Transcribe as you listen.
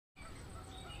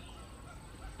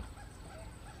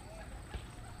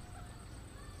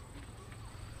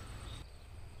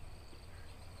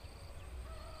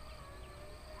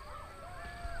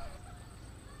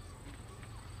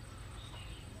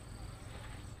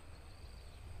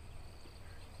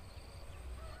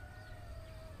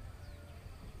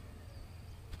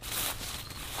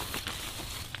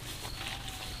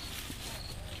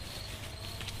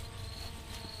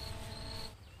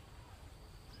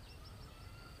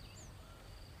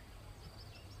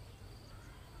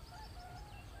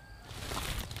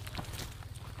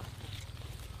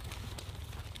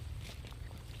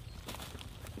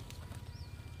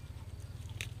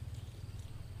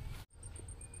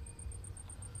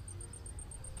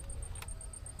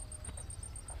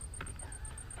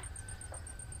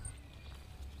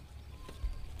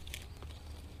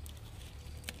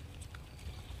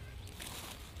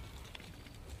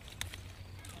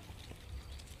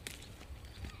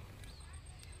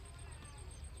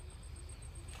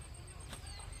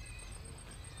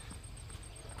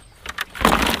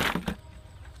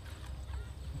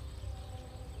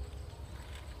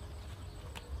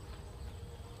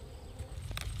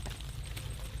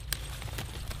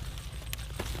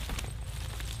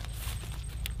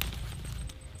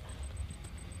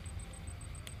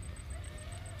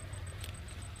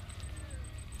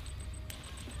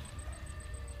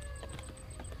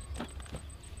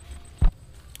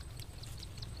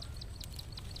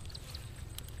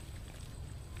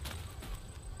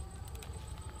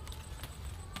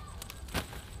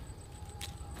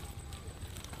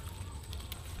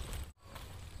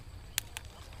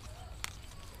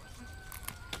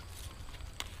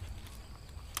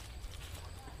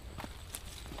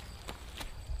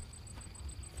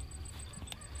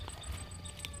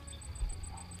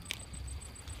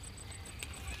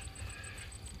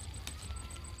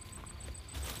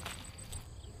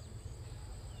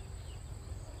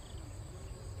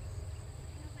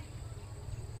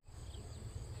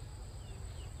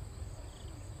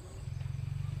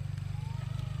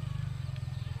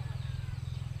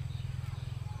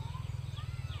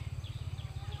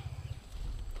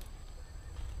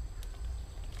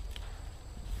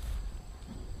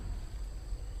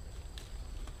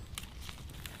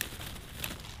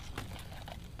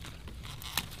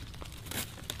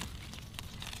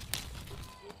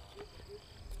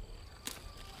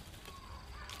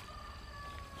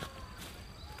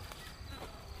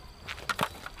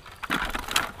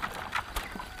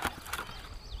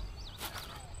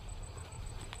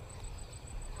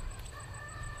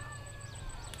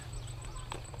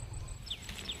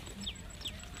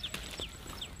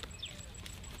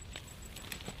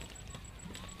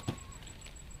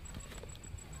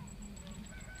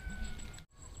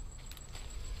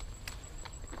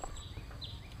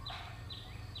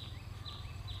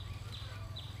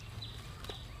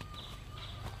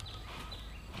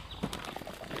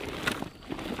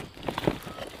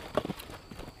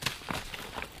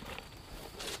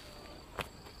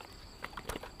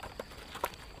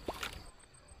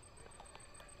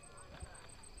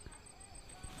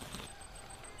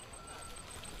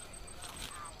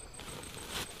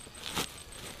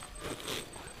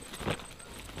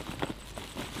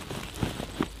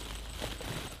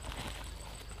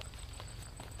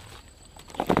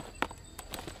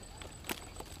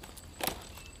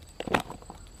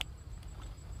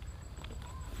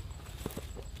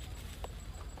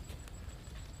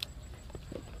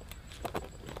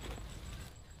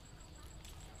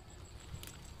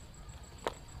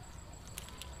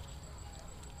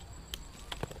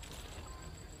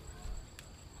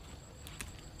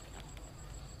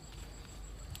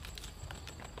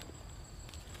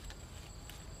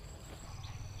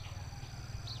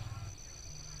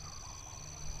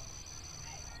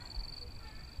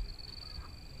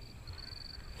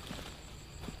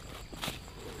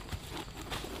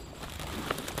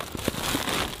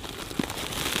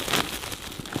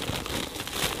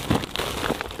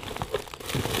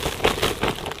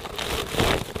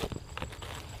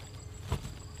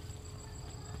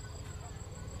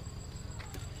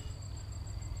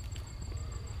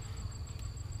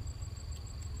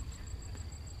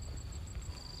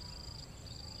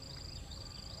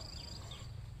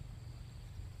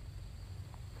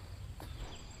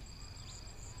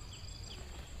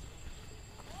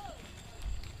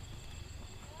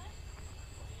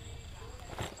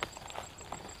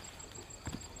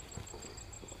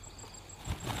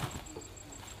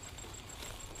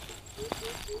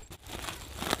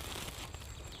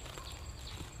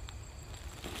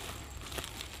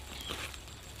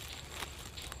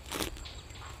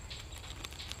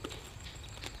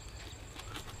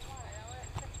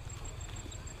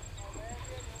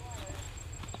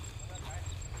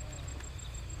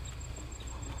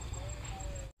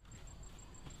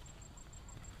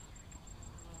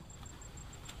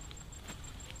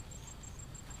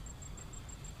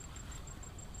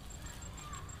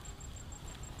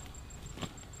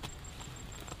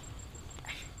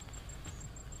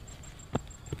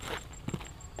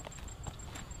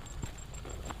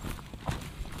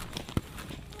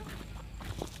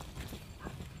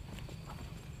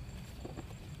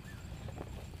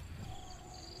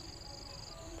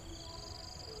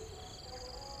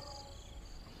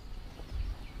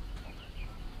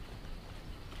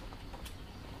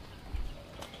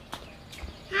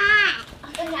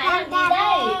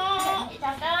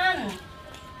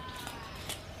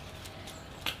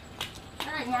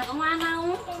có ngoan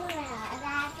không?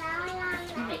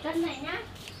 Mẹ cân này nhá.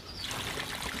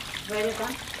 Về đi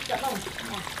con, chậm không?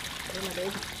 Đây là đấy.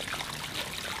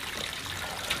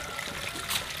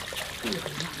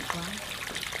 Nặng quá.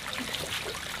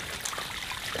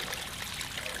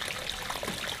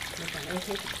 Đây cả đây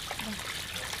hết.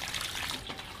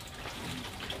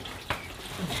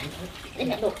 Đây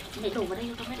mẹ đổ vào đây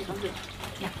cho con mẹ để con rửa.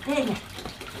 Nặng thế nhỉ?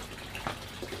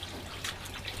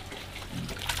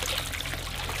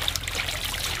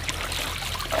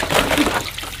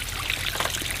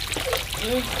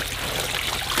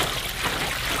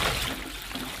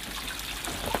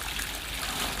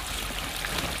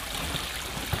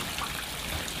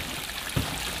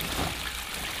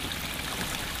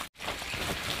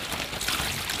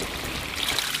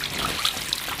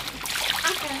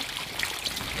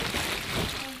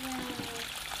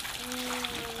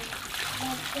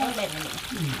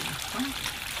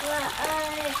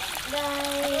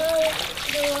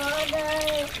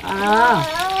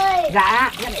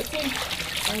 Dạ mẹ xin.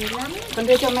 Hay lắm. Con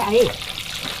đưa cho mẹ đi.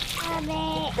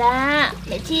 Dạ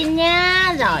mẹ xin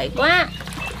nhá, giỏi quá.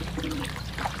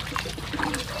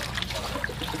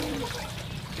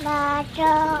 Bà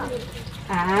cho.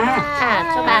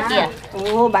 Cho bà kìa.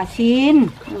 Ô bà xin.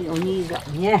 Ôi Nhi giỏi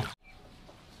nhé.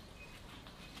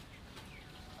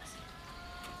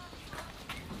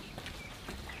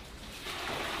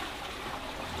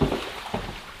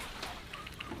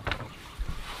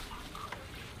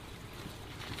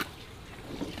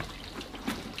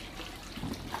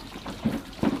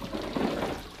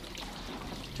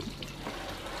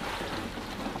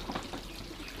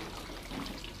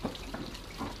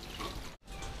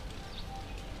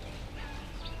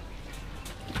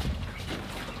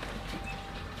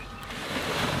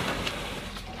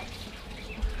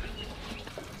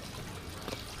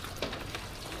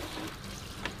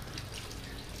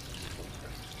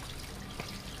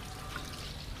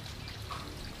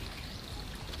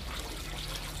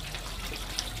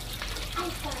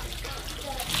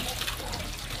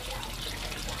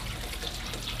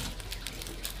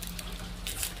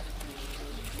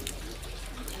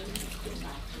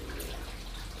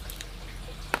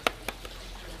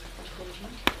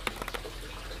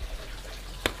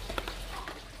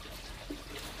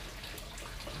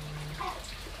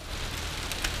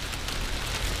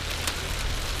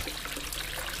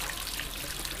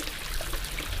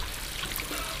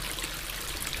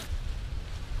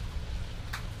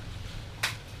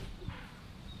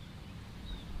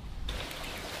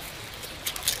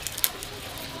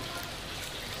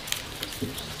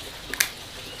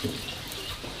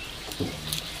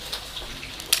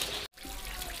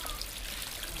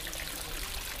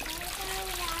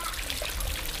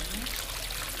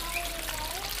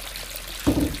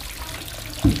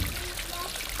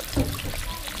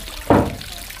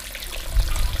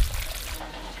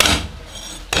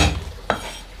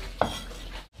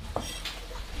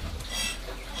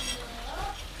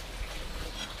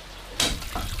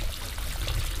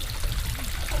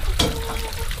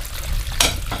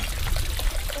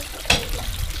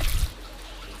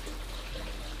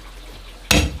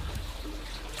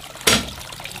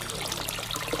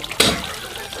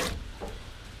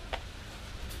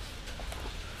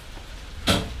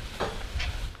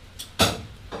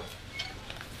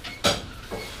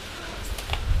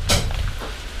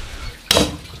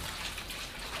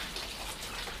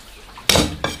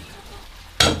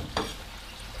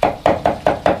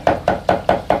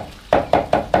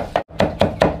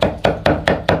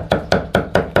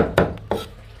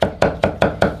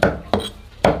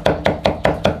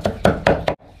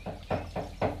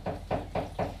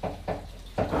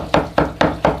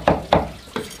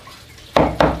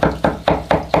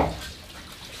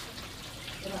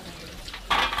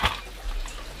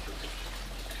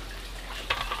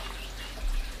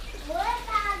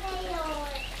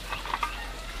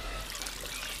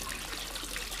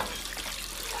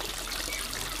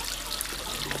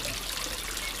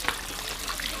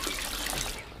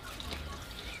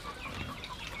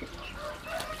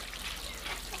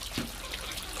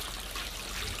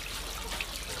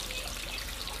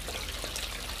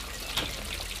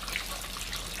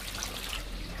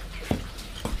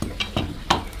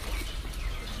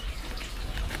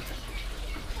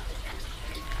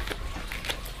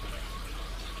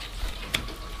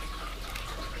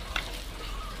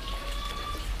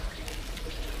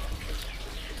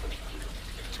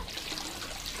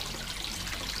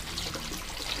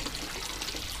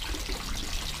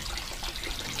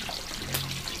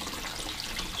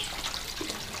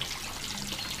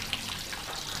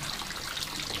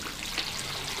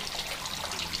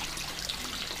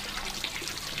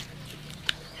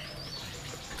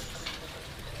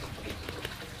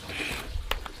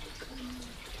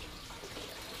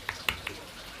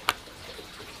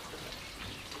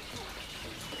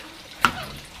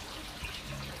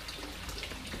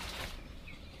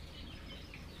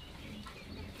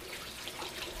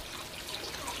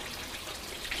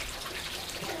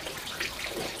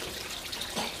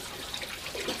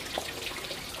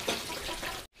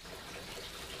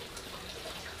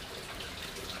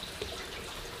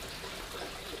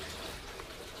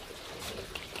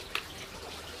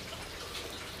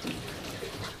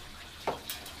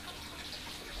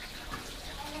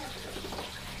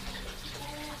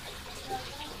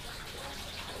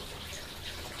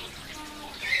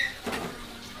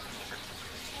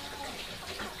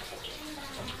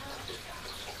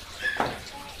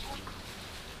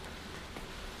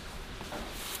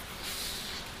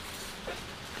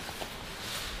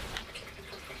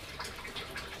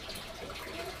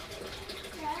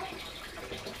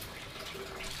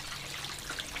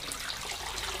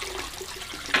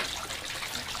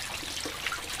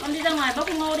 Rồi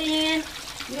bốc ngô đi nha.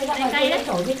 Đây là cây đấy.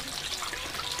 sổ đi.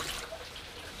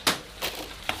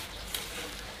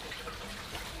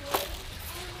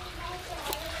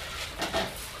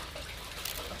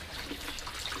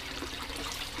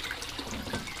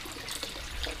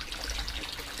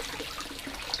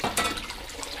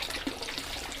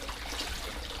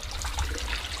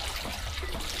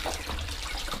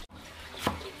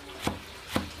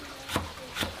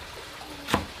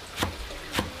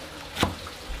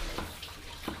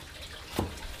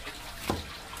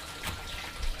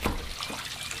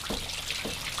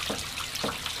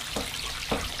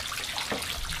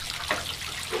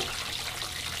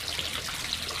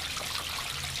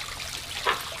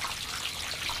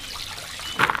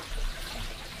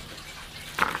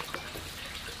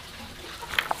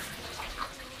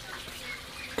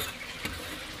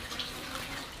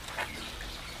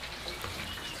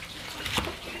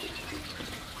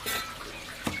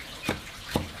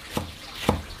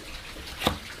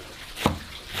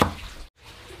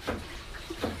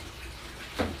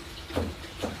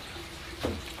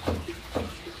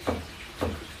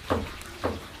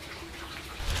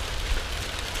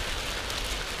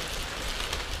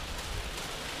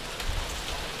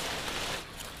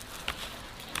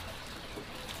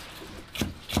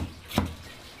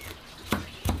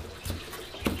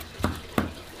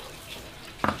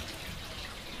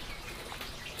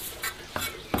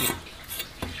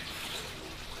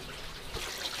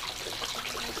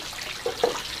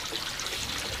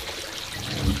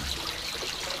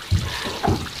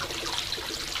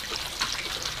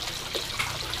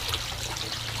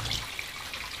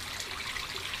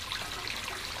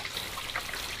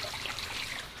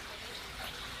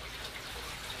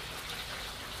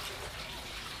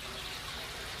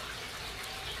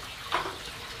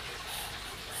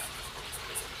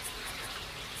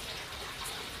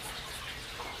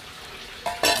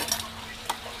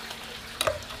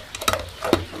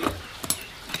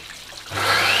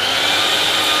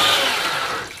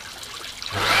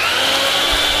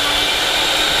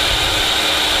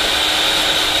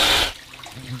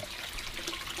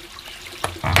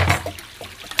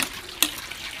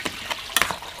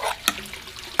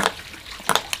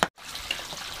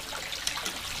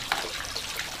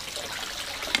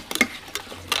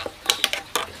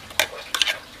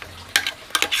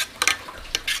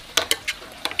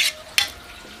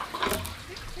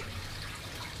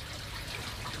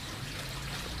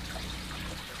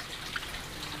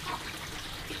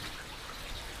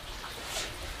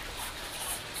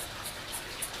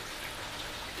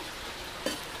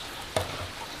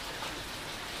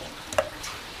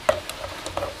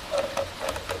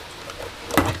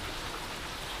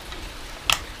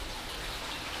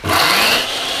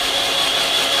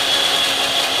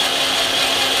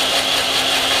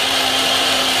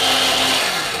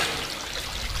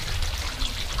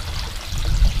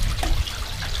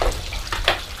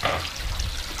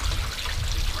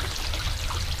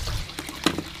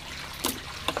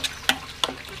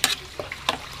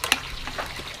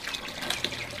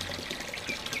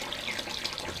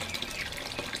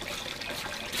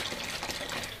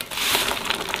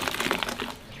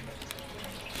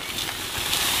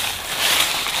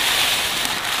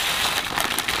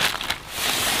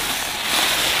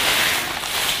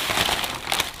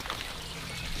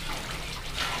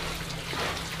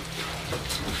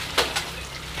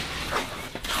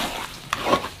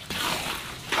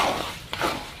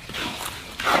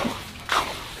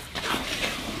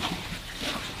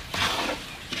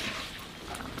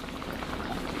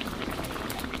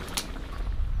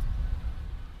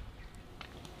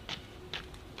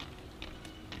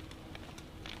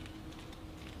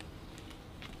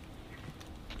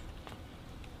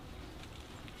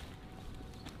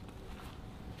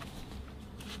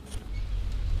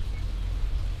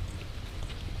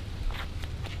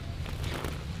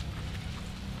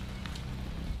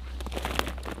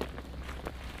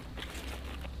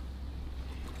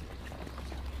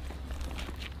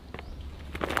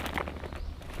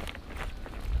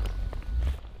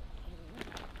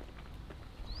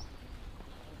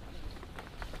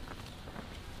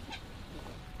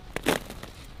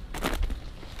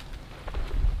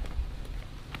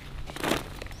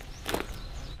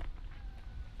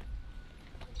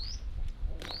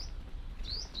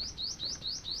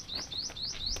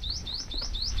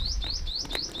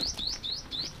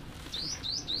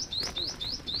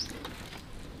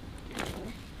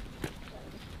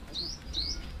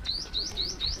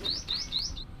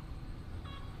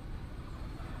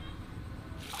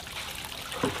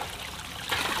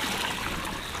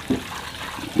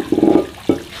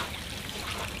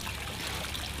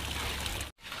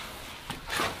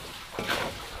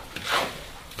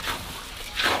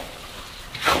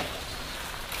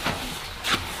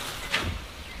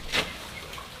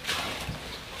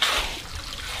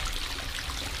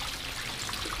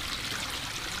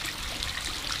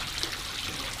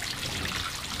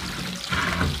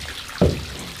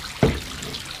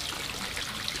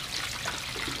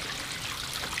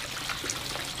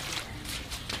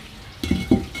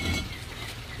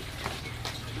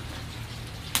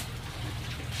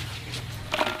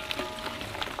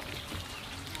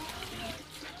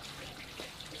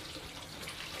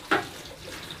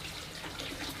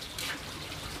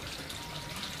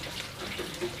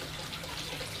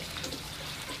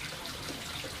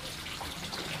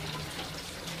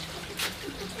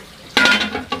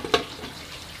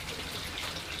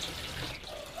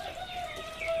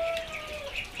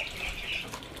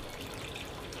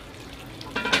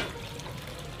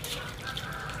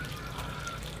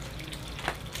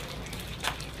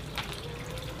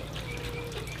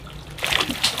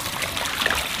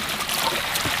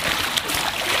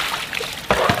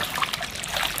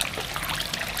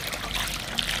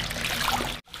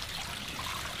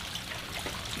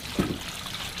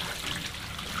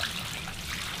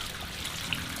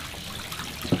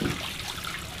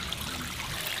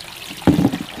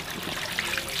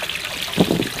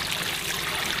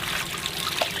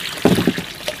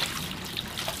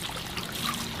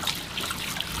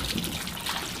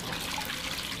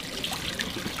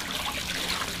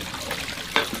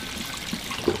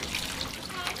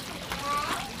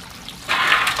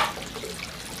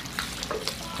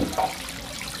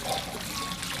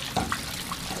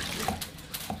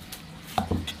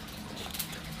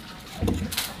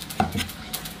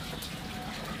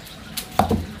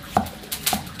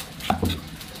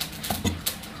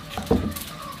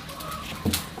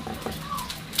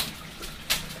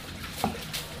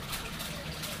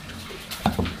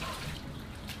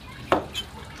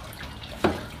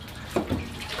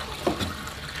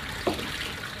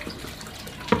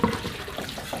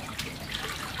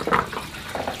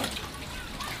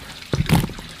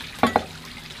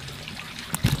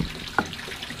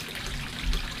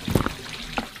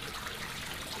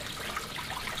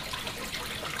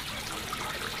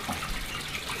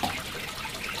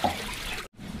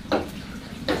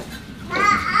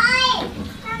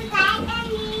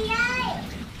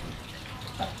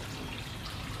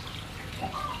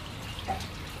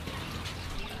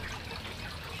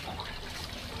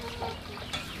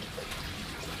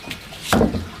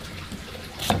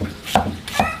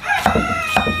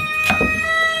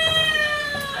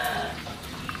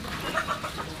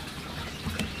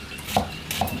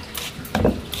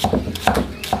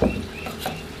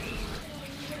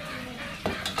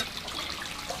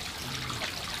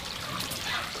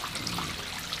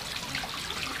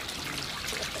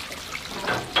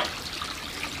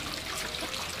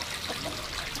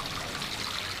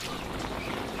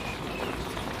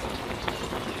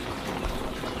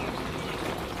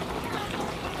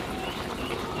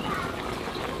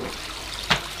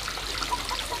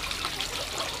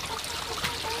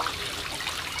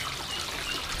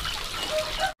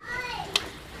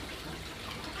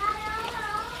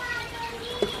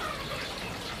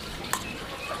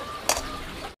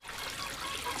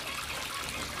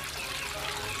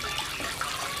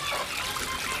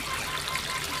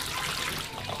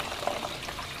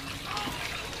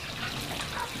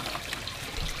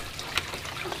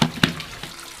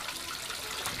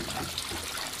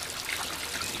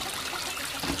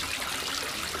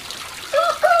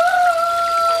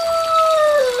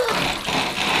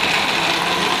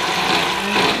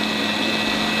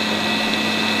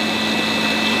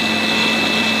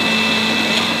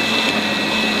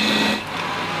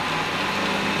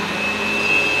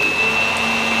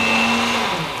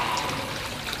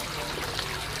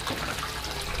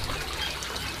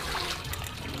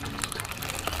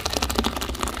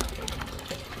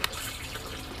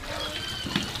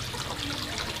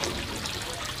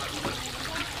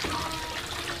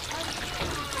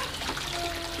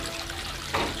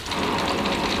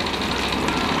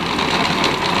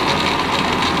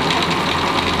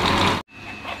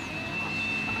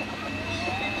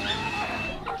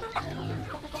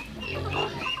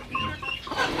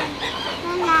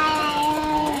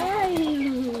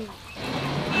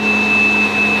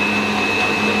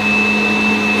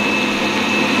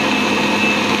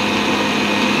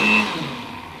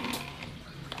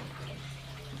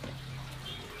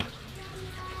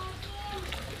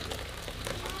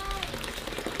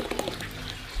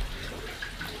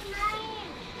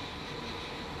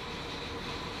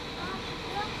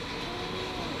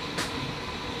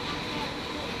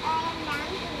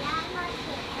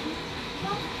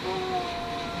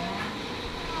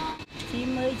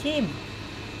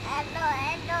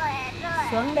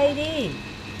 xuống đây đi.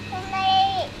 Hôm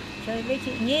nay Chơi với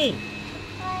chị Nhi.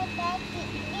 thôi bé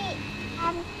chị đi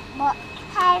ăn một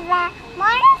hai ba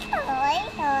món sủi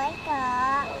sủi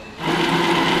cỏ.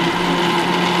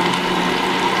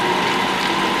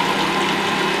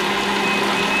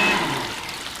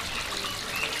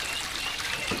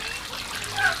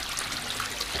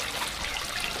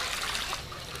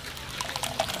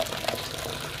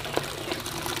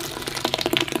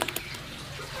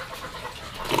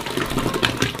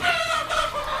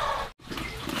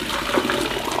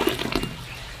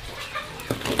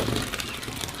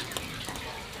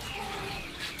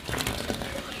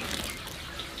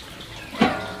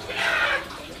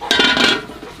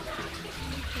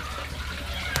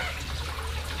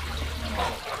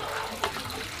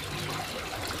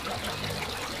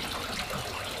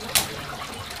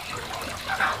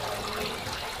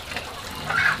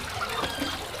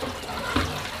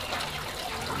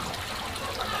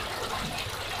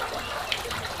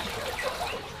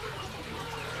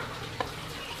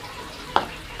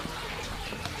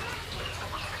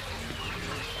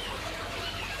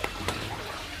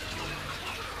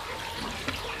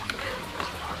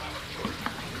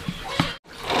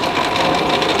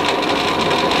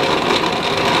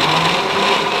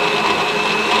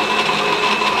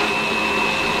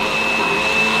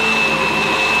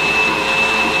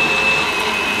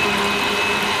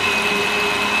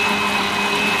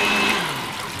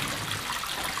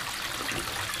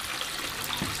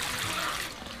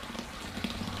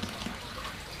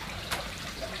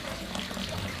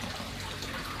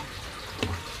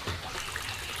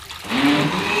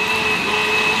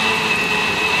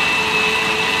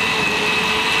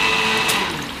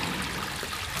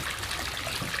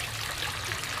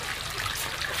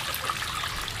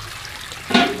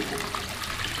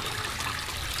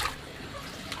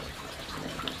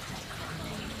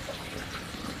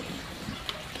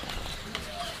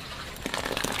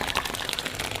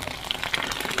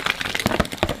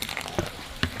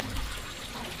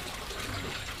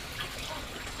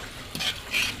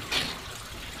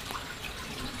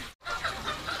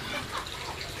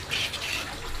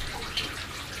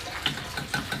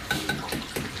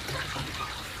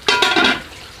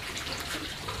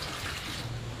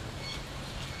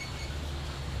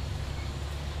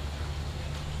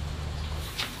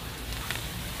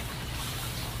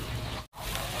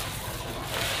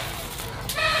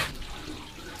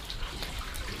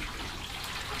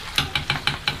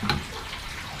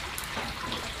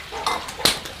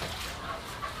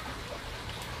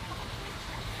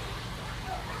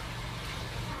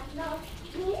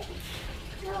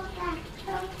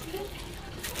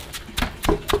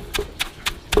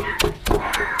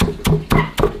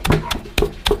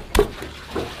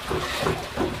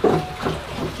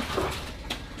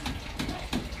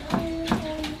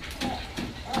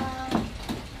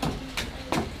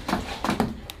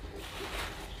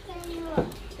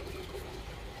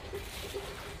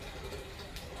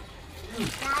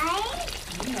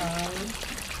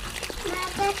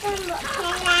 Cho con một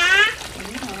cây lá.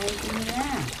 Đúng rồi, chị nha.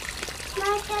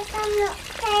 Ba cho con một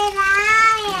cây lá.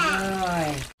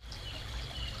 Rồi.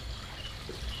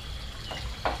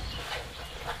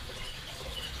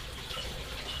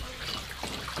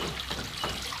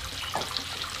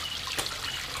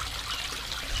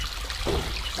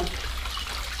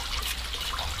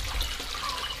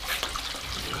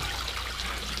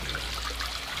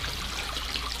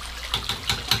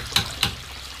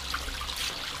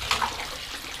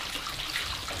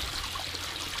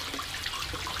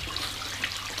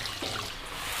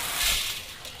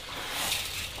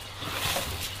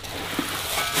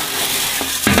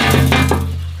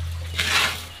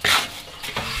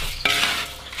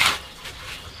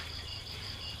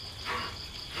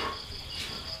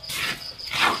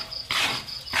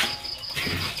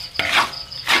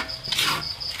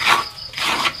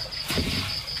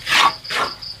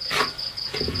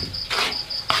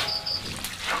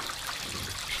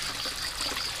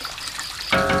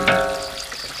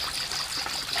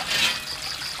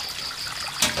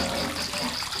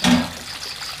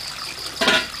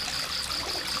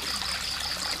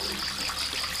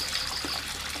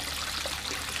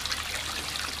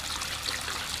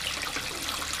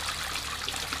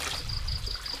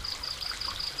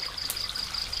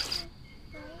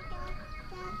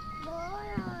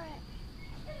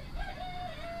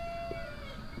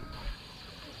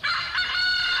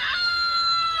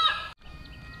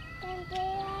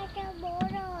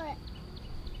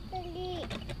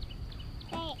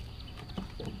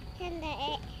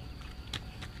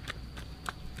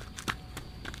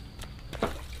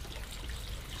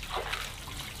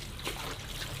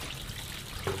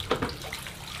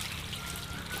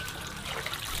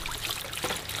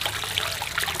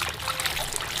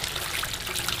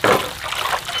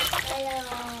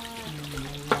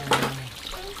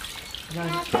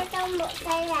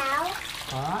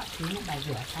 Có, tí nữa bà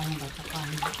rửa xong rồi cho con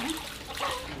nhé.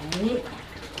 Đấy.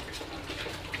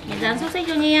 Mẹ dán xúc xích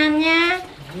cho Nhi ăn nhá.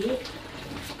 Đấy.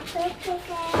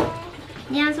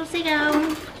 Nhi ăn xúc xích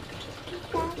không?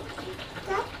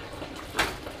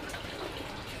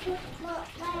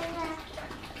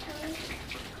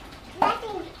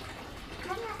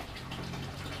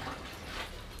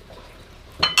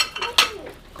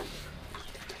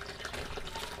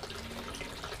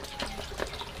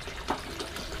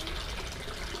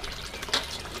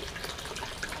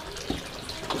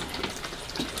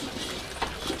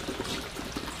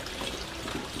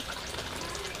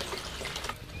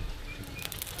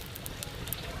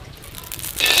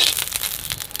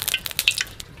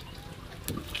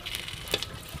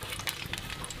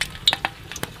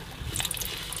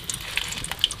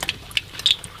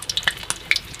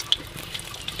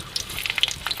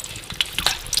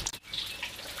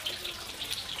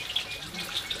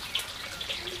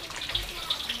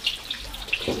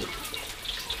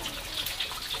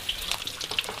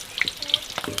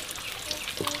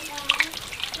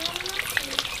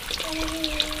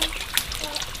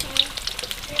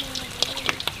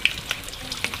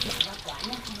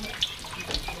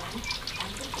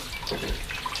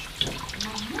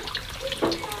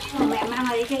 Mẹ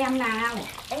mang lấy cho em nào.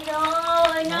 Ây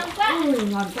rồi, ngon quá. Ui,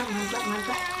 ngon quá, ngon quá, ngon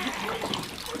quá.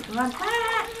 Ngon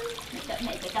quá.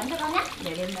 Mẹ phải cắm cho con nhé.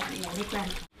 Để lên mẹ đi quen.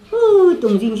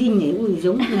 Tùng dinh dinh nhỉ, ui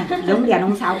giống đèn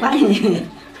ông sao quá.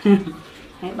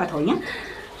 Đấy, bà thổi nhá.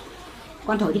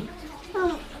 Con thổi đi.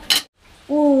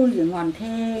 Ui, ngon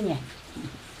thế nhỉ.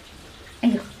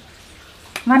 Ây giời.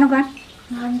 Ngon không con?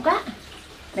 Ngon quá.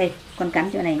 Đây, con cắn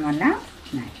chỗ này ngon lắm.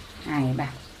 Này, 2, 3.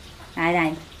 Đây,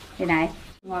 đây này.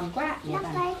 Ngon quá.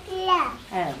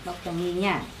 Bóc cho Nhi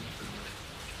nha.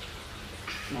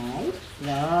 Đấy,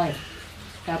 rồi.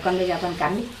 Rồi con bây giờ con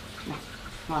cắn đi. Này,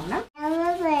 ngon lắm.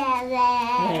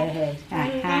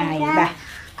 2, 3.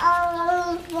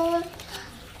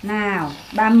 Nào,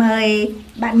 ba mời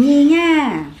bạn Nhi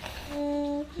nha.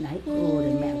 Đấy,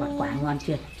 để mẹ gọt quả ngon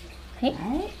chưa? Đấy,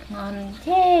 ngon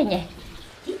thế nhỉ.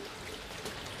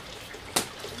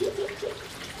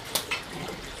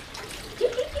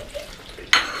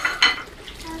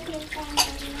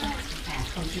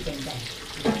 Không chỉ đèn đèn.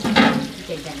 Chỉ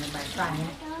đèn đèn là bà toàn nhé.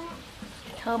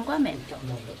 Thơm quá mẹ. Trộn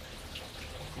đồ đấy.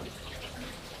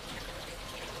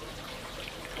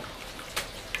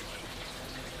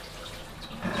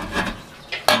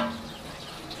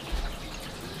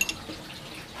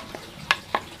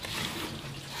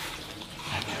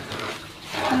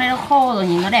 Hôm nay nó khô rồi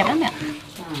nhìn nó đẹp lắm mẹ.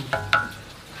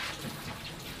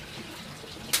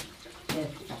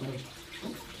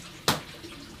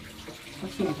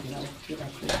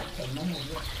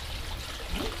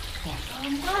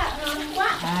 Ngon quá, ngon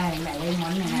quá. Đây, mẹ lấy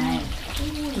món này này.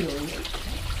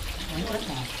 Món ớt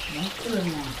này, món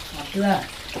tương này, ngọt chưa?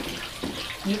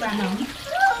 Như ba nóng.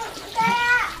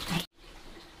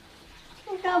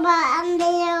 Cho bà ăn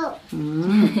đều.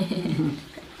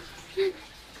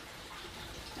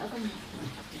 Ở con này.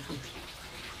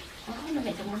 Nó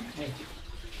mẹ cho con.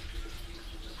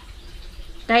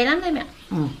 Cay lắm đấy mẹ.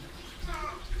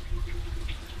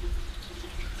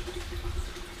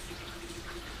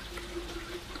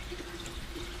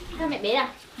 Sao mẹ bế à?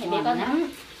 Mẹ bế con nhá.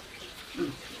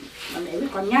 Con để với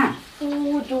con nhá.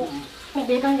 Chú. Mẹ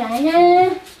bế con gái nhá.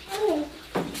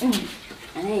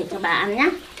 Đây, cho bà ăn nhá.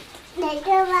 Để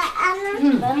cho bà ăn.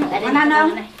 Vâng, để con ăn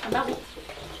không? này, con bóc đi.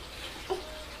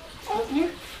 Bóc nhá.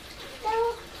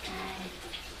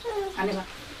 Ăn đi con.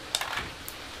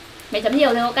 Mẹ chấm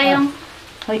nhiều rồi có cay không?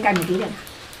 Hơi cay một tí được.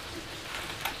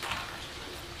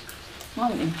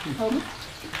 Ngon nhỉ? Thơm.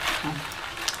 Ngon.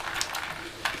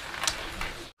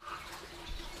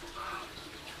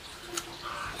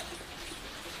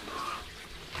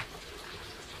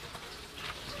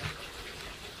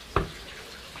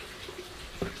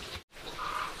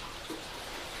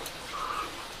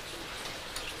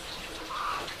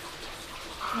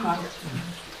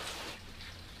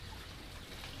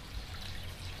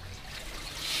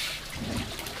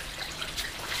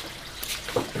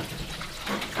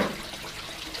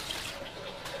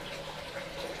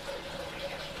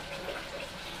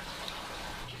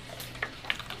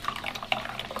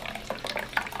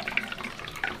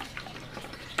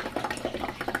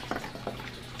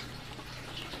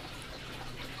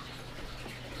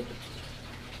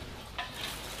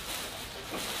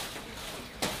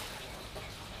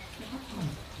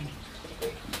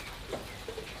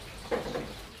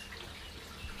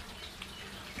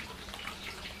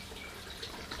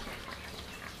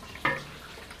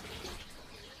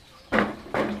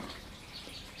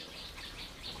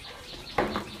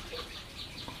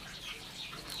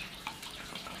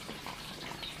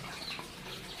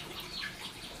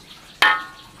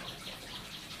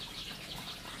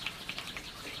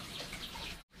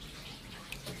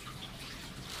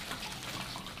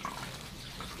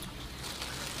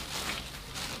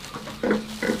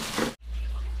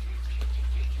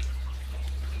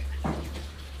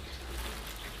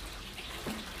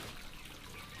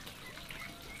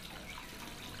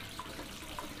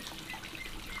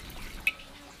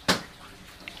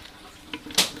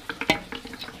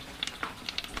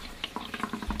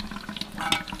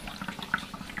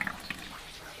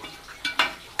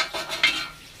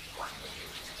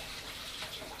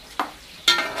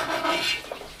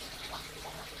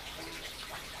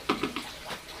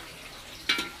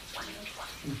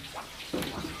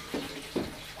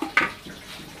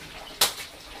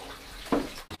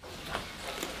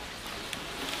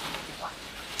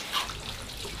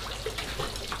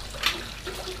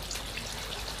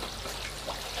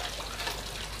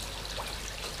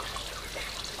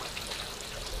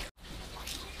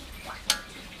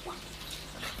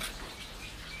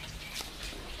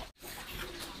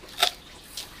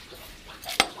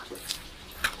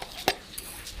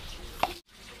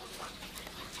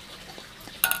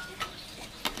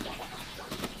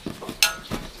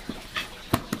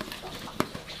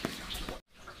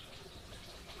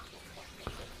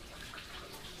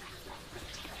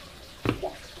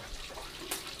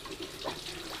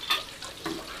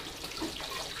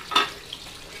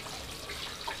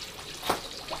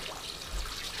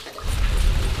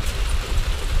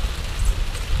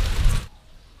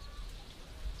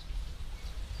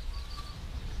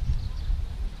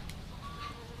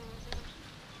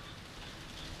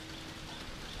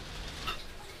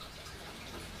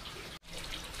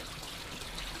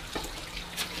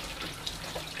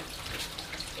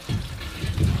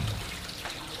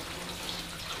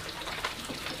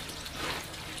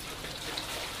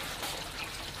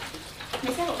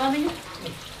 đi.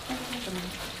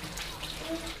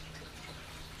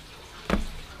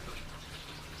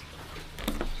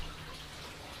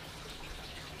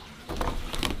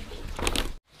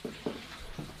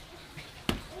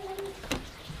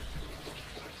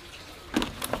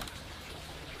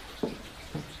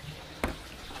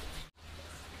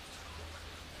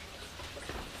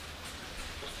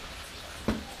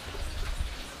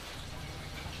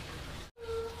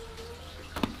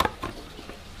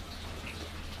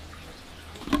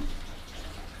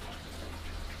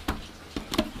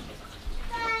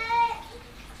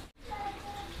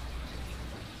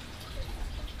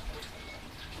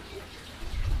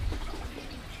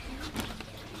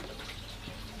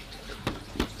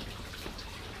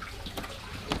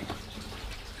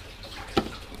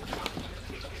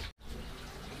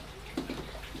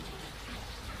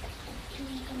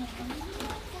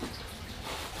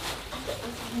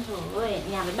 Rồi,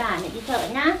 nhà với bà mẹ đi chợ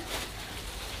nhá.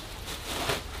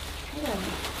 Thế rồi.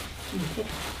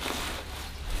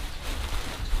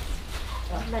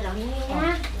 Bà đóng đi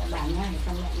nhá. Bà nha,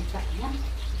 xong mẹ đi chợ nhá.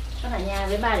 Con ở nhà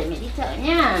với bà để mẹ đi chợ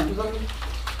nhá. Vâng.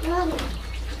 Vâng.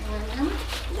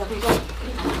 Dạ vâng.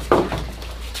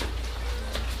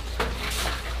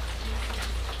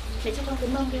 Để cho con cái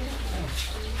mông kia.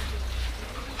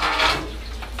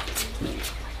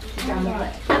 Chào mẹ.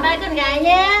 Bye bye con gái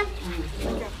nhé.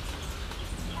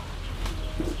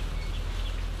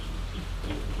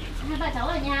 Hai bà cháu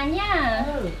ở nhà nhá.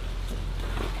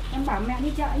 Em bảo mẹ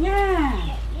đi chợ nhá.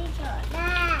 Đi chợ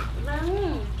ra.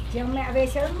 Vâng. Chiều mẹ về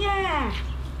sớm nha.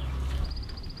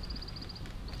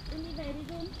 Đi về đi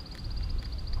Dung.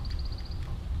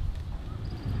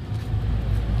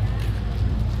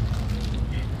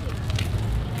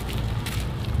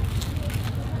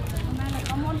 Hôm nay là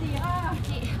có món gì á?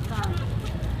 Chị. Vâng.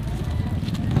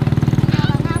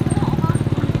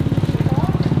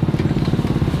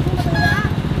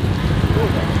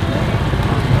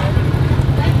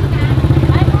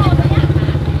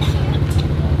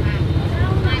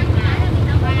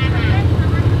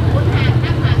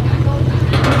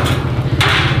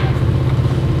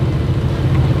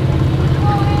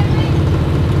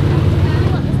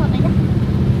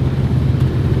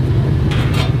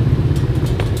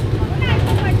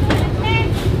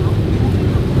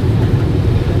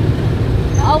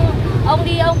 Ông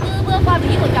đi ông cứ bước qua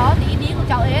bí của cháu tí, bí của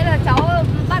cháu ấy là cháu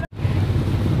bắt.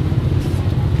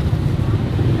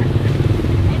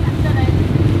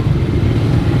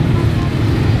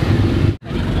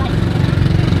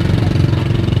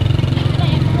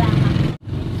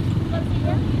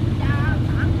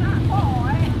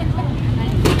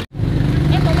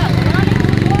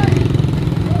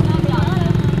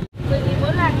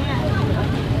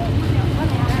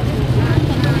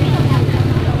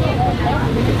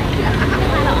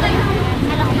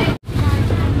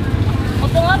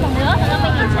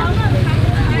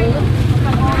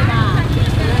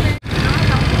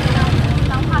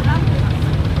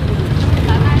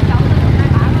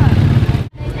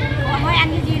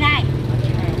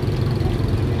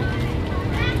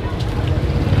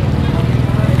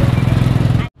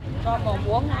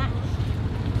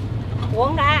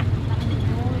 Uống đã.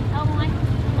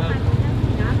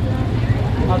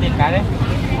 Bao tiền cái đấy?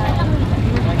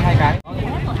 Anh 2 cái.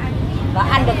 Và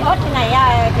ăn được ớt thế này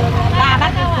 3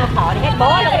 bát thỏ thì hết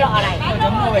bố cái lọ này.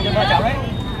 Chấm mua về cho ba cháu đấy.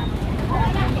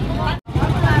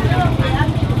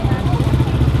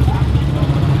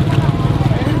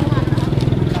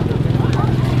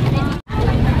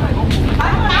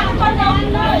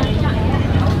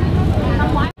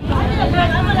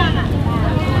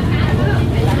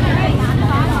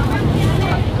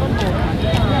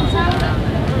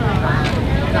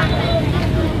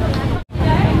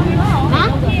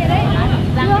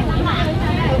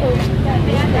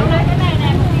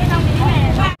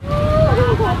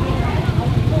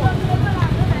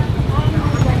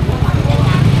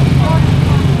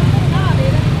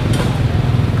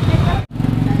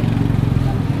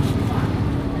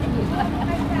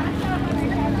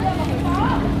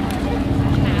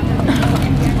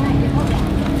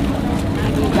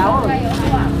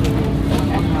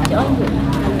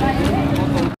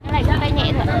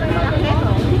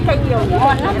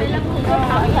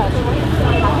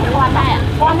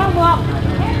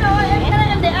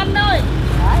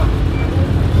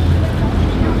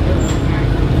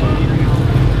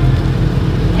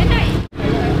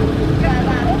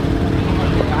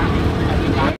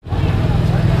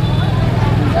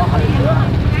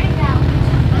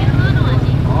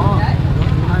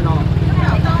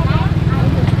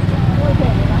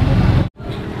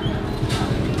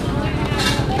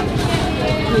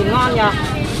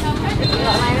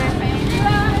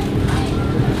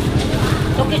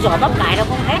 cái giỏ bắp cải nó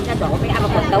không hết, nó đổ với ăn một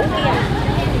quả tấu kia.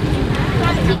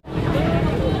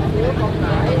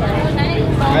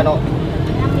 Hai độ.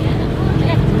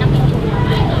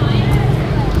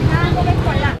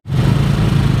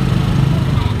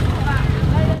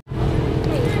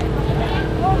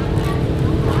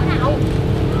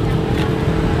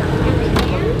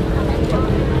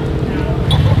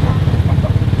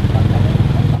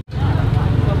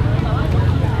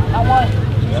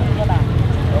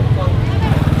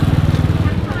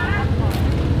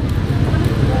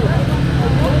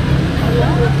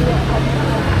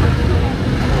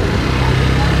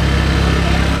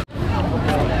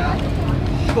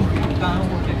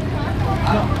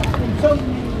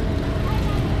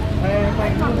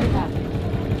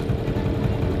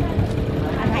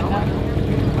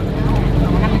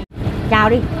 Chào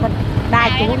đi, bye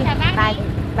chú đi,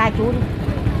 bye chú đi.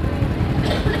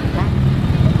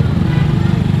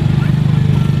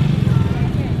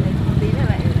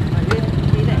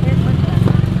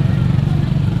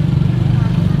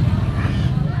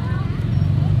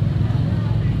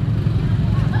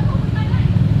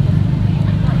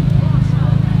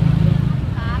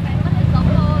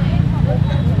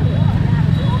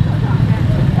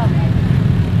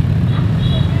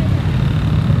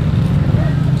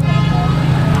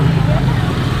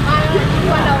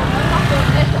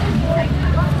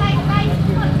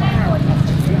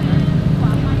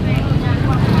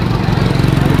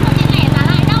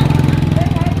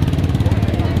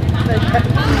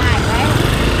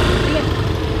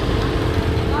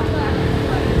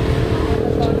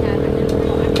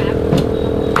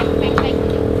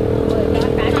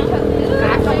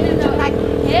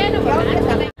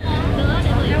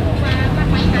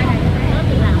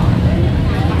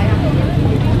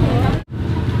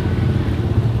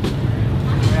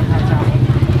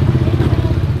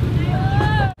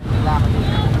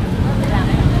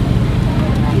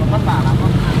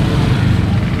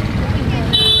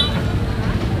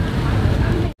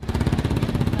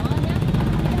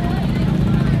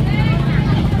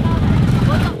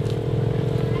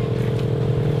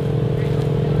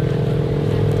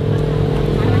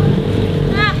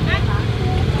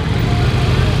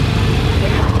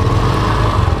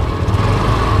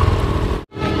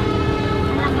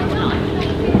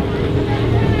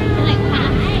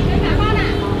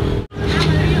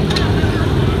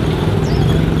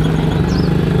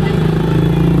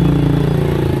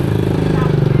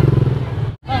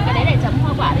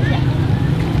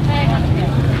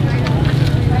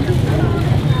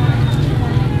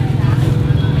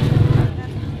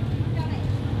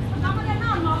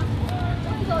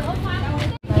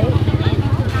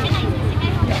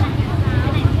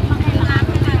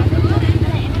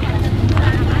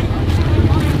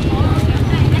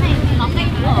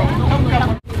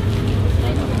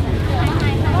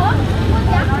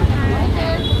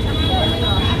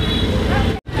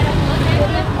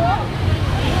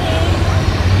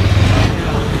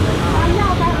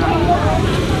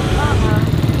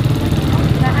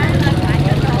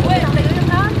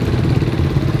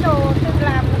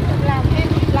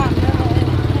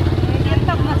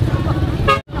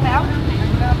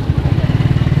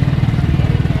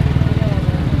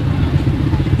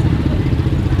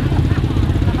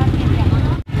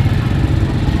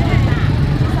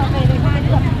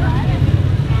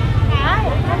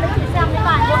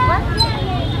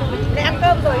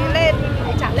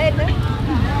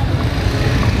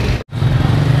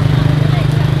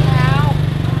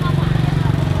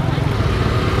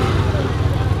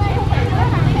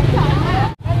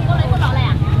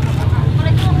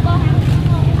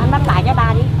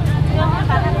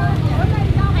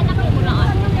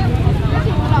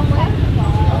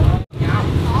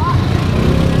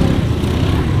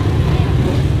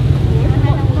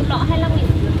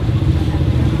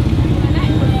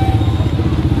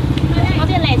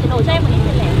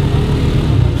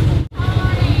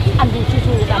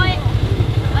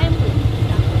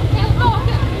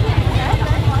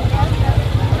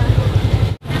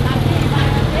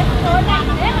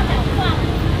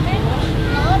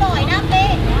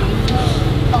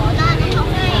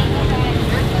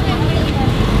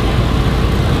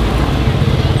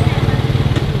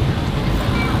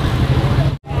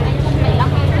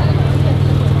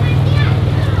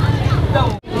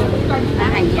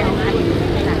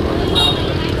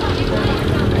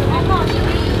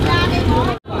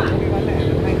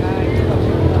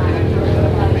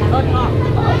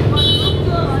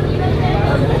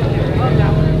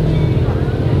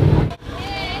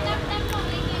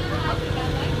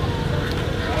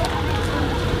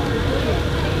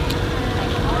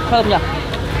 Thơm nhỉ?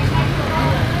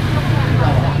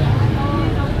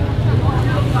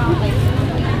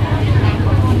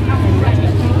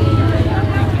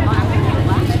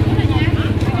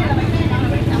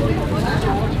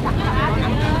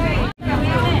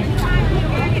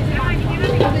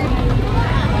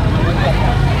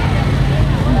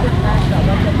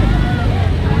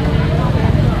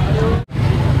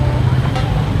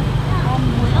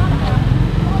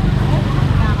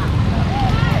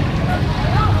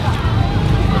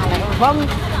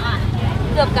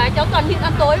 này cháu toàn nhịn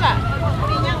ăn tối mà.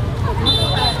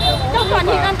 Cháu toàn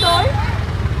nhịn ăn tối.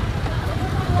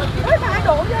 Ôi phải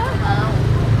đổ chứ.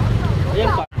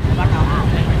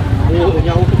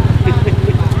 nhau.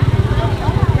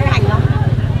 Cái hành không?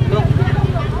 Không.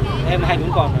 Em hành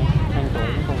cũng còn, hành tối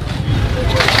cũng còn.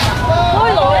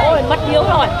 Ôi rồi ôi mất điếu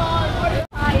rồi.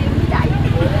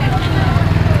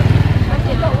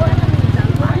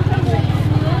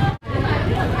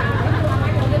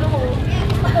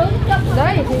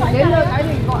 Đấy thì đến nơi cái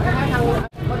thì gọi hai thằng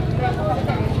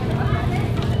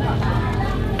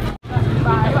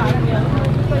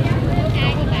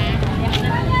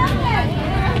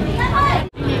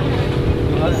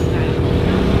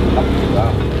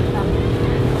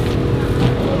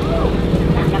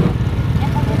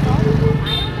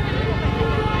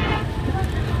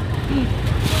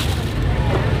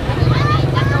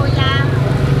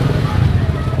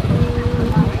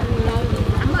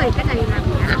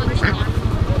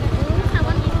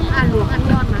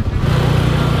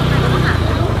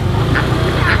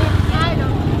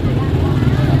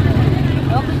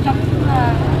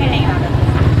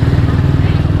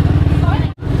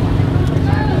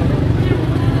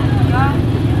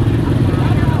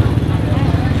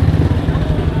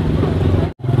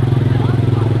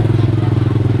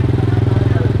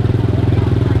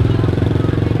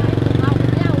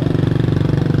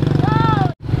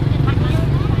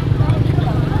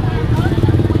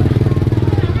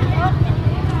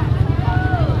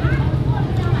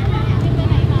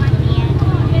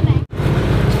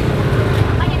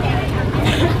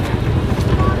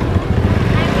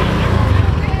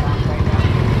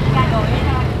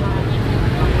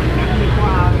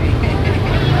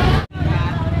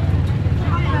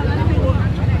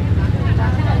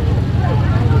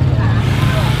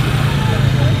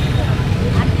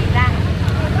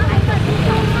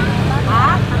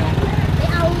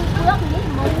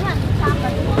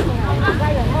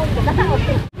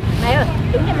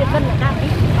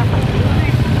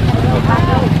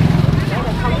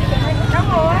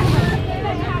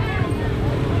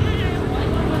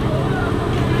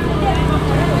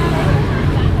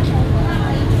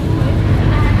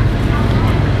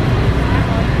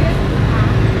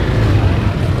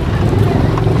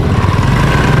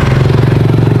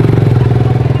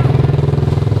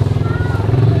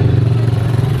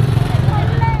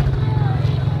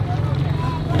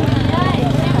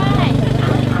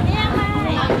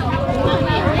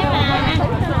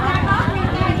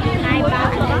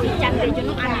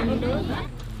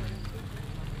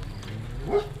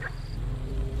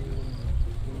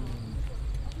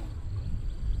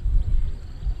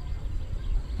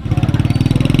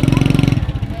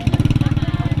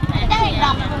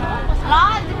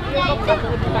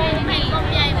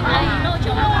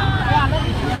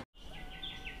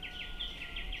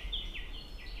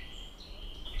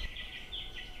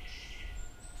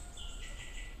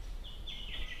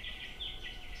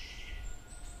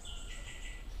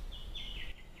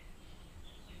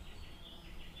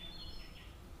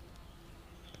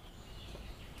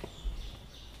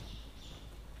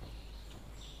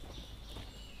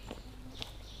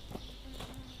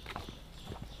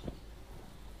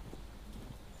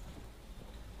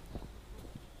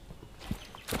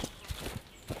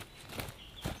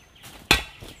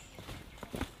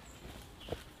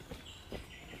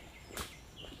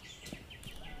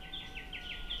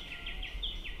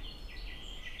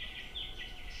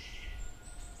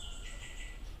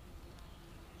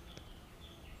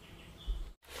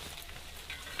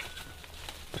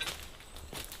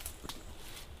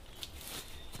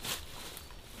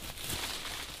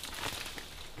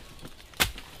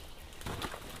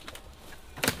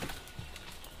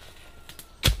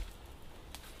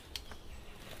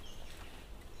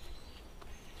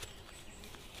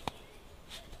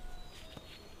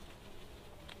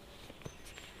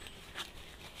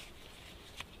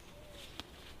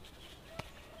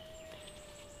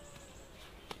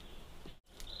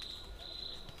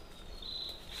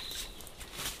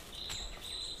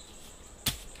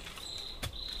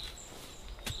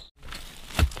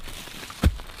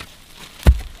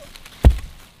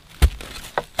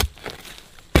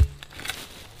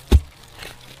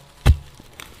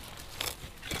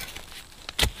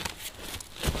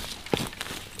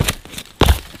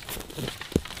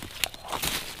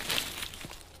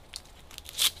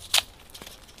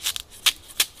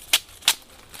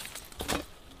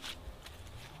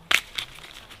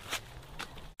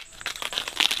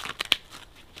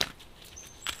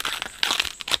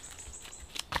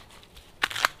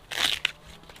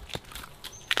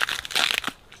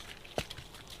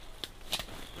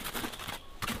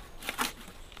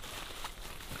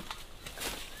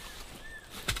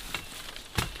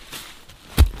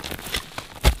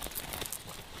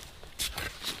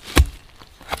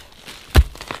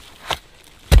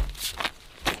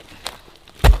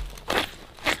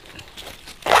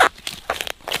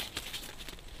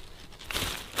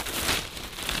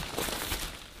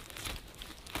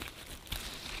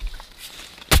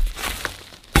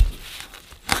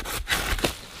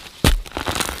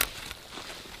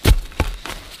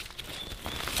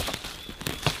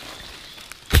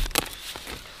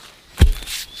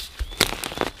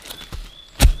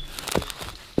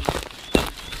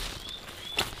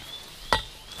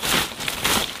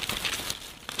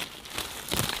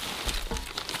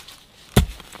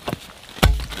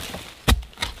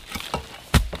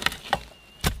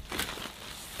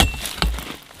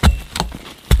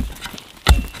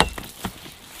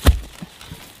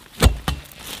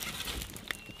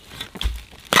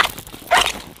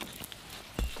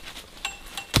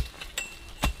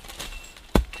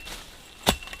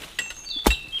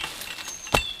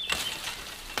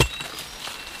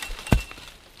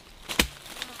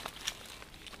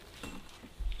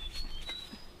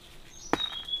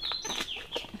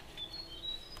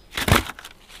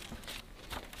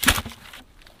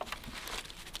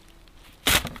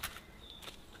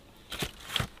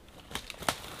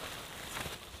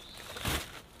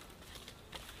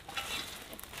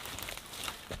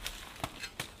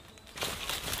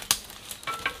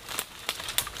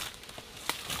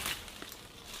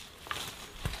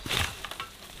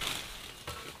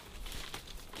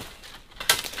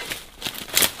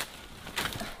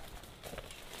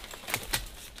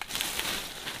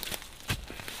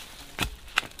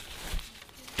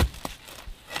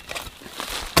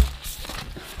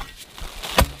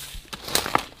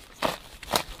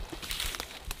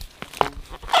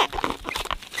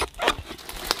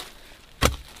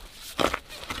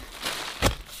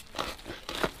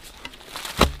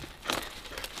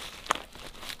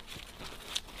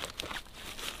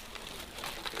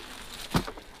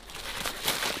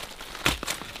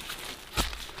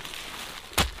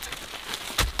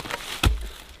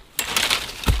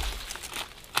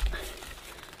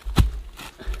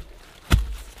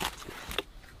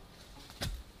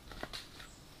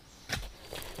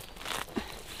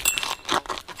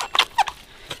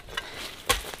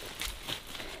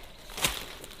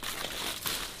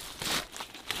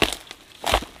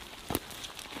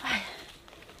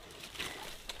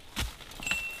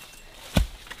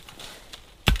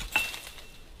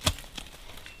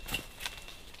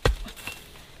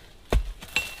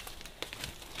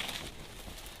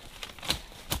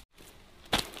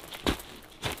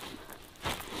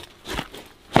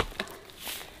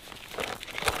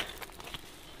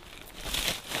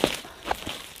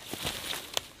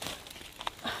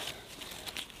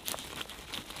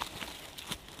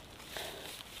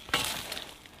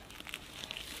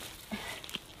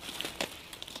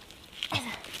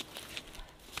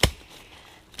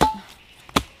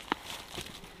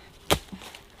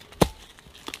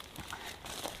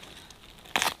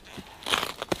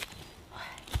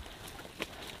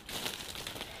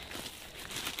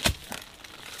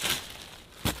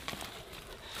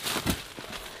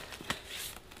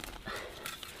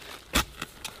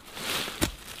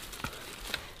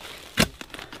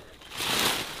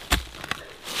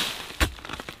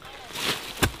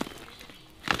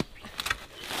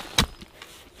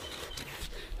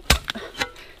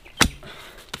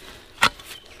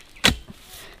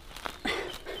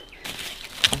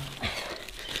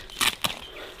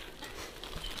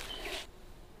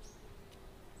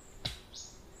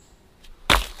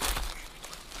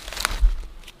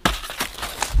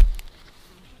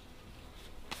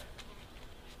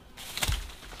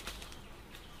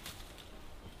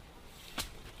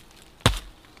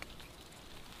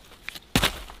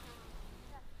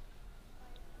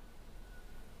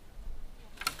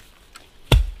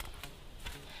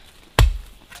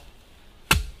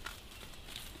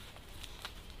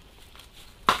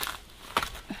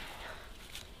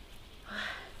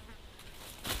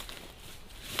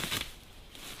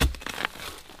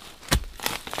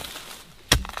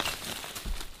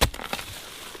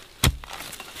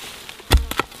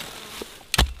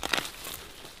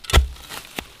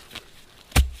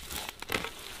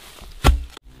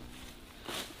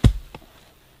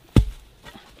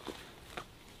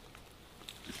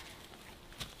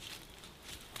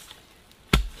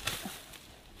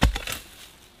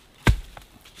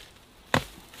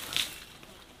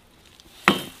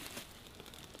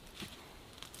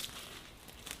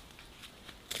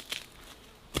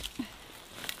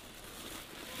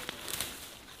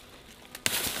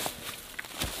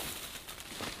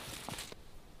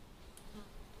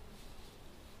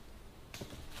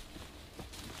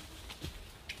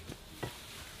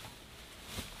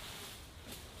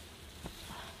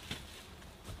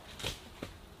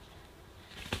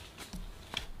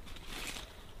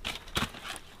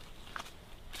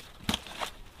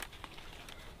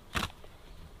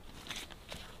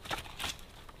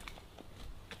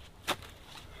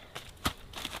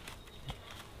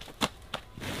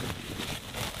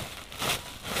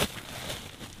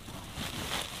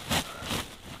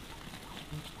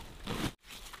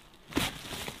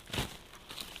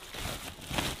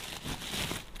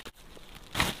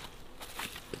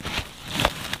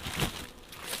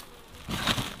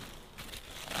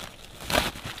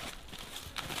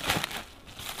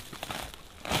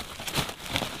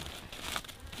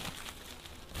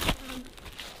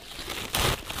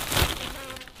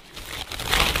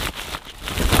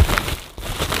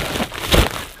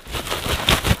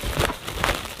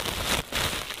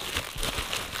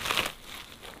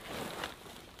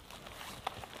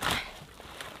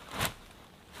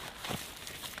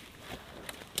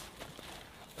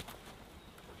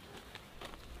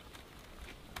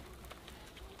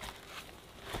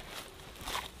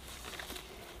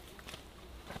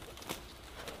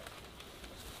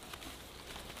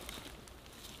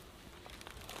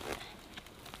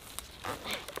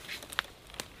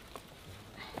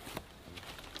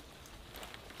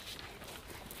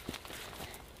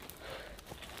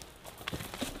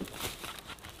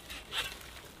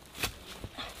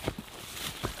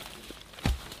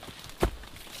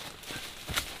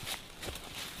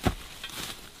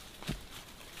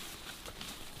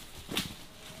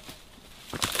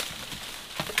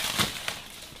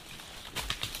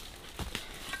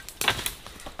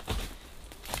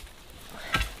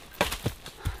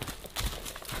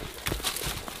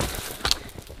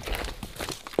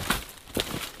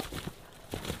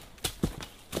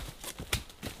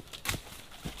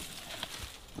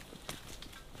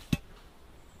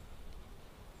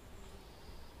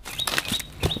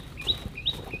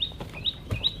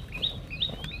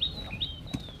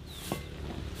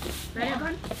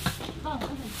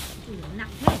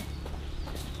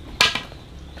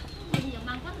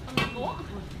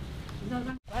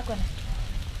Quá quần.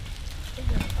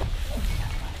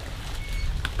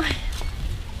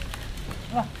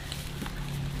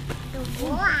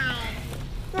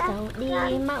 Cháu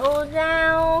đi mẫu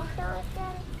rau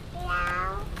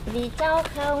vì cháu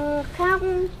không khóc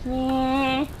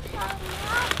nhẹ.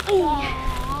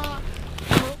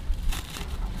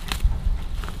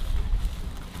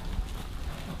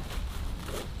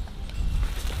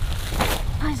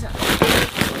 Ôi giời.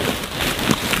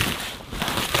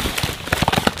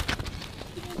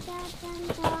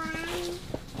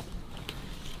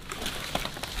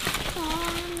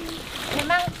 Mẹ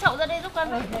mang chậu ra đây giúp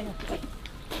con.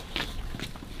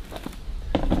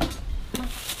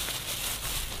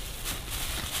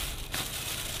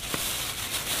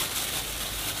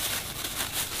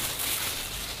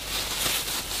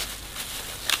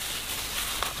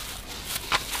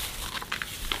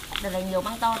 Đợt này nhiều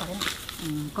măng to rồi.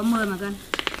 Có mưa mà cân.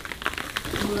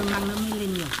 Mưa măng nó mới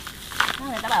lên nhiều.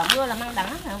 Người ta bảo mưa là măng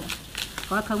đắng phải không?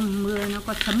 Có không mưa nó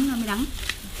có sấm nó mới đắng.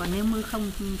 Còn nếu mưa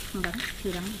không đắng,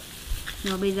 chưa đắng.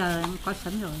 Nhưng mà bây giờ có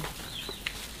sấm rồi.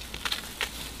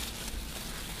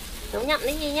 Cháu nhậm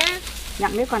cái gì nhá?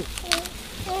 Nhậm đấy con.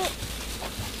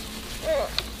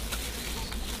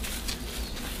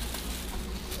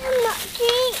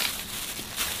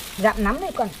 Dặm nắm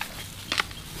đấy con.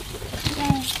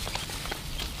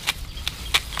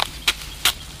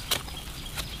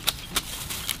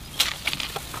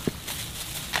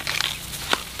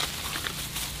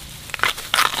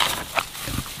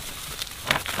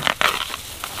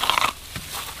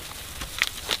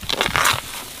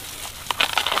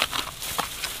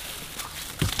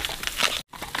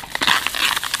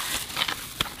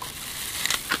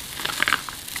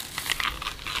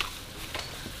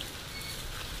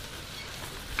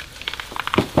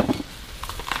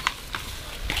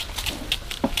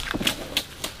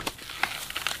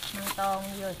 To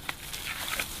rồi.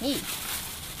 Nhỉ.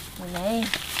 Này.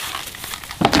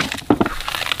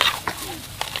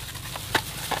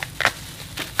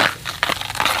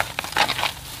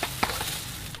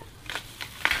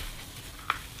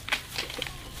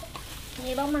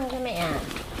 Nghe bông măng cho mẹ à?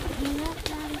 Bông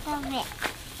cho mẹ.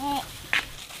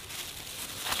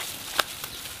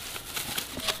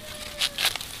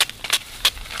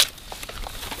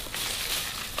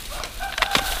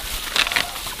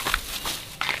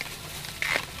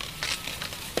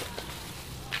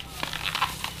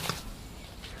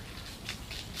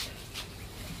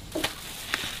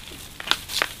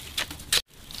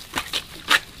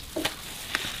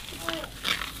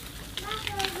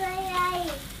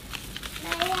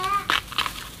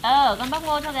 Con bóc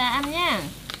ngô cho gà ăn nhá.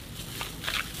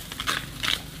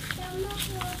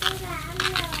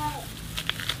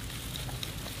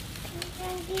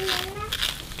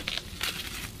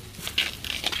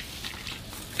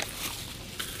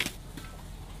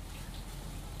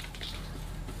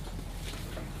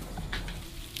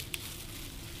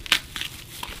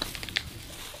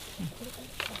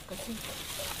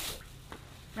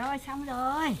 Rồi xong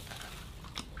rồi.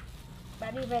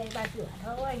 Bà đi về bà rửa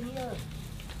thôi như.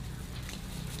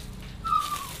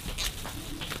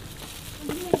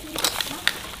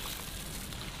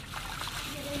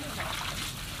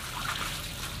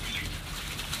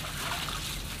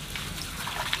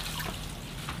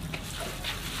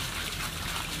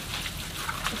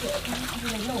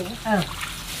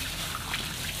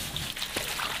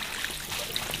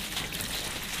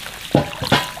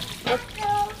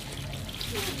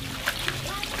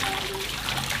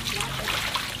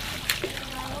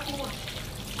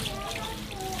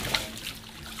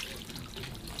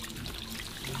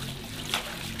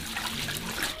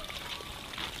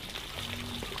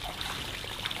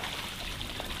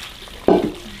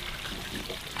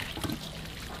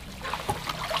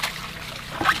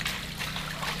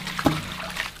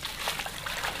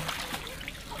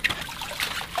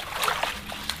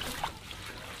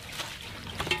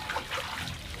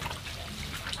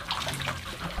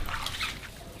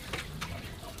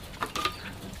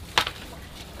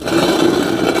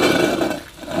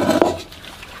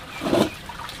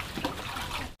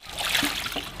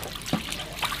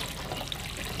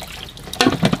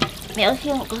 Mẹ ơi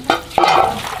khiêng một con.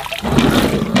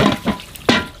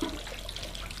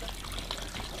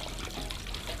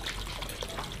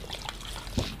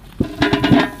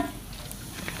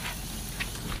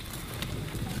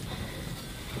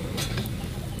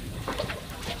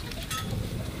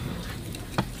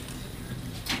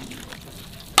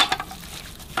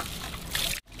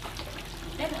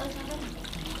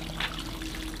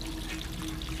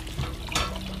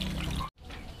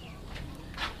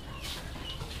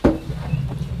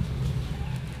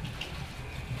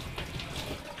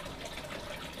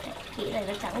 Chị này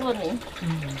nó trắng luôn đấy.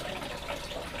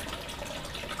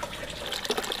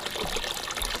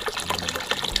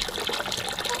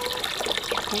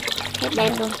 Hết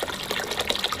đen luôn.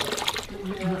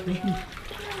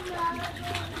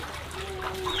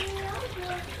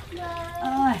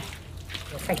 Ôi,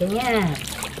 sạch rồi nha.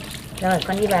 Rồi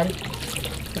con đi vào đi.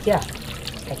 Được chưa?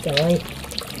 Sạch rồi.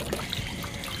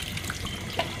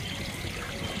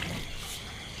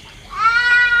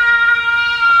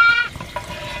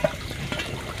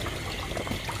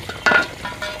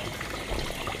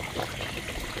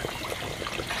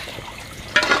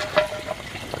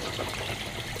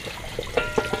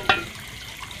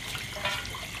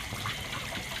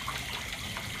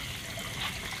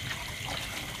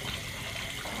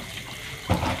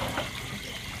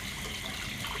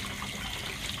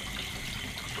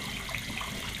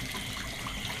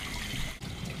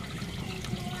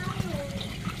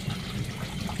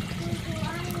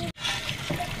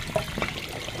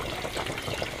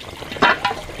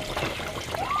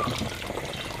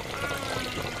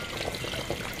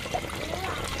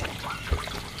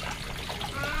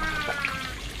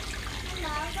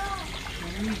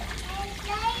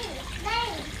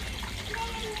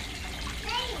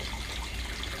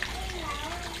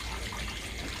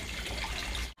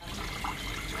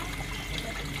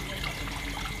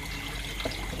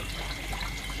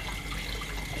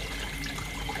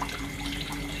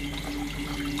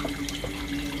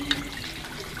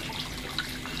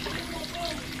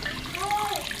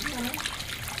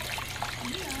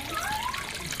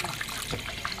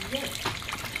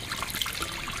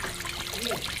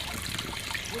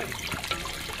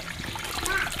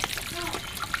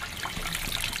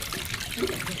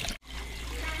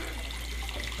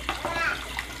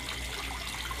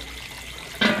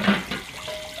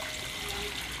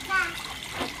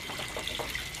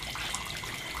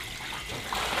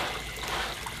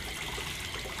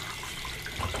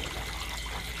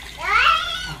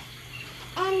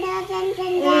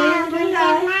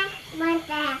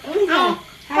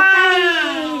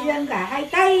 Dâng cả hai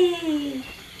tay.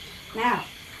 Nào.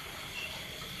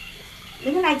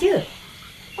 Đứng cái này chứ.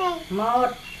 1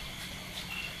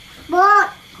 1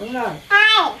 đúng rồi.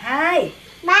 2 2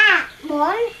 3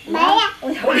 4 7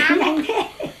 ôi thôi nhanh thế.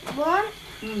 4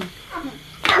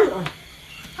 Rồi.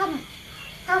 không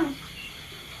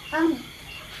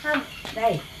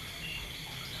Đây.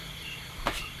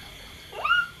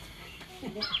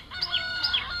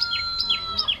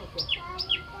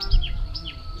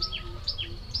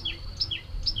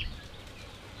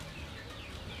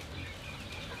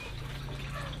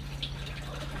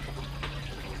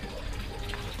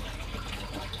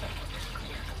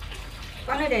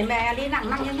 Con ơi để mẹ đi nặng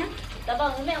mang cho nhé. Dạ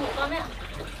vâng, mẹ hộ con đấy ạ.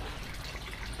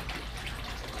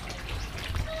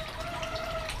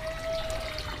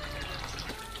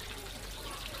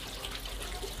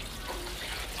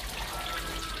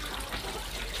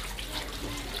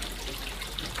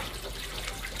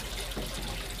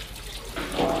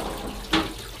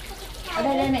 Ở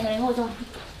đây đây mẹ người ngồi rồi.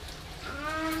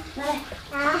 Đây.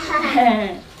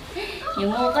 Nhiều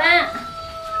ngô quá.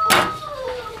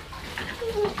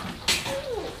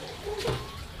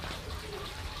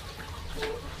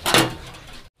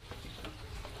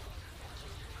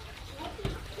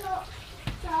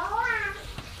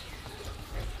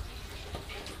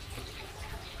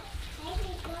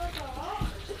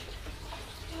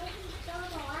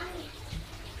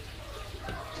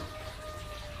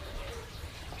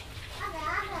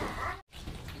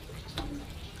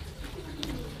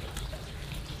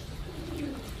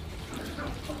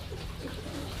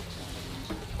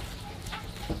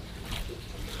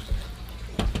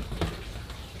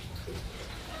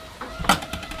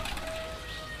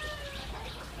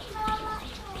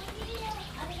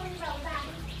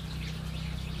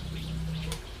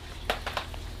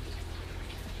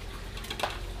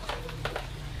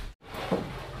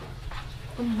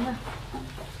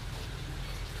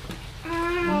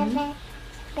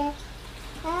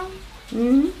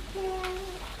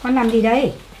 Con làm gì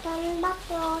đây? con bắt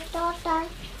vô cho con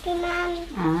kim ăn.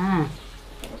 À.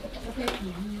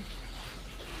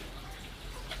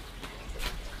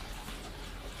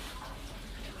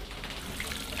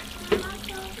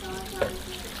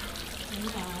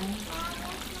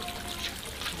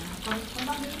 Con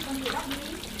bắt đi, con tự bắt đi.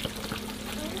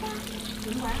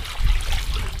 Đúng quá.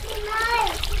 Kim ơi,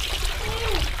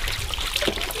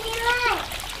 Kim ơi,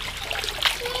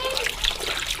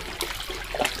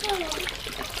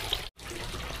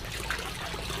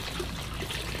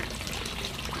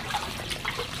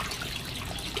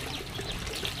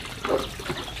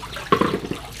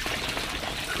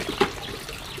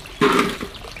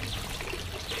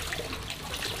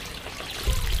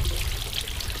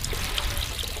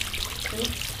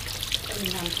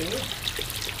 chế.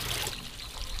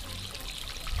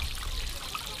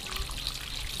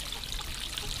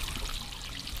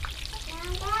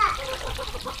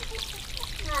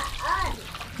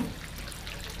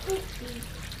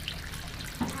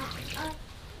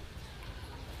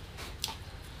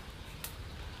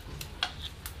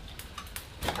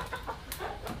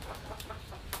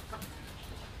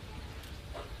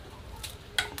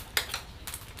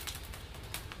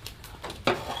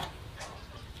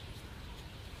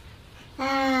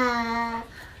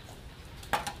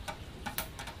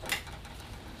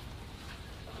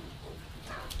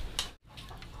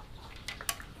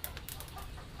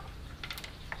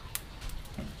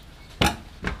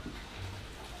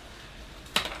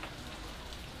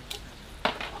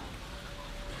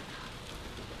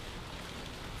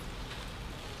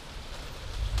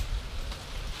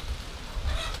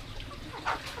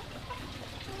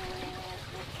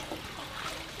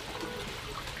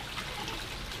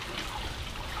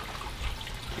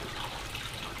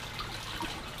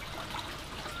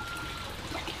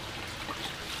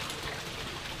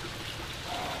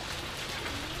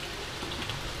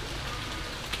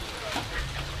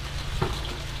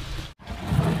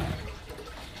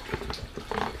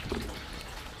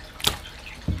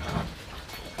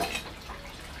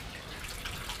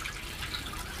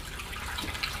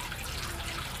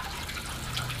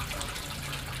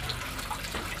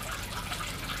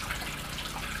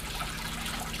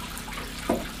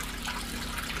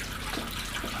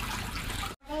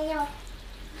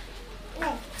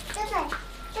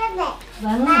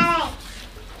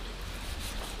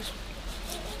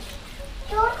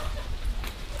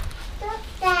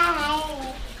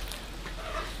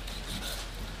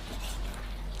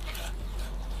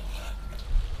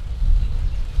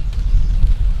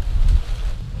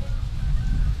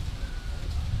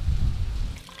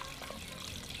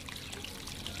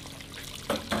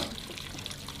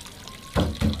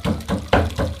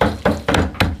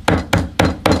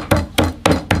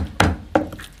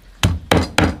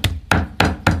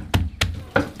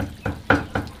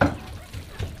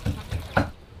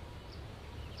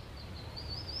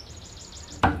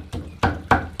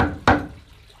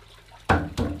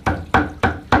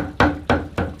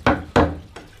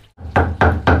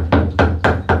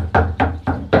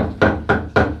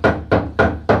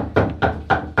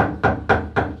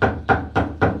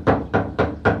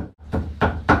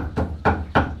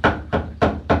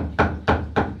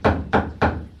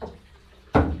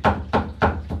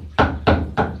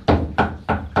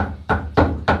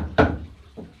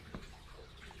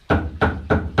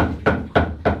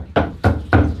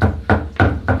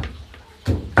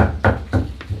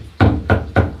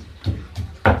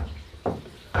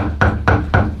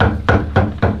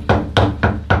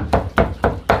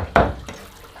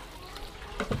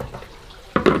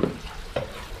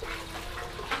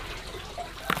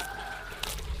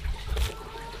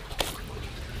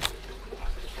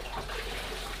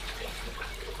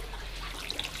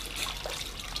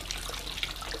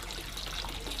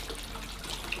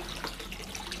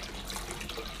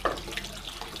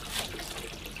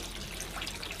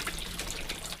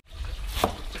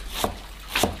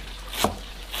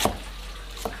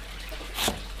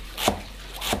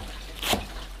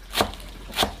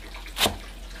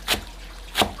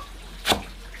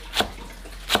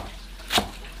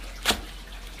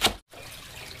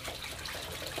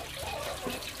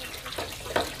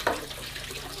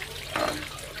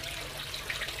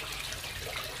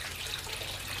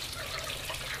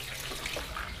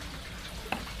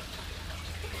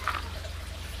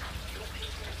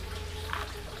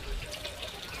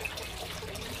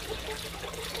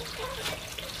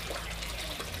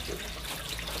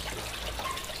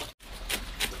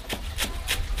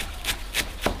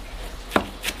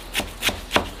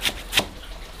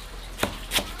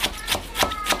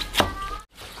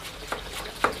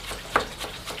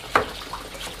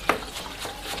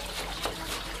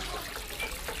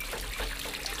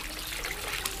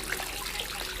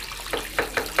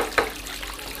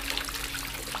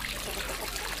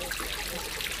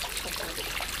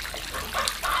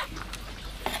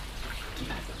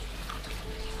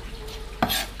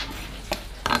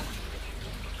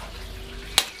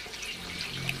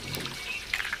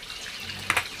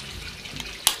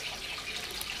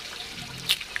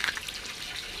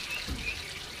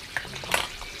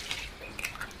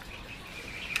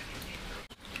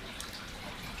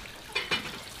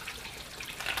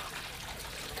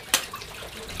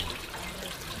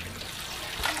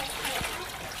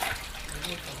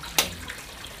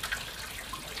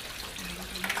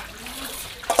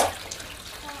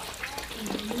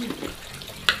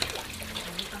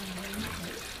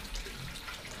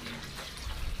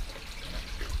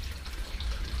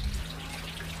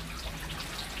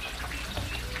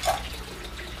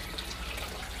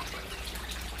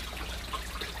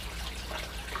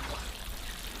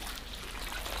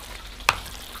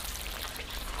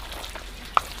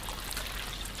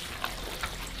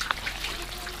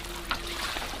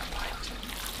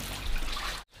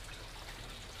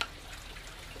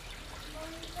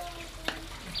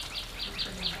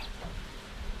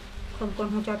 Không,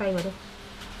 con không cho tay vào đâu.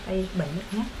 Tay bẩn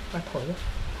nhé, và thổi vô.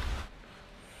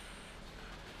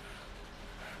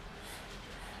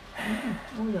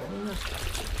 Ôi giời ơi.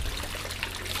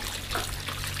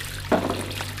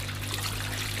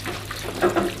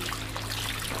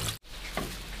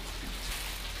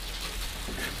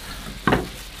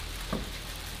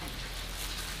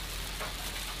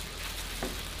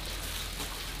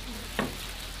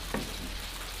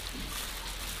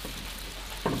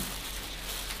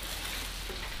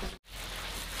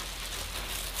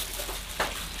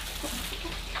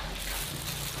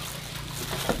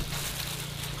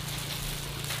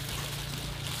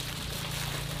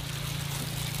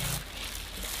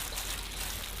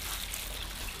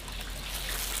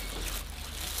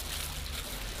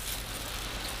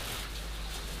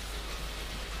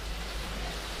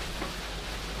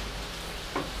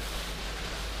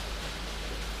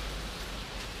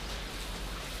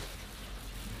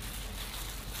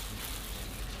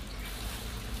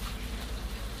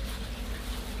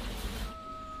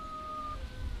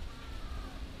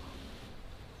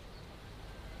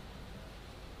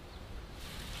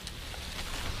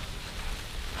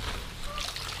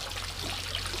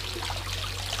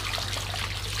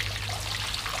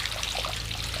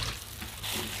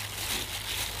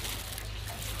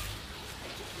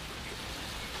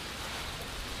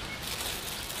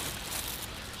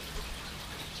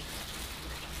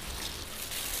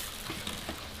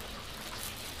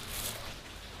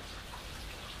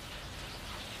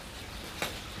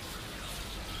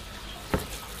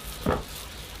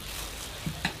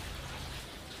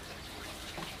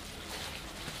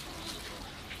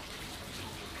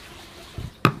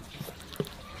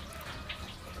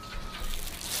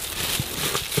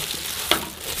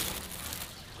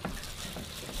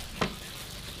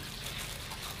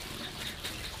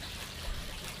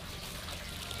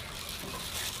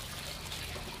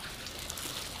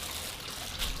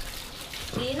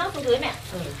 Tí nó xuống dưới mẹ.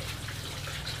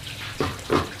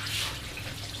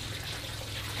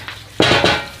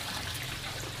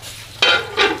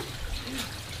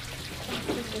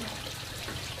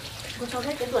 Cô cho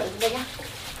hết cái ruột ở đây nhá.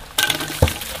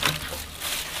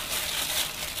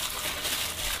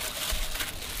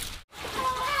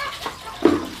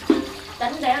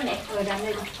 Tấn đấy không mẹ? Đang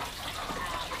đây rồi.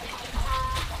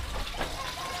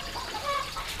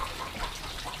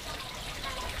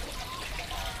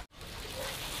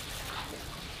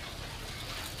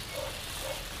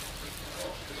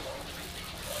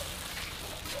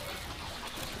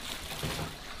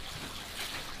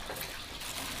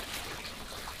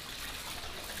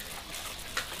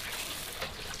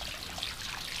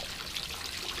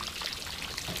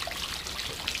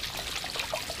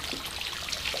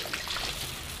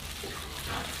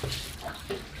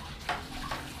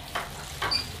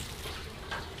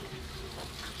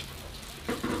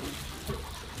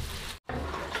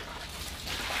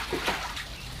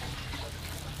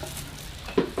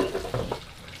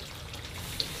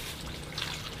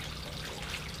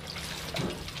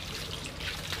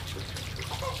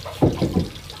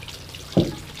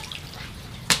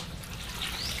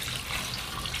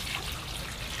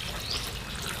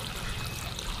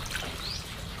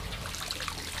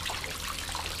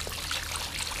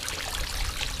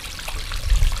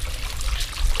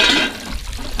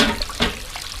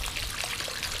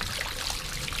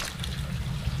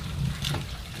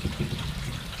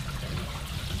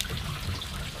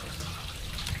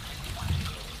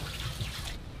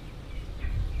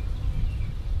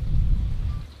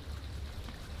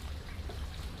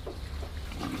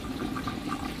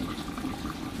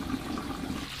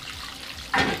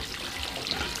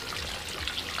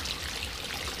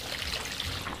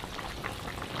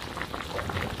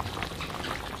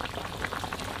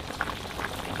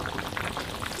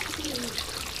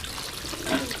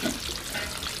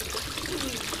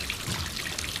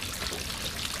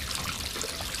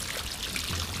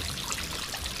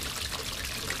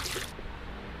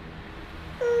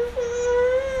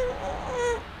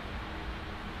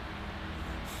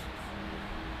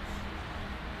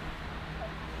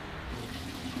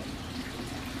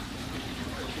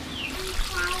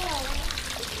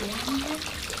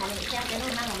 Thả để xem cái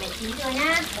nồi măng của mẹ chín rồi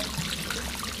nhá.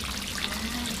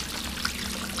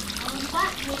 Thơm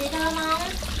quá, nhìn thấy thơm không?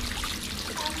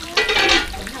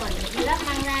 Đúng rồi, để đi lắp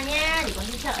măng ra nha, để con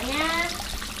đi chợ nha.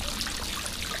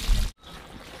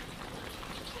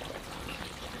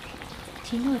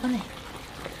 Chín rồi con này.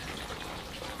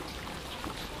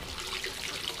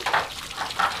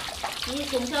 Đi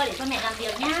xuống chơi để cho mẹ làm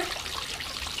việc nhá.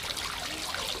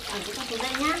 Ở cái con xuống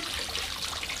đây nhá.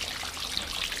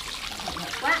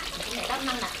 Quá, để cho mẹ lắp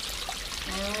măng nào.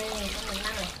 Đây, con mình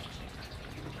măng này.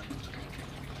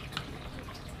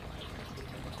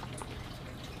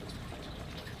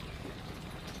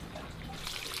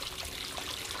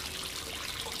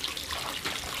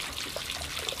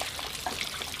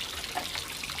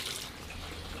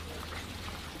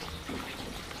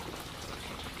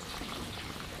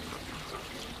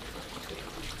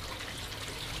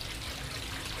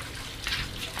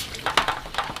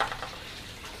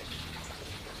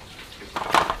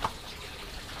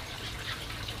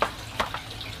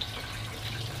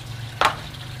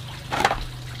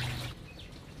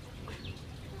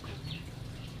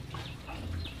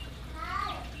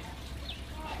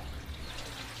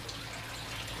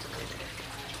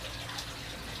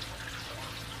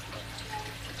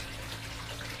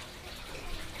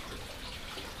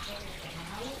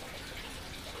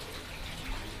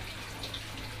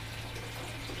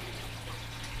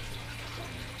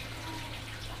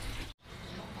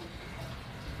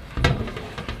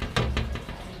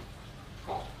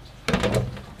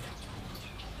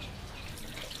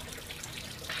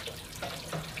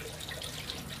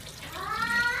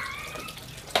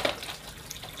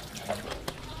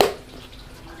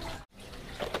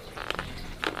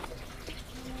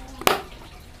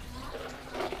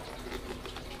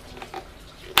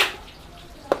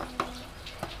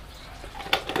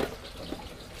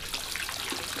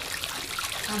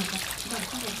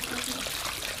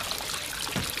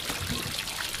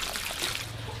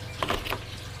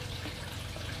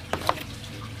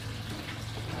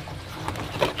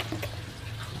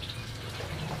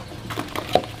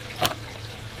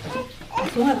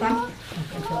 xuống rồi con.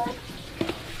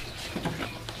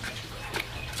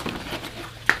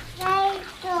 Đây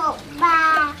chỗ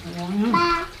bà.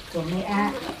 Ba. Của mẹ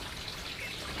ạ.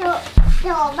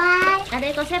 Chỗ ba. À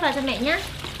đây con xếp vào cho mẹ nhá.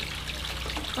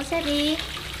 Con xếp đi.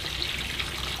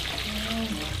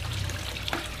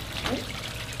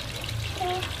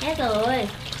 Hết rồi.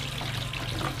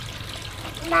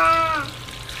 Ba.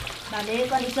 Bà để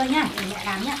con đi chơi nhá, để mẹ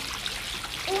làm nhá.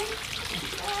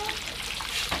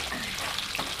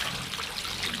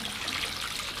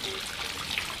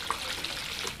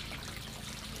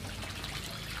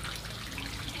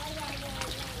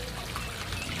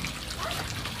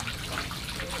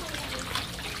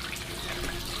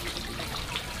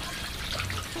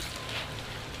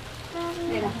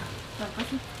 Đây là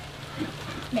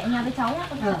Mẹ nhà với cháu nhá.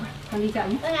 con đi chợ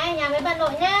nhé. Đây này, nhà với bà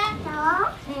nội nhá.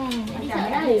 Đó. Mẹ đi chợ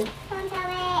đây. Con chào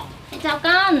mẹ. Chào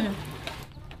con. Đi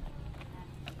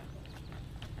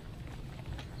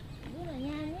ở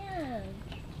nhà nhá.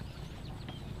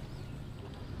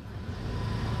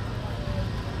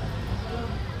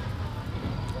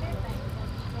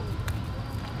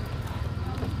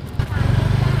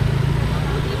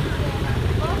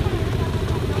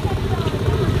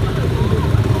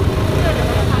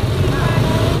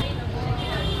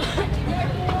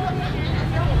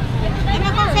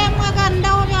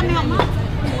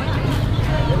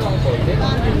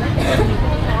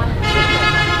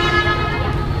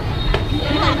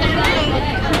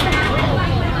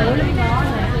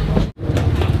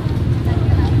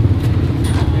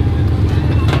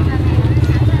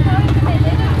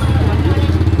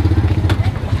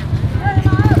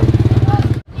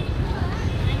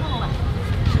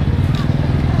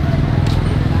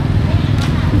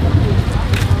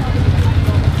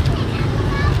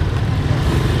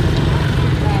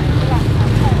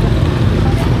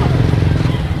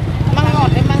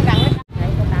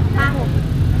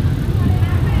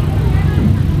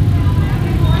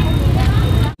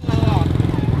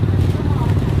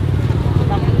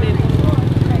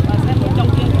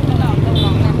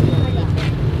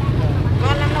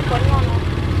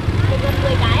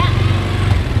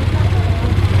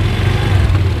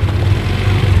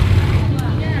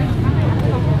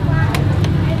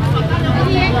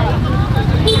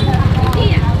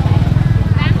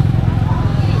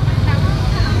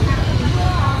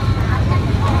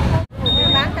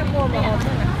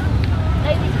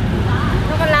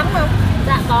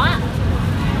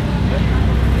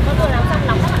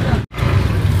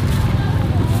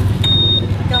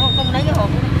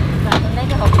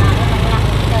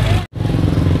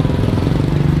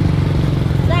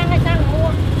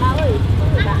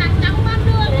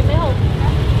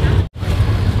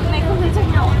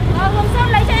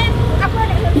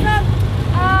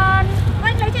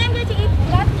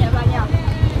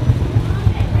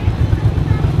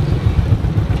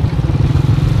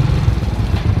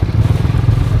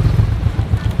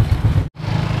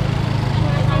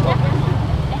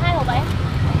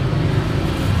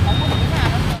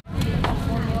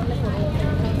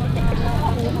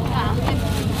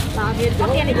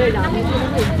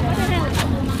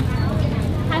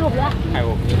 Hai hộp nữa. Hai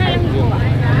hộp. 25 hộp ạ.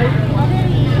 Có thế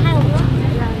thì 2 hộp nữa.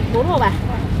 4 hộp à?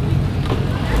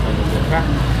 Khác.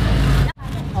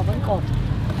 Họ vẫn cột.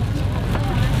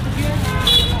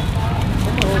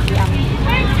 Có một hộp thì ăn.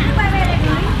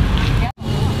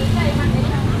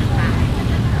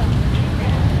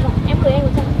 Em gửi anh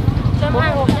 100. Cho em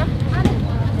 2 hộp nhá.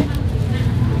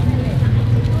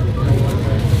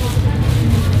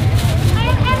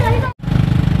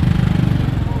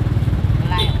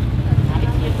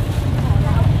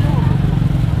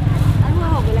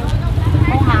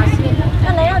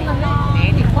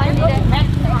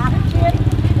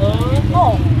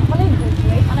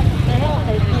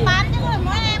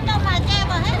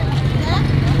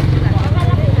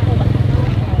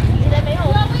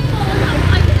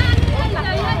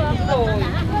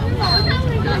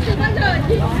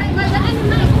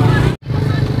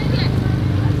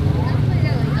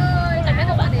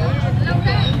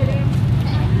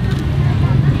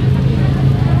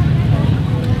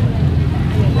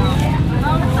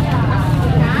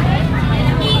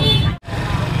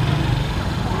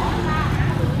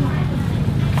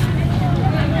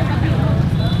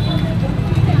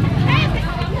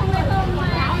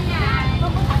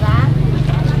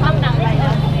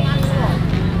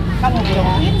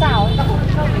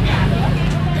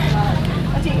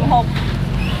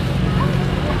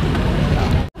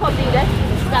 Hộp gì đấy?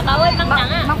 Dạ bà ơi, măng trắng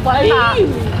ạ. Mắc quá mà.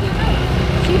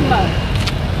 Xin mời.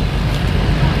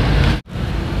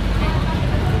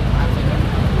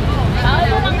 Bà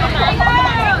ơi, mua măng trắng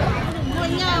ạ. Ngồi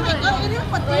nhà phải có ý thức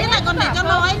một tí là còn để cho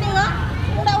nói nữa.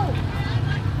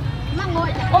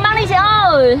 Cô mang đi chị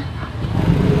ơi.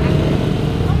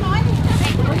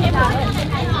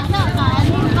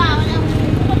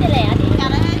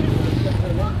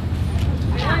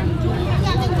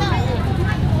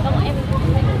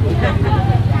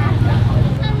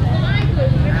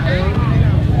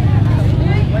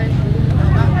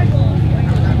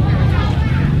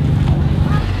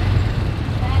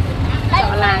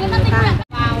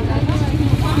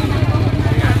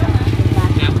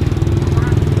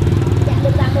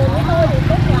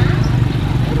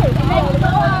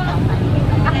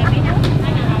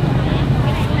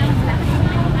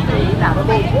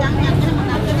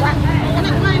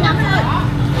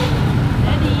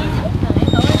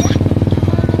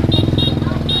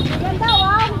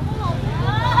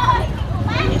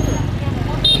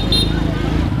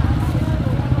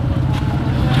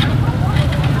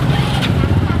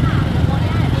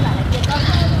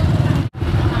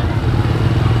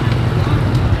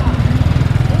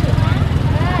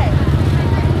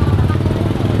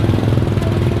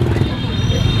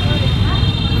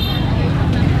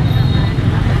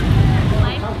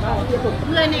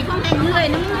 Người này không thành người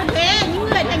nó mới như thế, những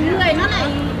người thành người nó lại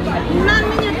nó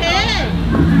mới như thế,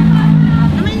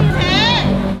 nó mới như thế,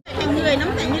 thành người nó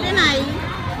mới thành như thế này.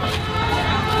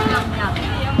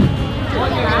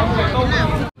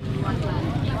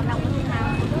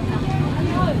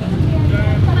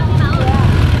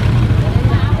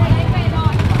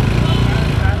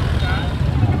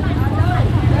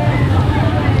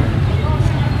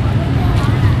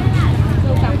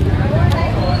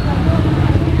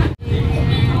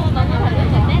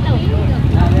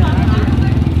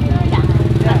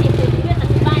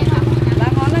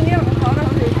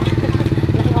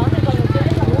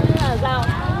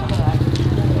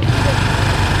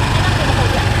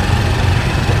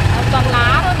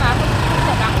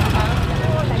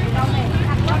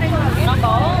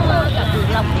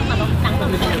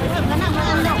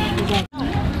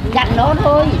 Dặn nó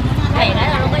thôi. Để cái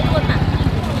là nó gây luôn mà.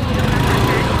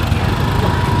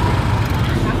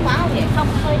 Đắng quá không thể không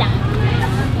hơi đắng.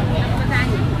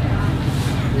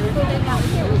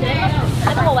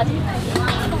 Cái đồng hồ bà chị.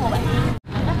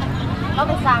 Có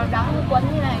cái xào đắng quấn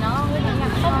như này nó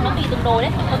không, nó tùy từng đồ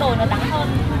đấy, có đồ nó đắng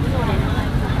hơn.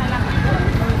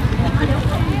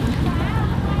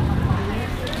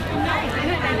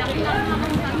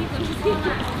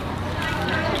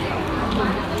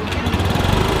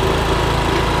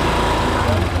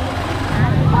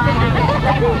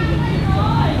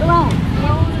 Đúng không?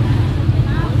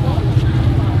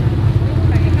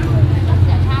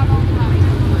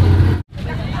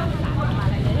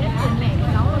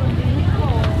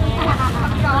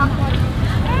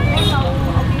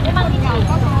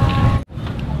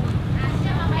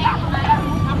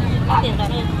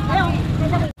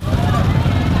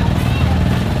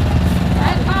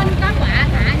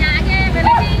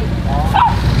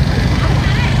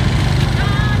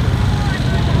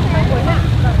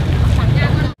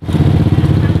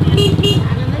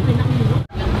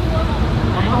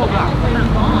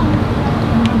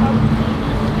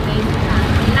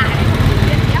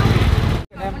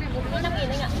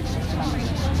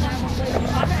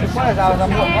 Quá là giàu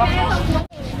muộn quá.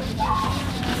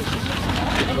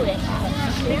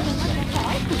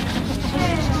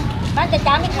 Bác cái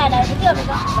cá mình xài này cái chưa mình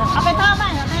có. Cái thơm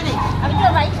này là đây này, Cái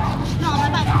chưa vậy. nó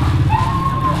phải vậy.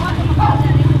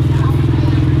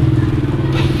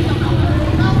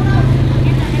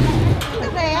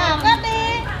 Để cắt đi.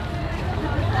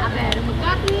 Về được một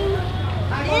cắt đi.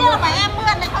 Ý là phải em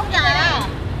mượn này không trả.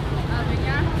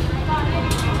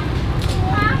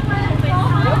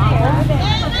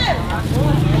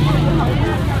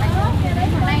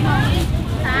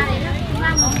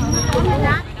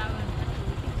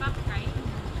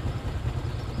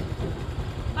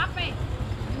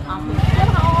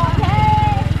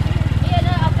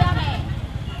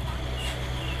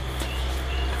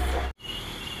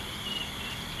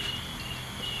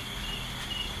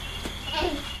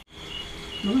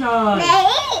 Đúng rồi.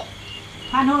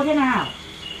 Hoan hô thế nào?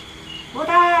 Vỗ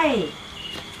tay.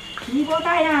 Đi vỗ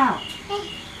tay nào.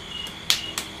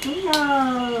 Đúng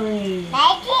rồi.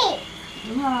 Đấy chị.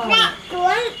 Đúng rồi. Đặt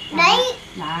xuống đấy.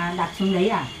 Là đặt xuống đấy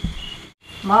à?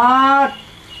 1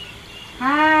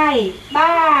 2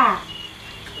 3.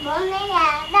 Bố mới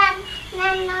là năm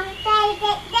ngón tay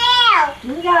chạy đeo.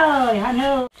 Đúng rồi, hoan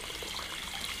hô.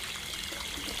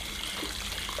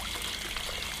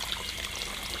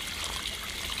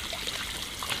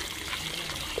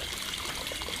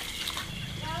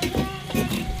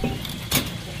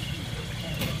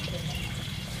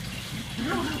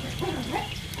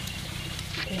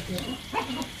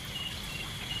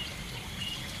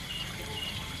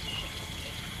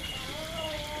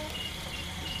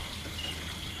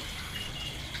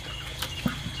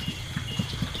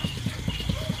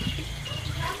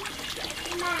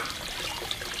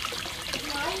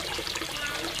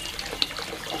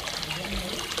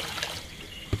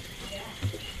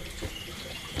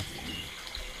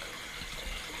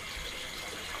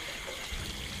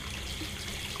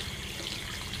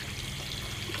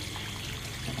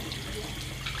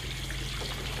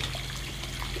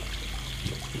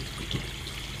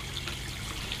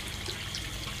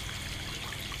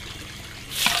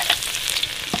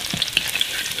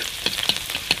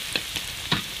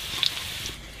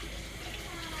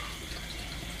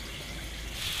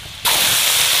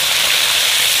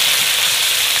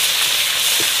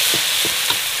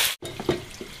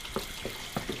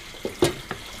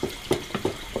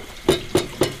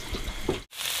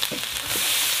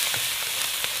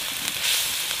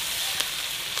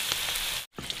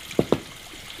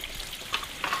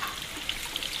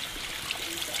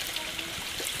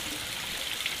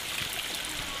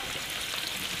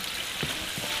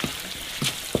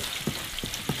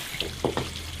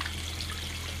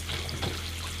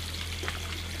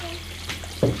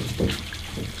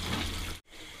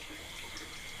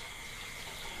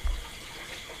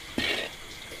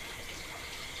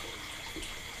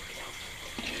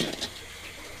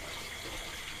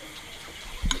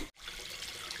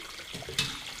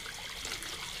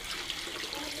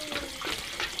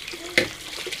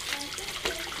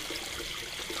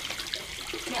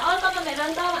 con phải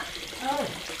ăn tôm ạ.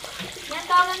 Nhá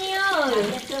tôm bao nhiêu?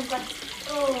 Nhét cơm con.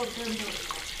 Cơm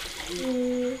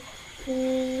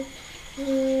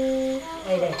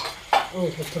đây đây.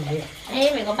 Thật thùng đi.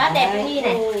 Đây mình có bát đẹp với Nhi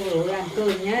này. Ăn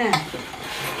cơm nhá.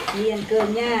 Đi ăn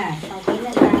cơm nha. Sau tí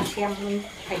nữa ra xem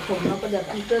thầy Phùng nó có được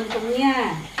ăn cơm không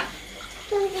nha.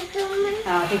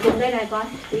 Thầy Phùng đây này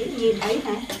con. Tí nhìn thấy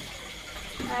này.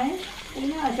 Đấy. Tí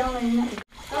nữa ở trong này.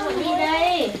 Con một Nhi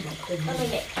đây. Con mình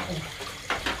để.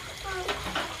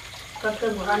 Con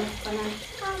cơm của con ăn.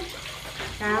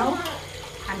 Cháo.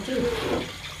 Ăn chứ.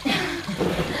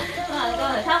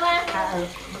 Con phải khóc á.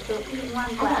 Cơm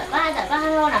ngoan quá. Dạ con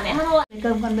ăn luôn à mẹ ăn luôn.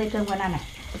 Bê cơm con ăn này.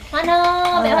 Hoan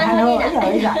hô, mẹ hoan hô Nhi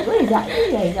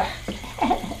nào.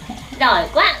 Giỏi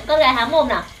quá, con gái há mồm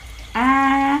nào.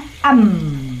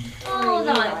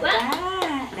 Giỏi quá.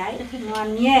 Đấy,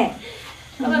 ngon nhé.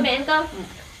 Con mời mẹ ăn cơm.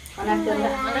 Con ăn cơm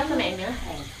đã. Con ăn cho mẹ miếng.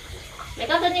 Mẹ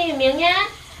con cho Nhi miếng nhá.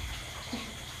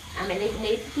 Mẹ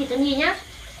lấy thịt cho Nhi nhá.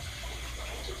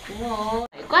 Đúng rồi.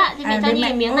 Giỏi quá, thì mẹ cho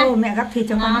Nhi miếng này. Mẹ gắp thịt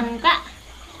cho con. Ngon quá.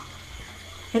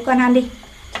 Thế con ăn đi.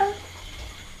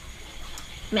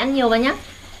 Mẹ ăn nhiều vào nhá.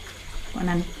 Con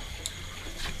ăn.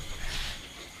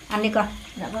 Ăn đi con.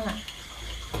 Dạ vâng ạ.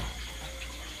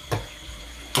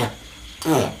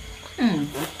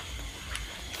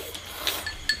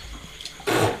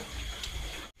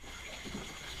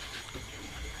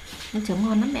 Nó chấm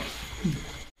ngon lắm mẹ.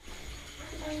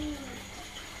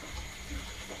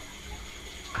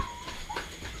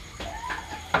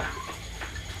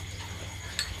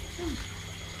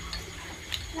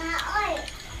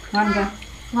 Ngon không?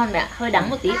 Ngon mẹ, hơi đắng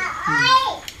một tí.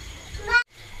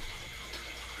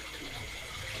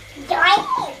 Trời.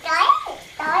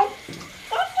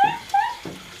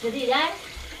 Cái gì đấy?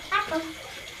 Bắt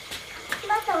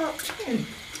rồi.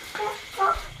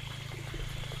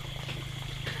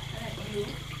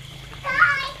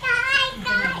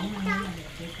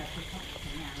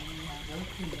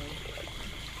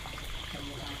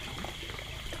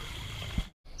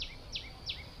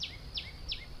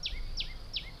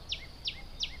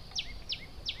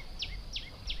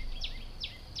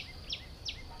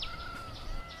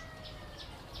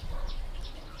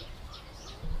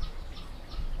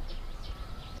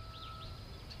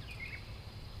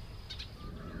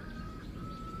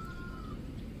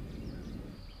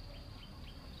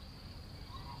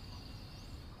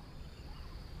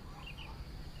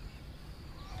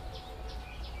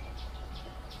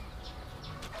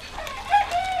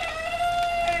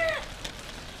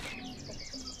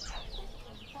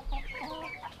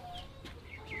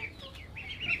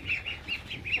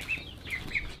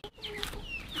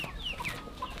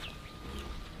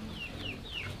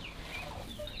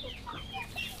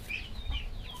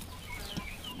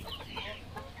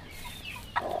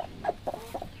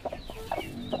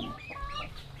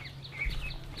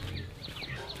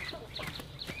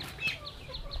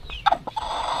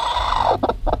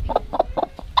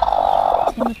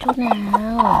 Xem một chút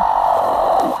nào.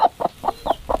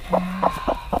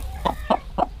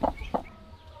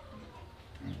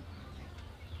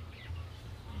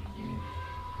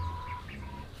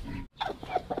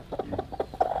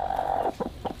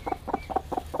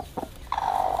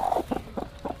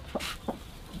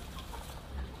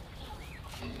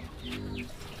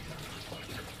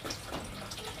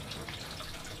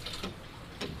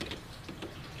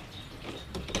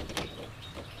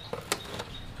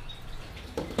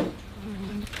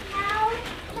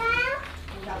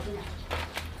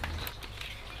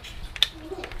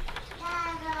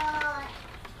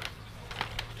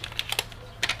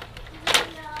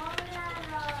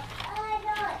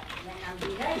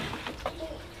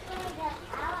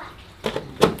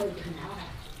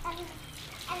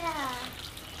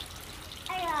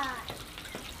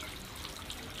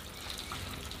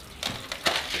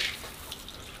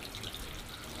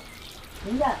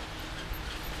 Đúng rồi.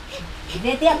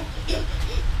 Về tiệm.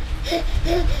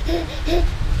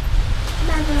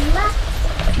 Bà muốn bắt.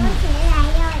 Con sẽ lại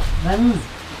rồi. Vâng.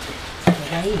 Ở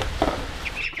đây.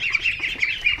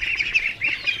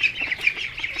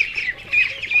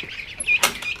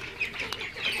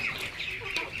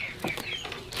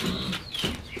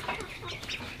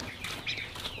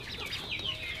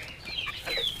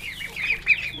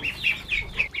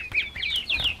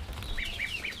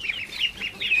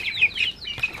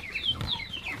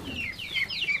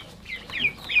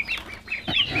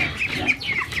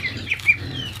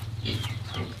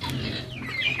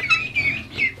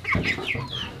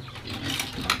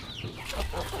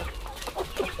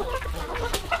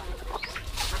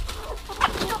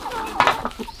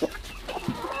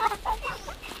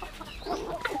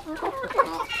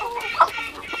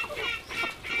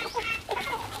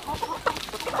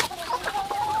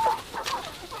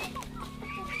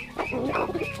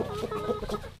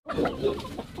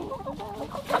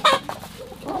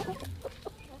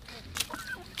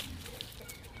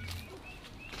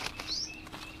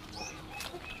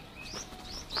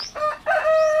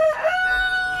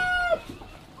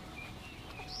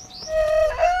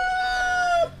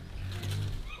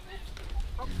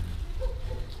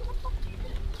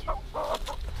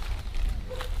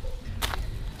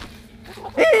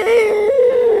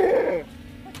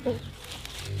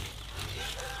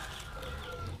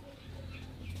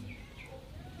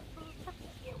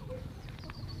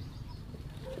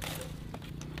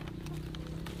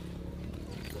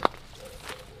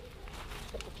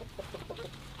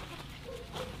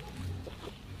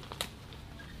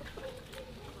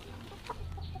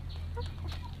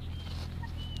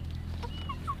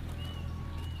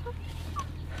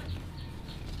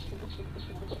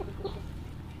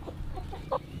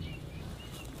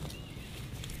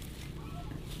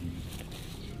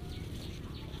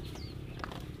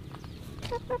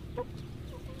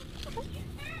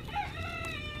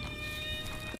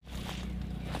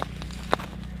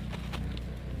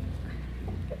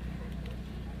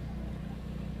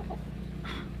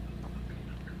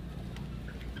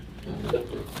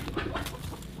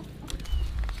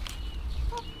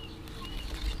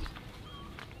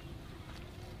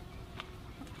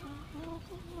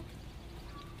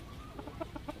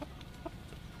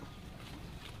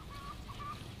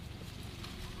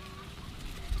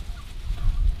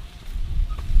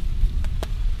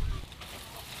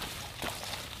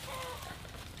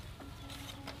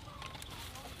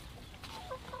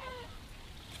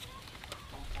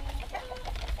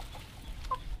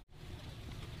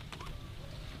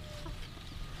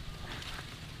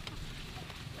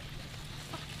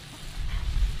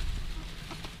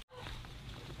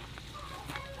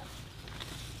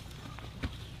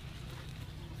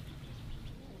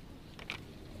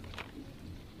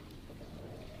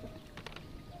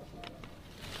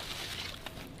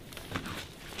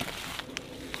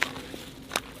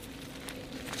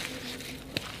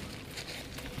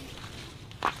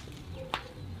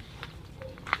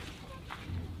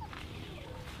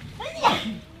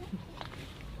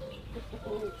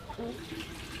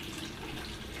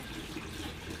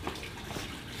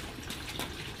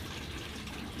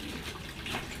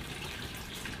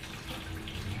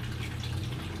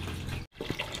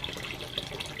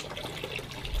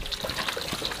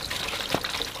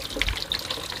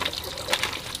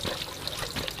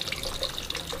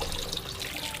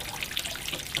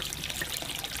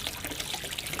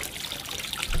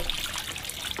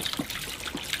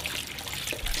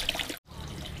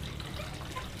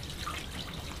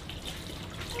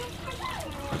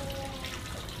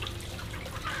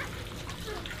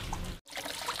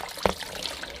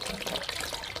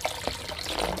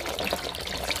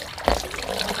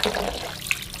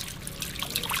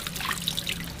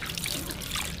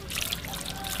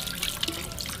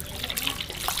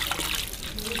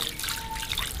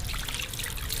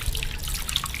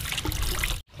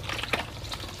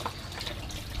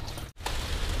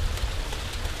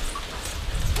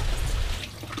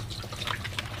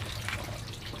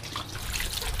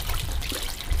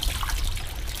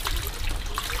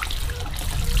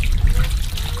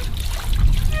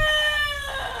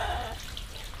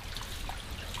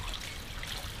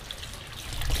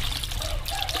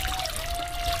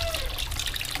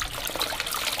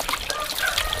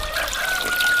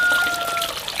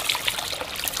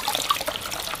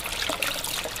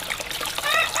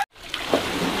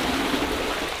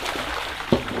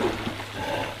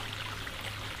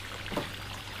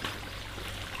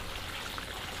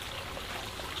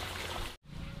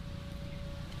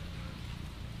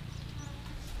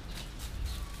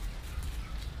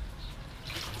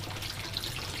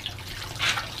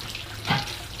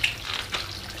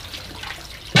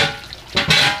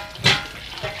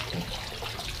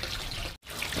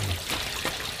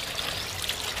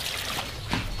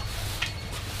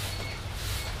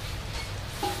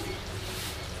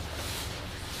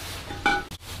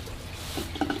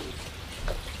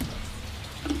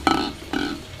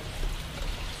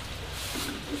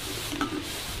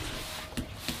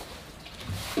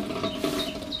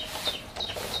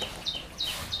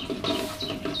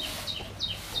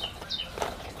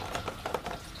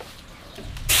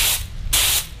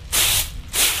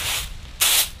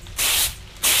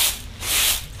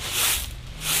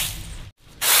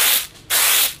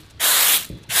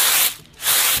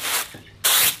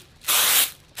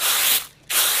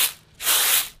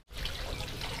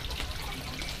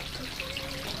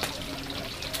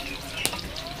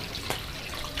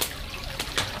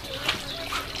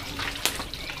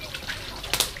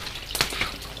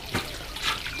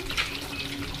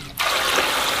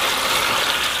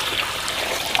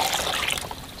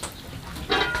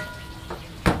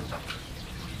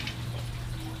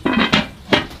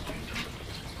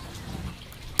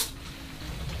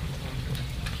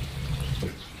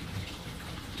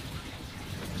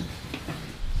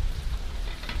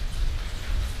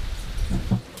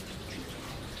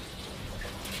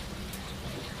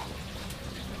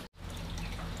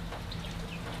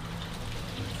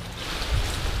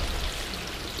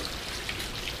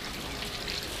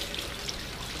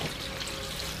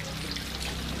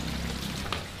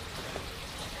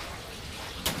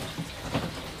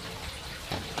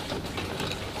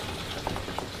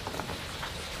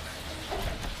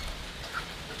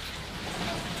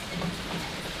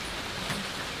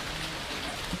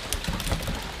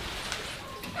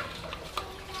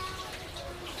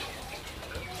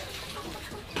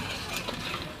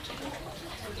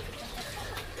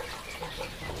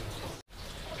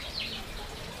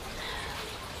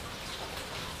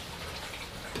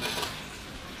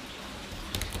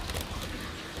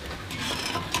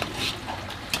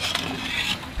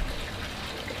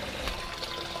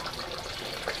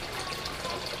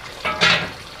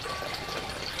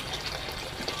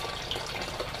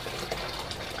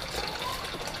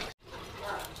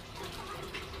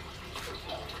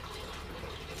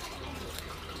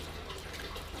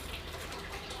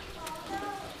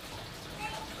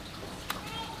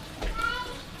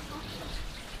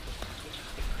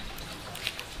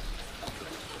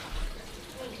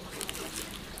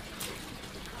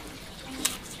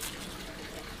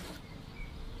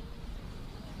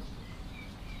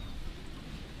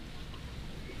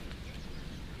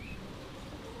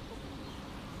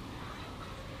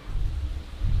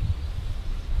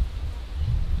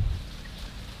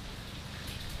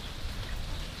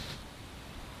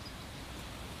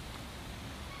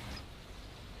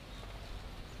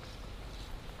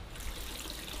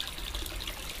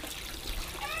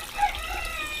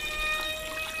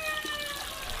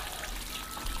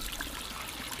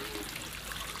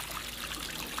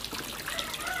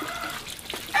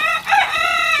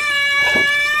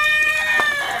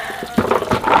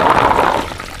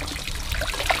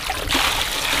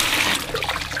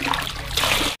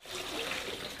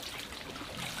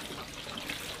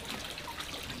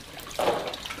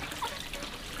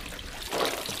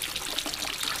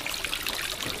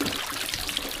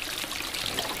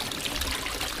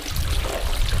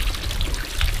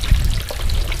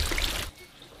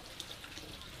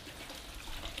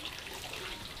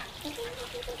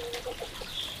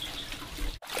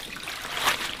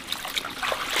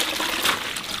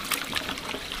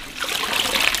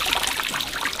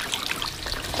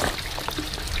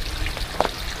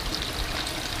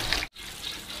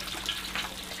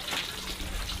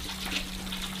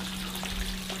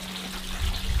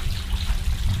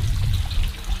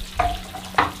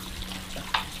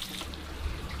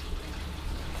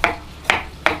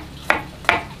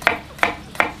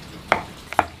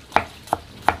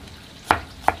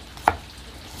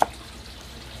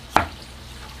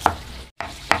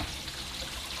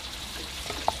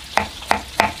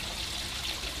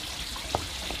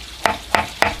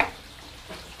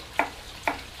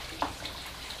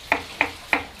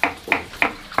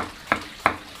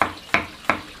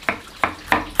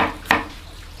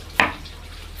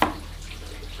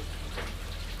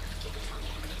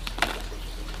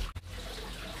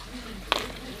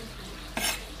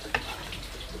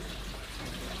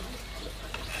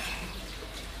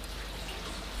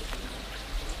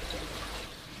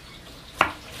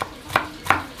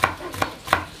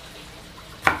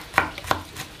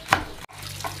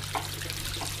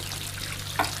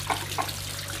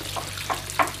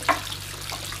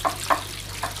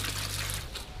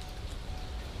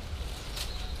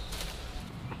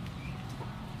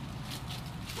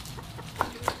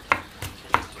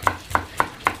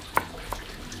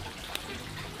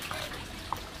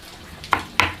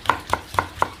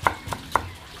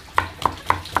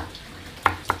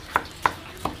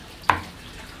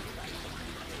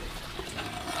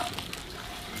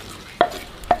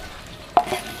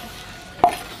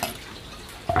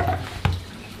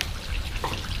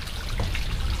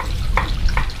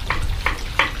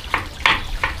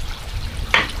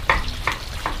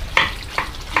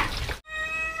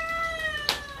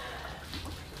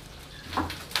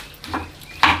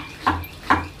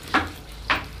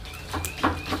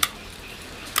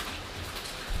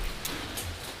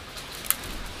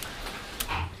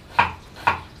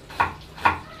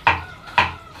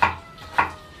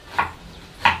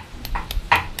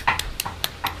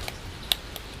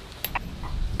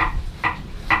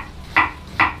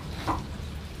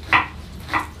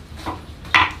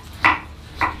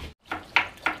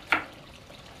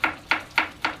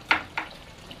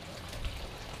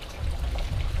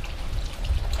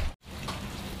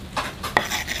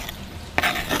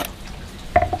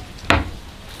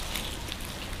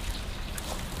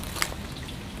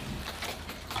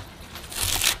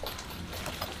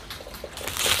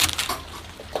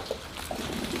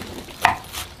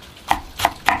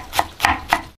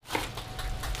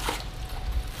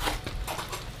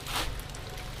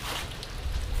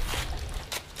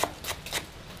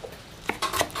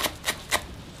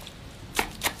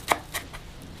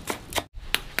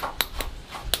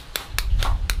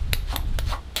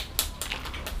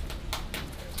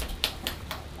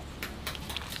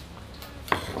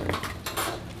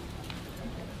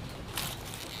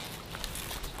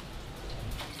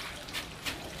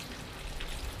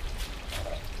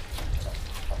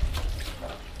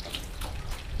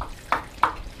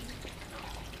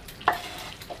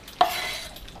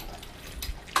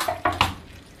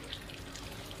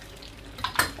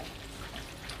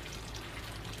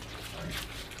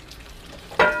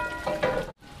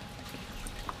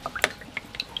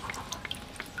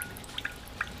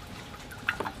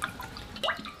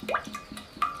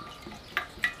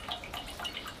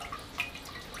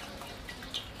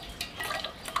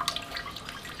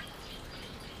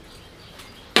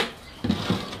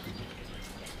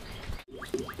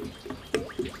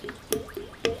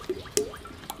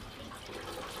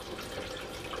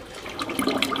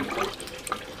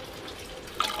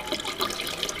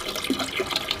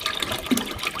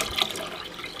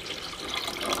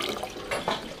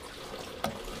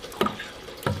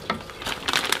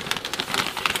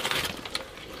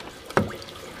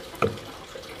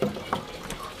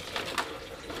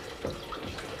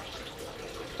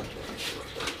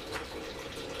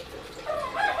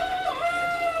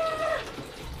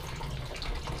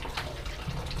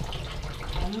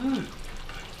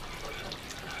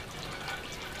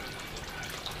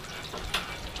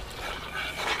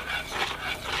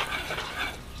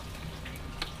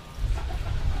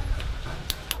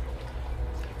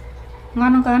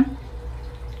 Ngon không con?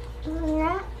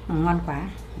 Nó Ngon quá.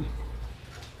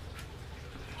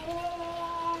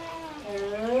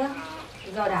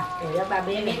 Rồi đã, để cho bà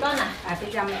bế Bế con à?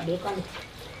 cái răng mẹ bế con đi.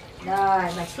 Rồi,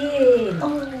 bà xin.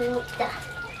 Dạ.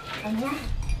 Anh nhá.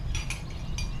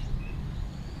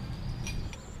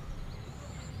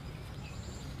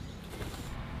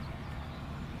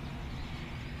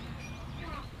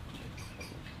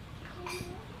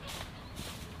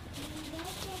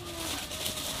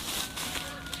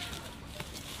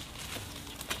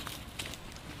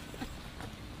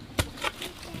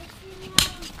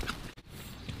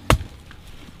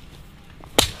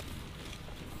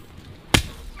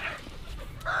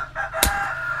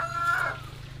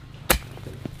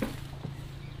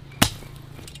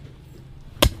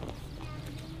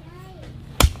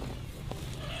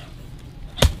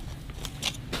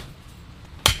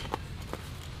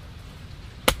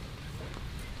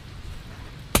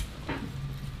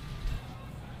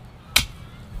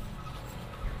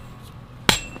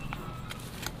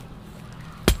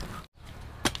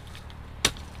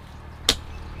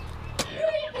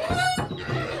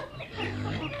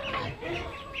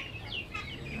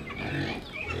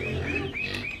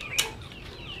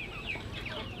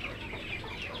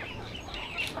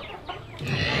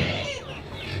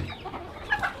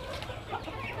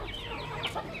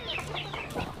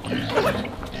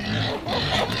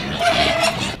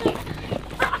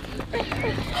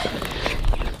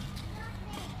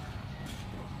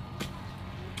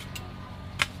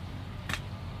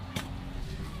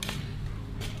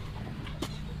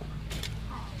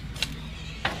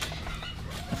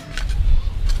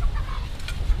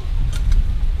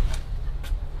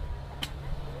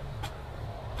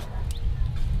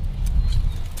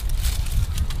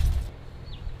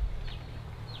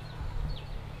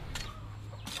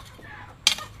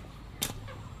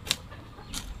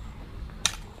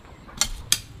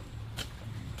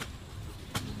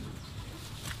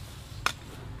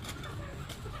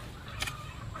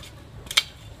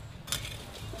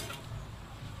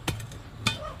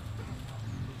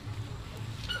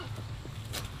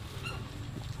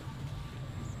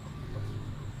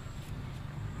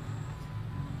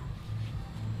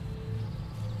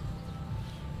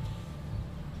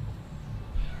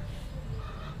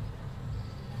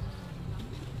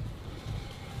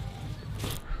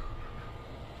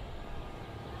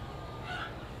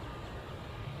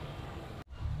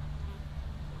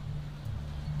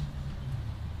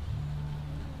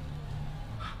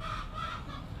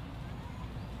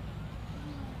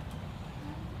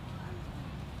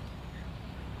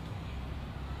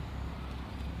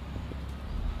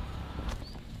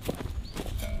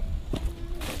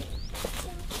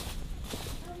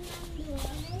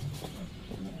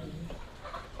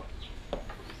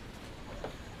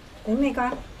 Đứng đây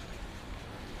con.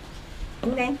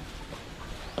 Đứng đây.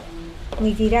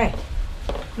 Người gì đây?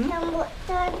 trong bộ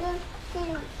tôi xin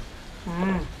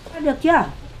Được chưa?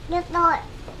 được rồi,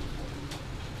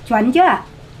 Chuẩn chưa?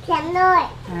 chuẩn rồi.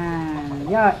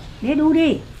 Rồi, để đu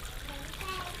đi.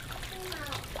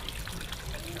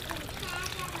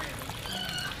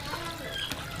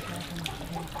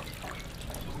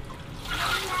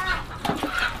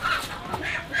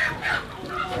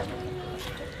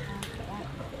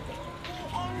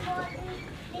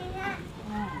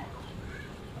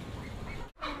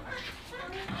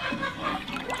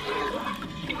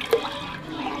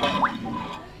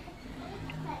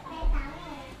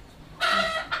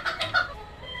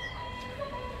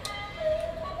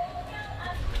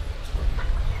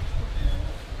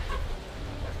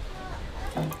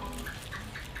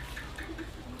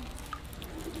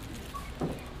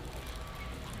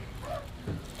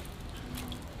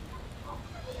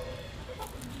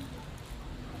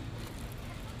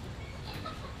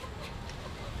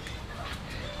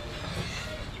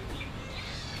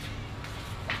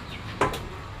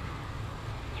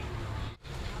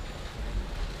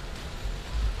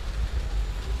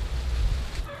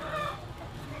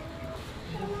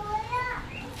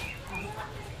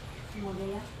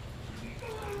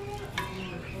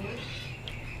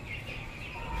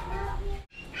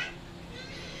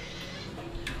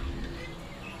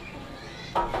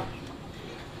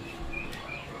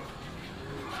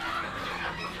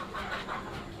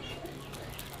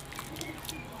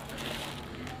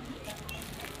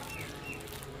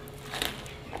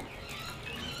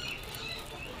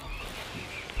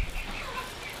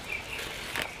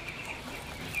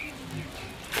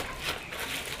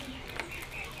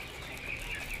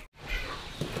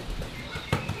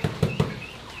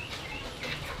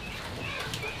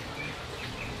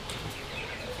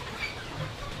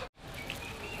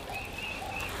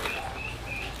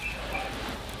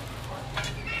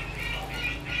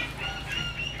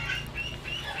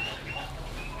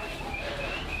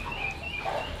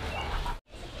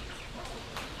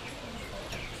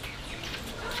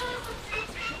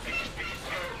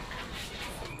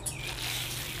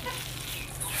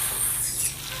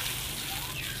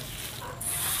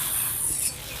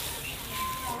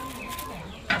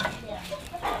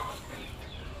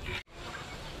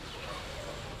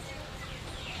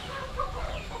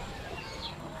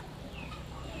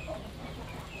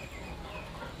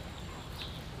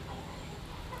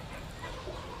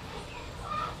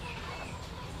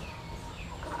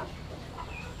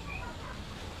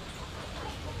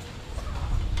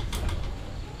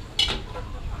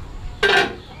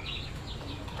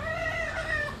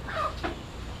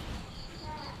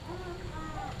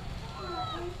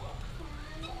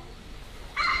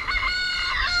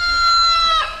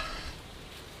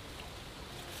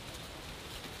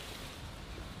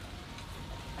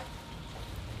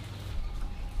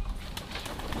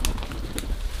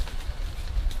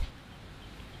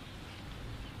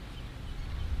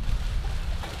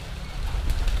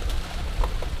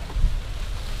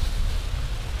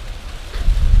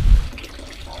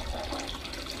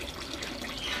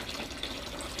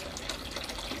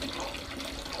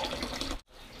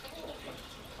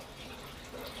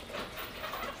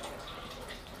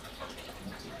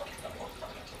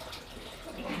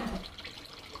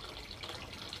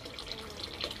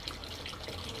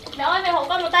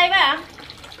 một tay với ạ?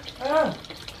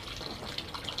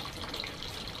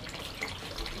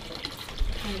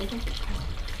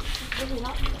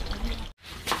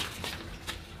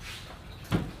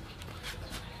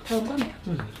 Thơm quá mẹ.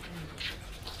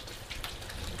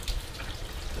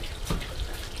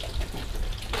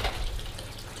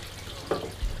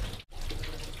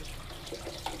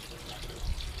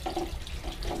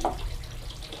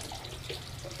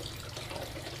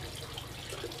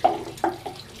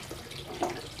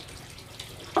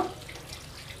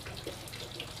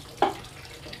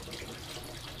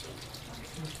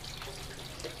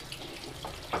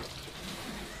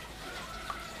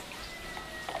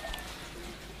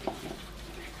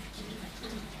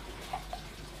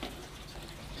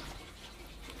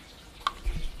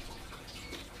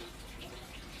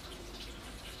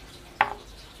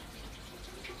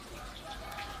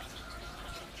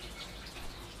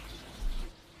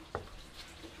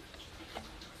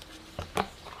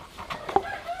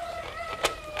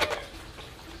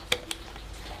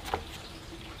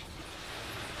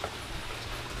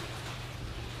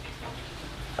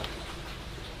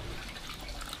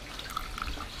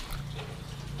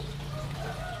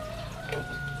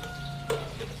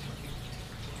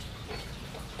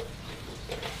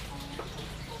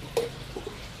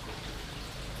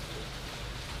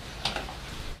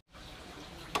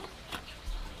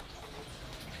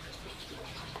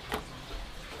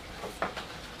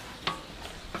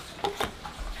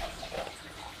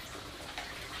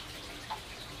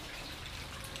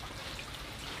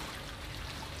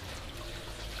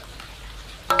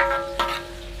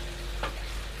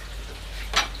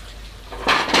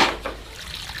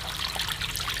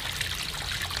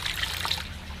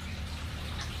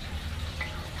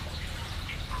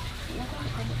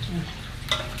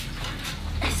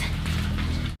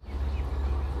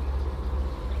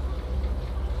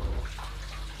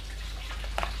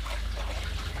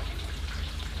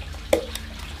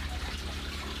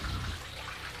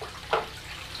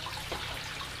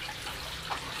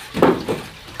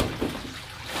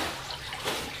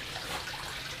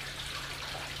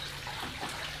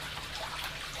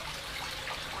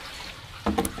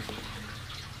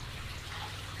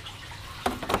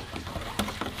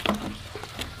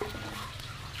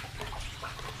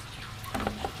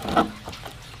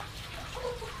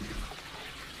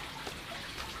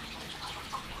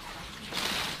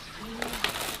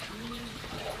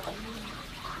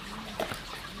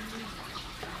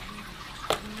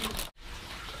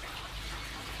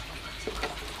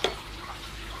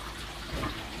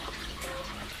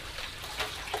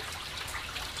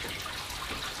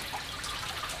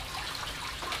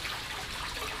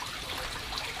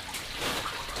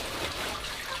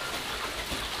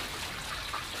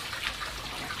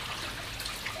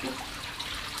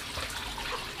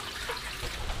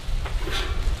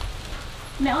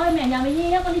 Mẹ ơi, mẹ nhà với Nhi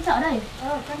nhá, con đi chợ đây.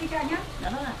 Con đi chợ nhá. Dạ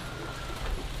vâng ạ.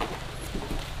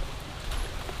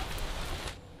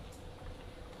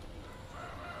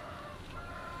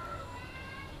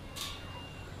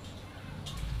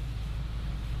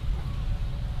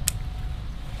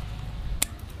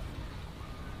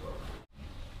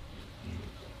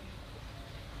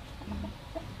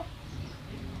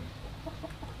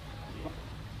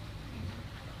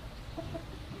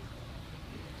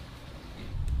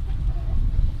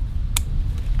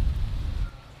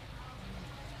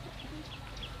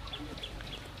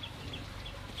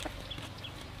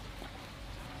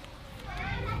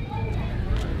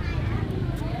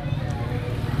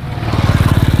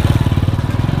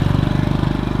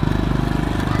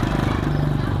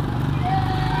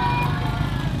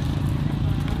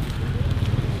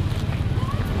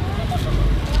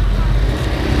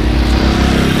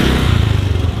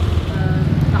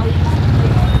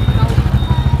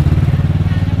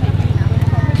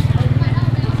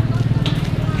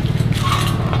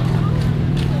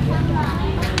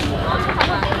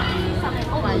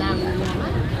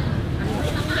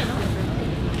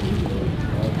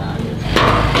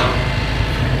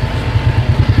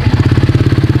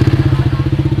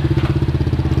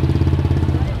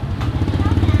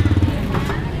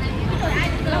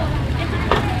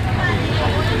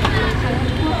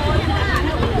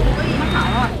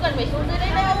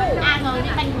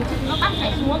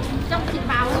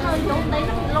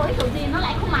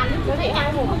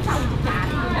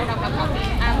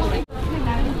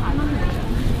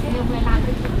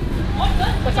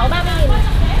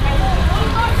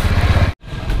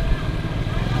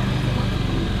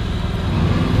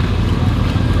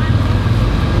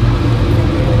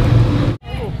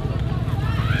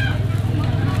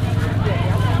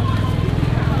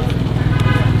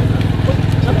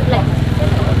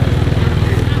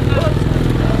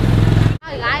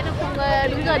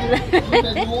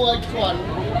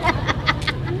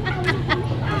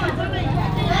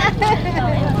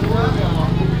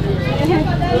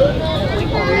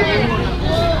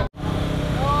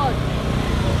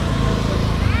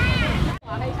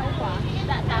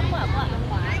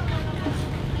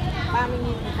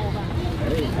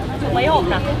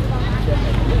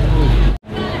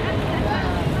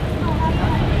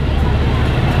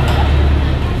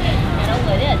 Đâu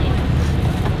người đấy hả chị?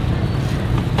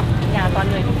 Nhà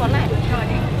toàn người không có lại.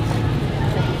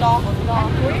 Do.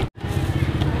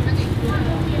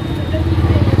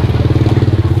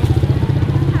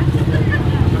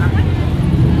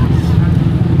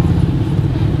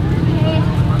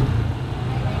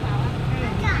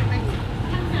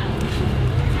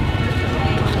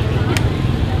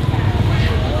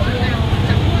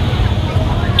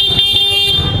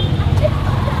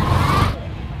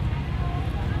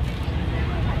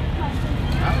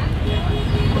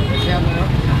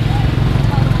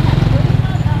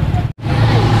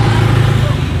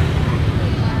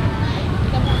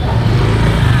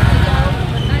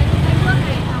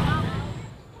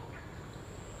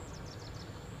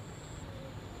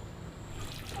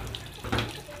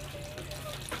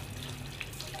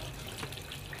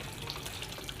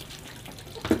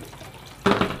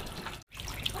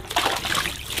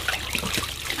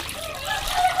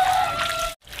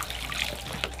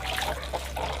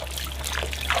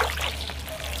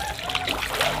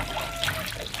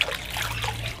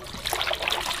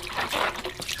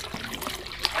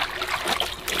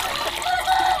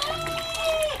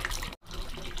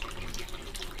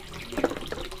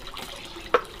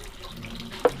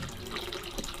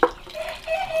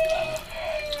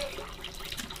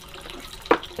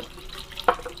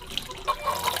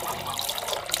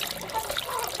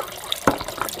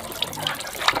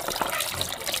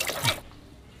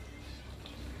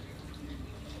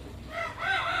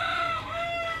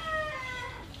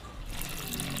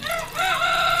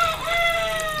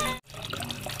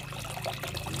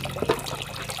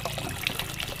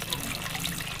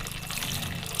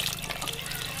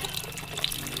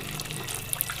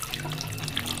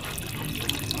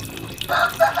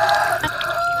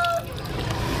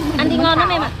 Ăn thì ngon lắm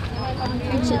em ạ.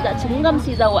 Dạ trứng ngâm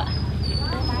xì dầu ạ.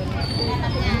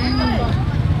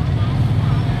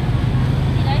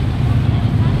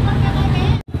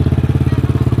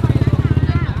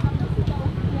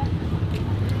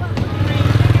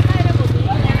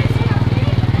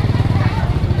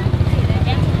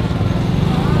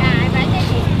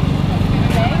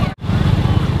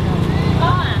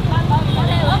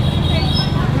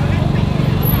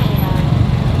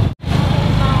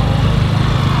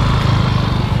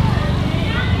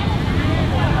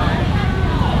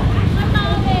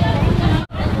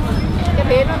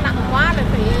 Thế nó nặng quá là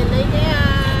phải lấy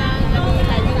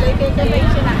cái bánh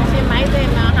xe nặng xe máy về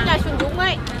mà hàng nhà Xuân Dũng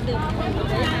ấy,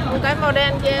 một cái màu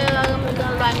đen kia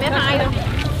loại M2 đâu.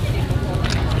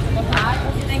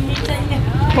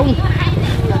 Không.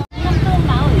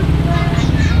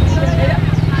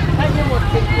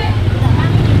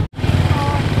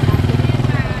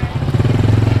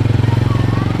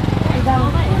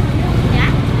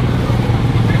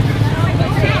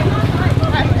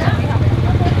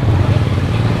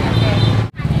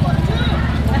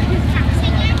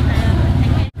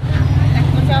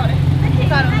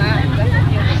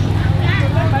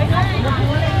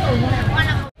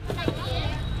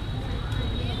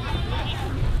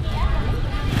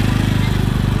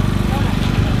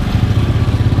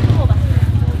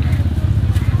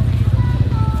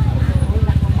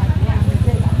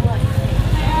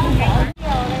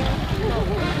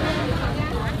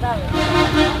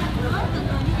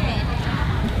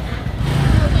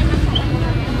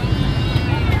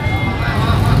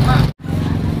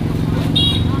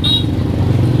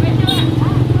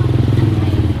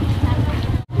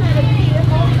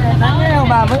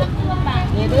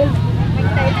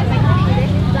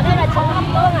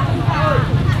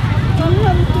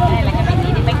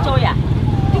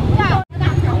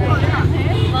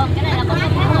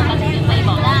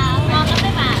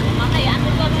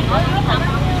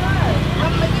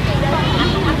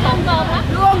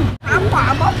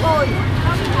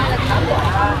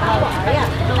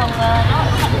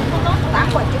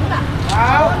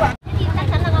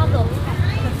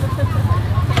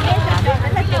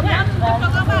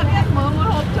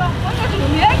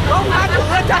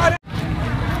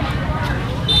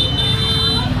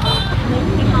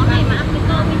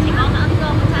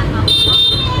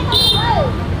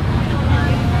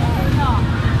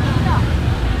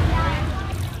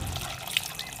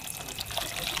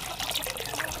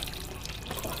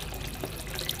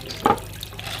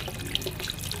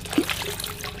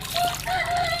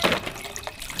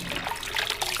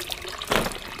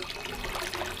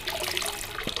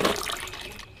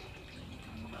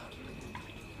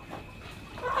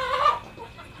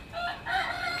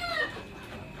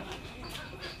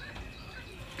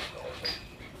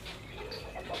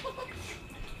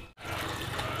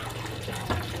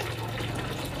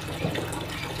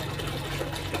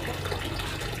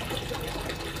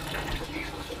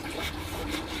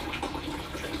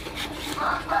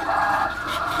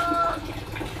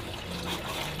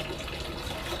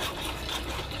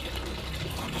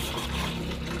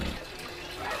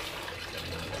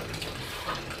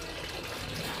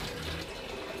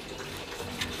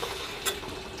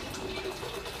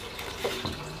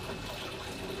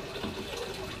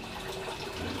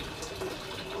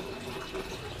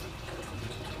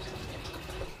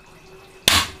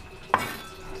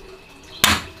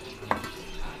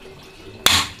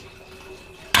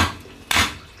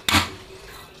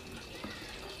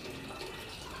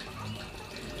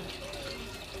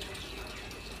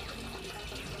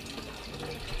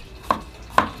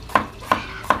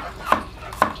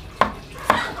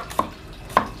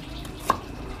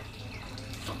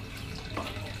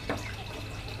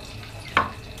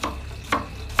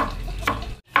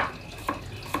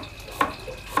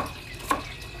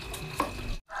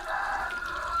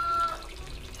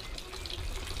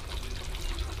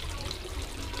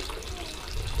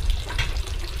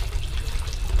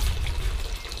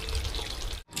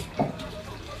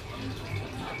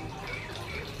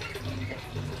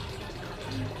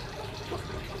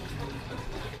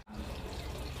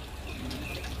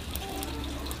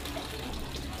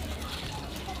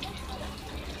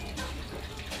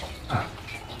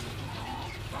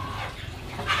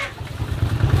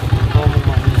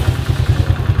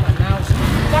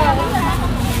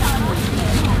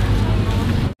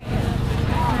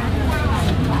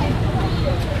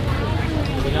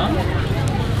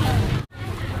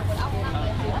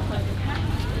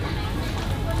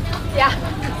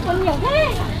 Con nhiều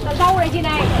thế. Là rau này chị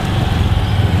này.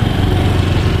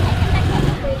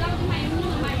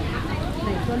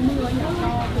 Để cơn mưa nhỏ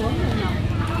to xuống rồi nhỉ.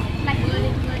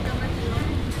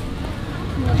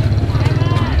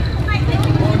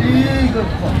 Đi cực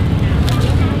khổ.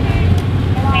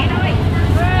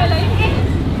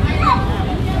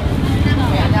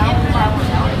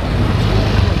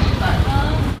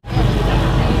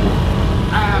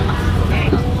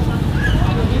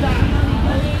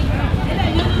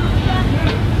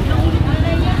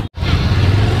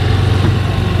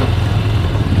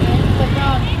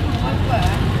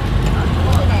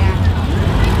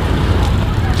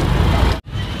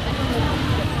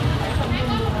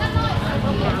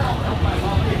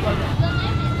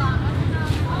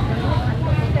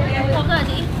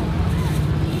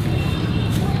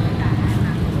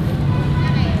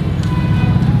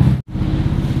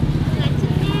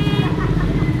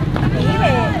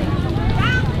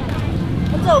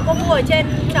 Rồi cô mua ở trên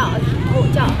chợ, hội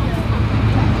chợ.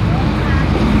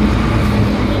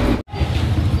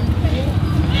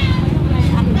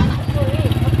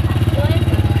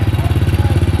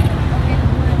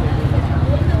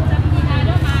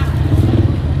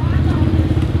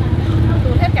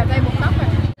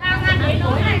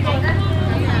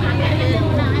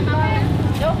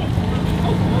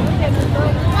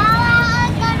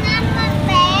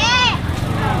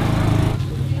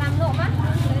 Làm nộm á?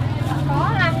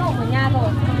 Có làm nộm ở nhà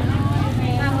rồi.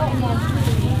 Làm nộm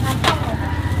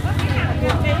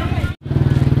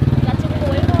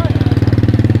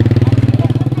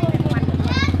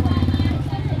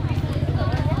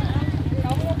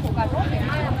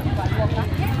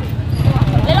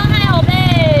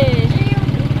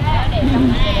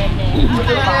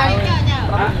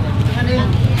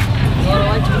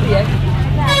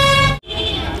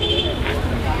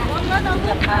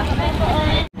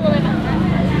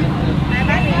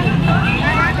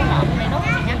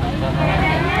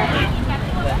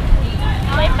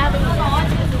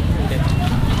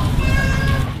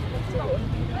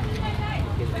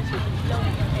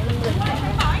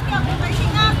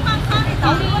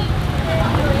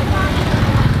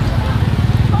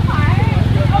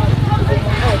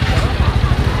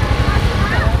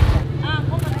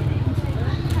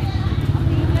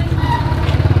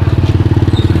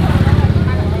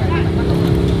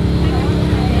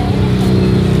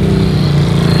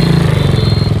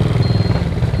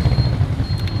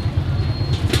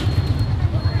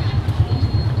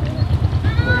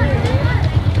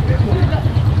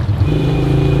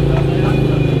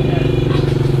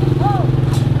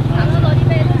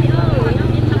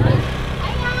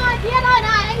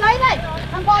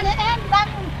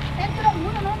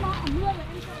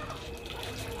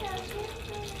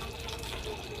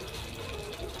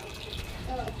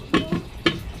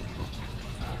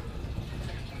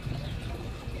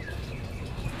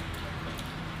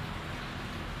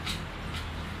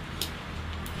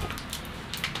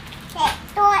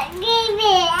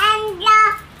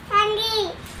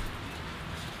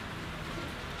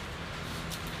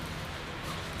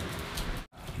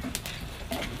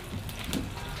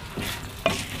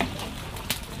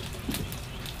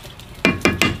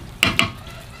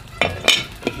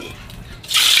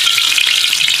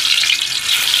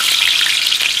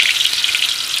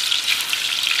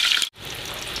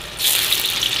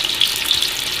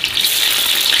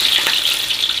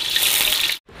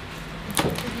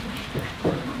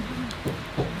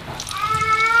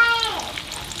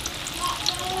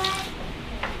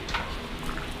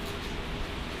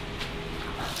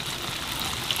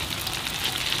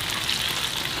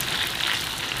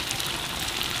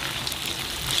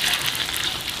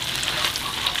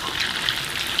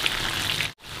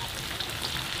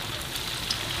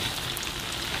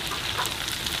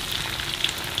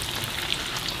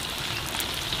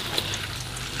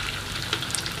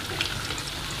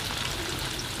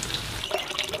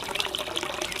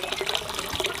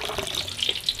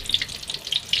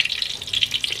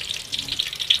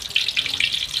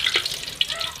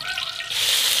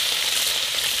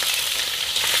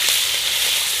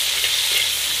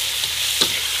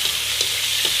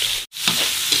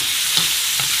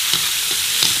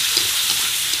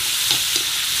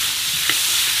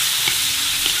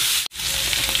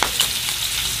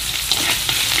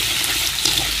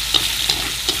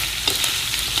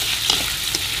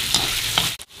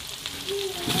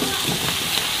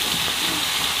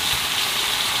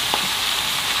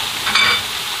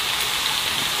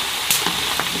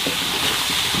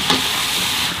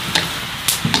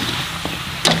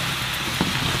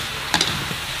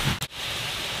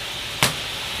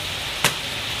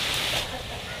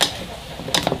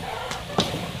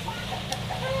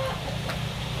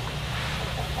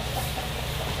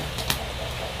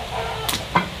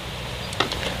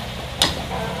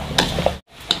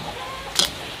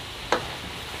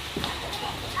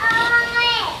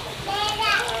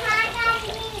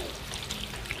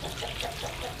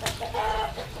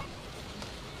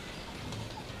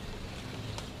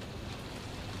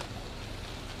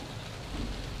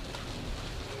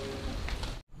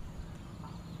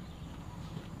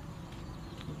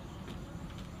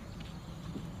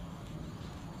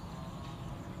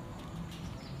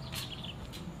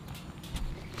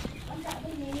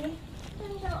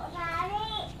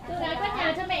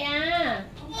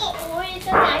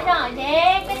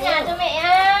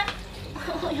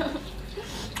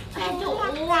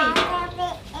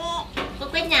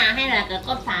cả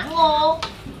con phá ngô.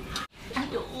 À,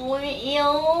 trời ơi mẹ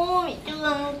yêu, mẹ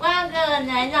thương quá gần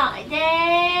này giỏi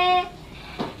thế.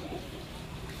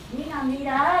 Đi làm gì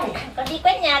đấy? Con đi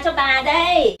quét nhà cho bà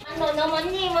đây. Ăn đồ nấu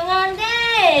món gì mà ngon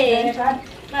thế? Về con.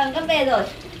 Vâng, con về rồi.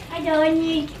 Ai trời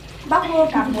Nhi, bóc vô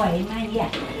cả buổi mà nhỉ?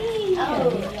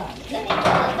 Dẫn đi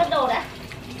cất đồ đã.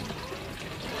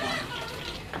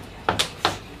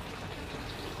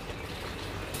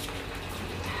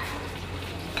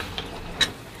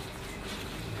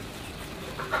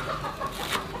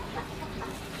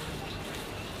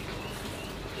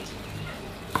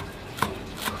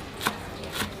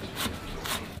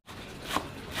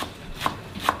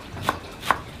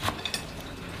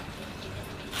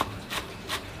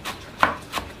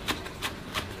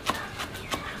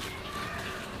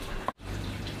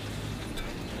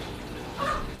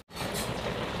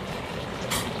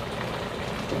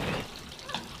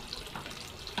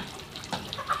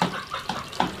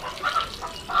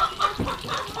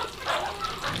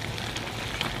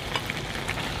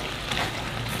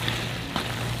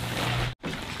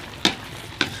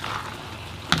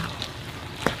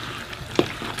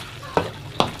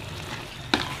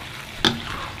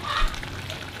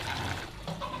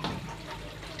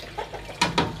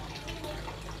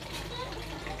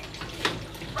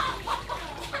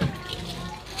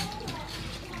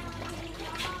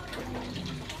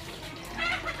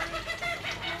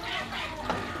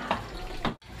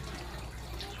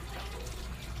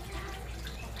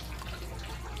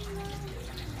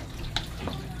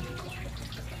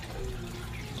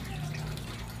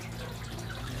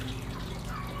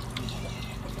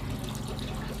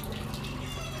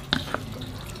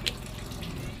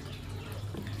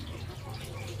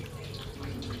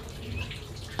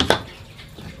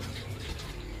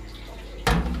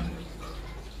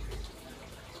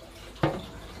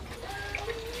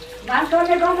 Ăn cơm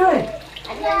đi con ơi.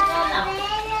 Anh ăn cơm nào?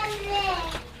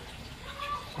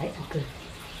 Đấy, ăn cơm.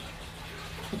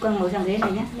 Con ngồi sang ghế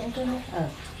này nhé. Ăn cơm đi.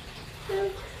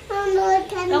 Con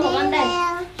Con của con đây.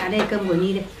 À đây cơm của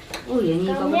Nhi đây. Ui Nhi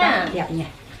có Cơm cái nhá. bát đẹp nhỉ.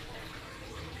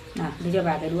 Nào, đưa cho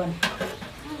bà cái đuôn.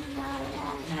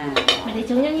 À, Mày lấy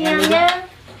trứng cho Nhi ăn nhá.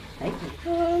 đấy.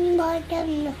 bò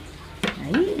chân nè.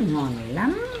 Đấy, ngon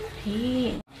lắm.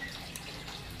 Thì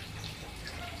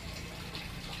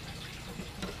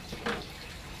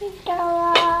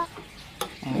Cho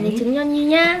mày lấy trứng cho Nhi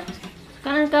nhá.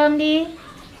 Con ăn cơm đi.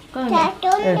 Con ở trả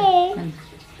trốn Ừ. đi. ăn.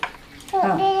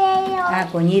 Trốn đi đây rồi. À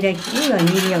của Nhi đây. Úi giời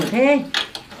Nhi nhiều thế.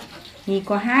 Nhi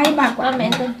có 2-3 quả. Con mẹ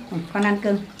ăn cơm. Ừ, con ăn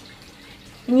cơm.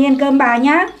 Nhi ăn cơm bà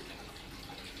nhá.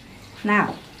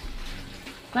 Nào,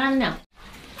 Con ăn nào.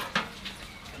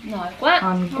 Nói quá.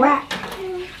 ngon quá.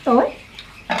 Tối.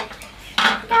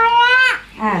 Cho ra.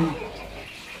 À,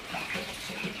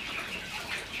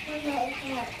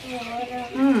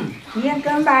 Nhi ăn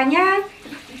cơm bà nhá.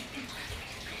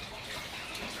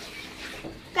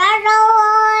 Cho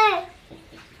rồi.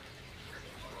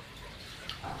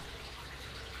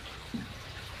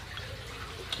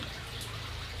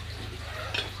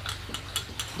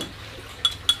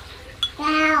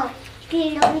 Nào,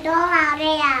 thì đúng đó vào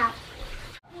đây à.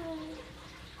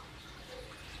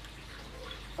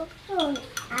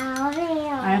 Áo đây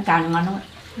à. À, càng ngon không ạ?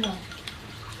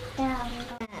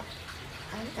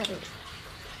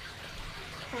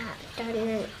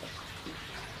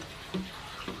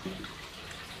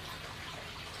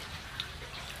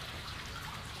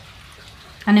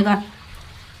 Ăn đi con.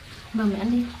 Vâng mẹ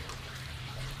ăn đi.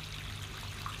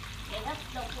 Để gắp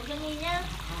đậu phụ cho Nhi nhá.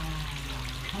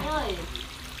 Rồi.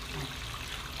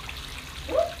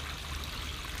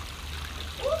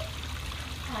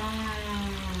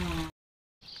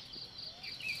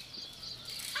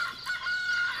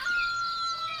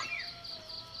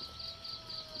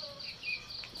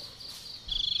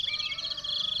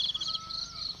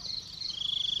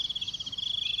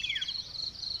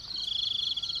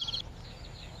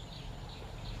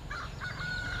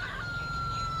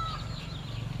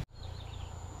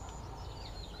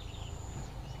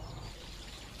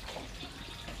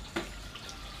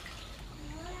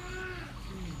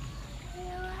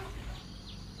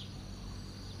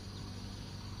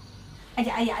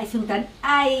 Ai dạ, xương tấn.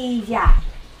 Ai dạ.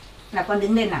 Là con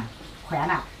đứng lên nào. Khỏe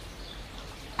nào.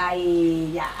 Ai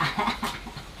dạ.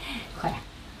 Khỏe.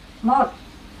 1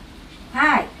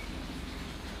 2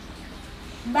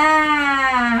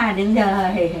 3. Đứng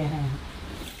rồi.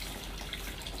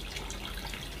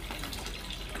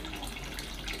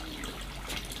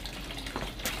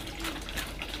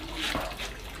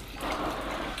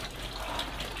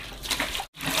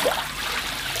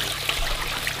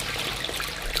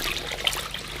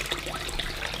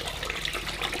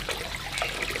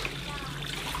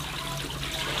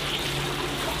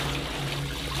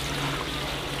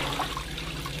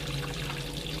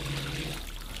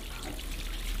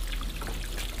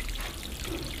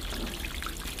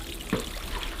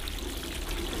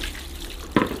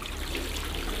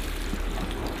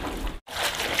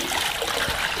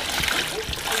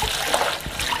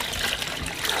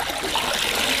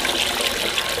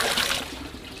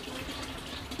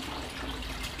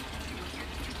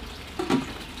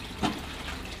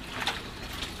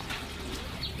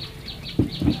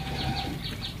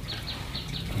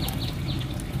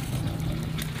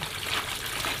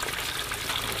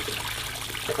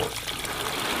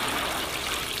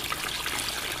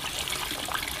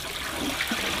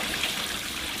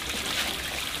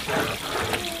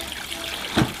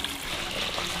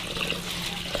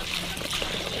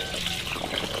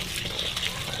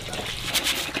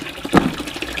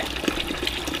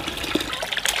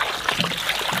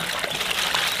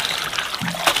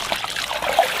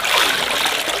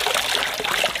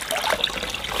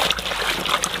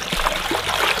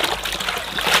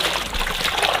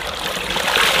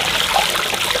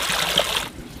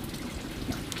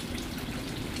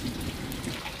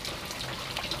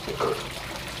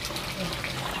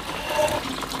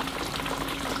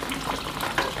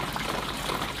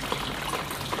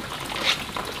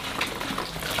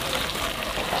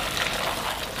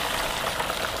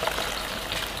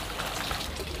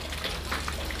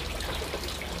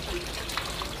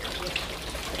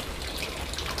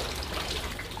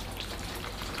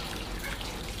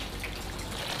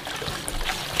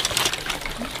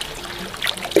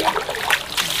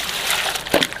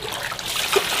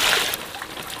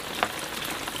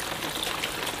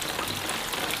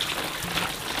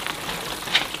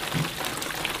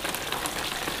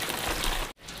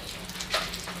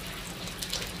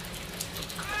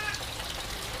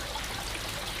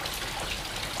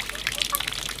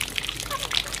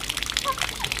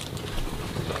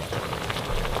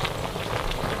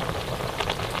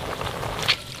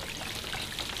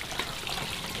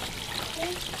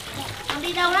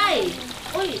 đâu đây?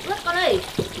 Ui, ướt con ơi.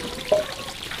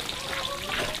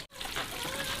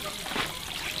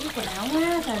 Ui, quần áo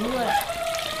quá, trời mưa.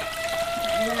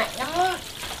 Mưa lạnh lắm.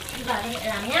 Đi vào cho mẹ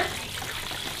làm nhá.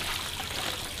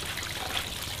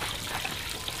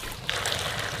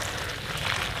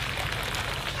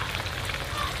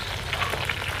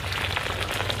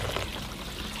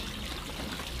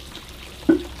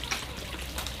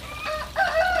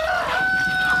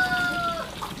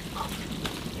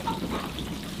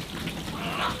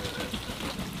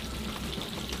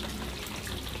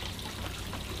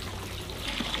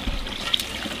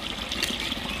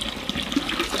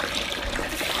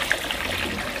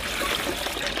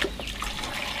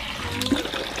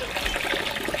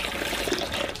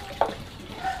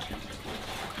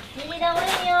 Đi đâu đấy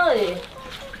Nhi ơi?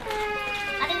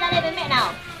 À, đi ra đây với mẹ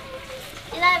nào.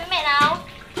 Đi ra đây với mẹ nào.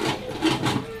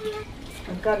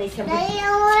 Con đi xem Đây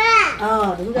đâu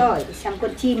á? đúng rồi, đi xem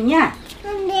con chim nhá.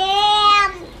 Con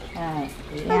đem. Đây,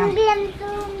 để Con em. đem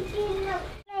tôm chim được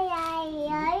cái này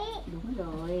ấy. Đúng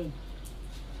rồi.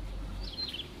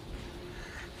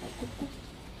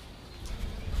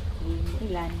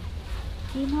 Mỗi lần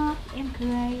chim hót em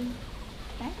cười.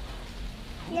 Đấy.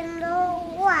 Đem đồ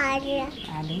quà kìa.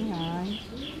 À đúng rồi.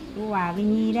 Cô Hòa với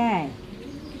Nhi đây.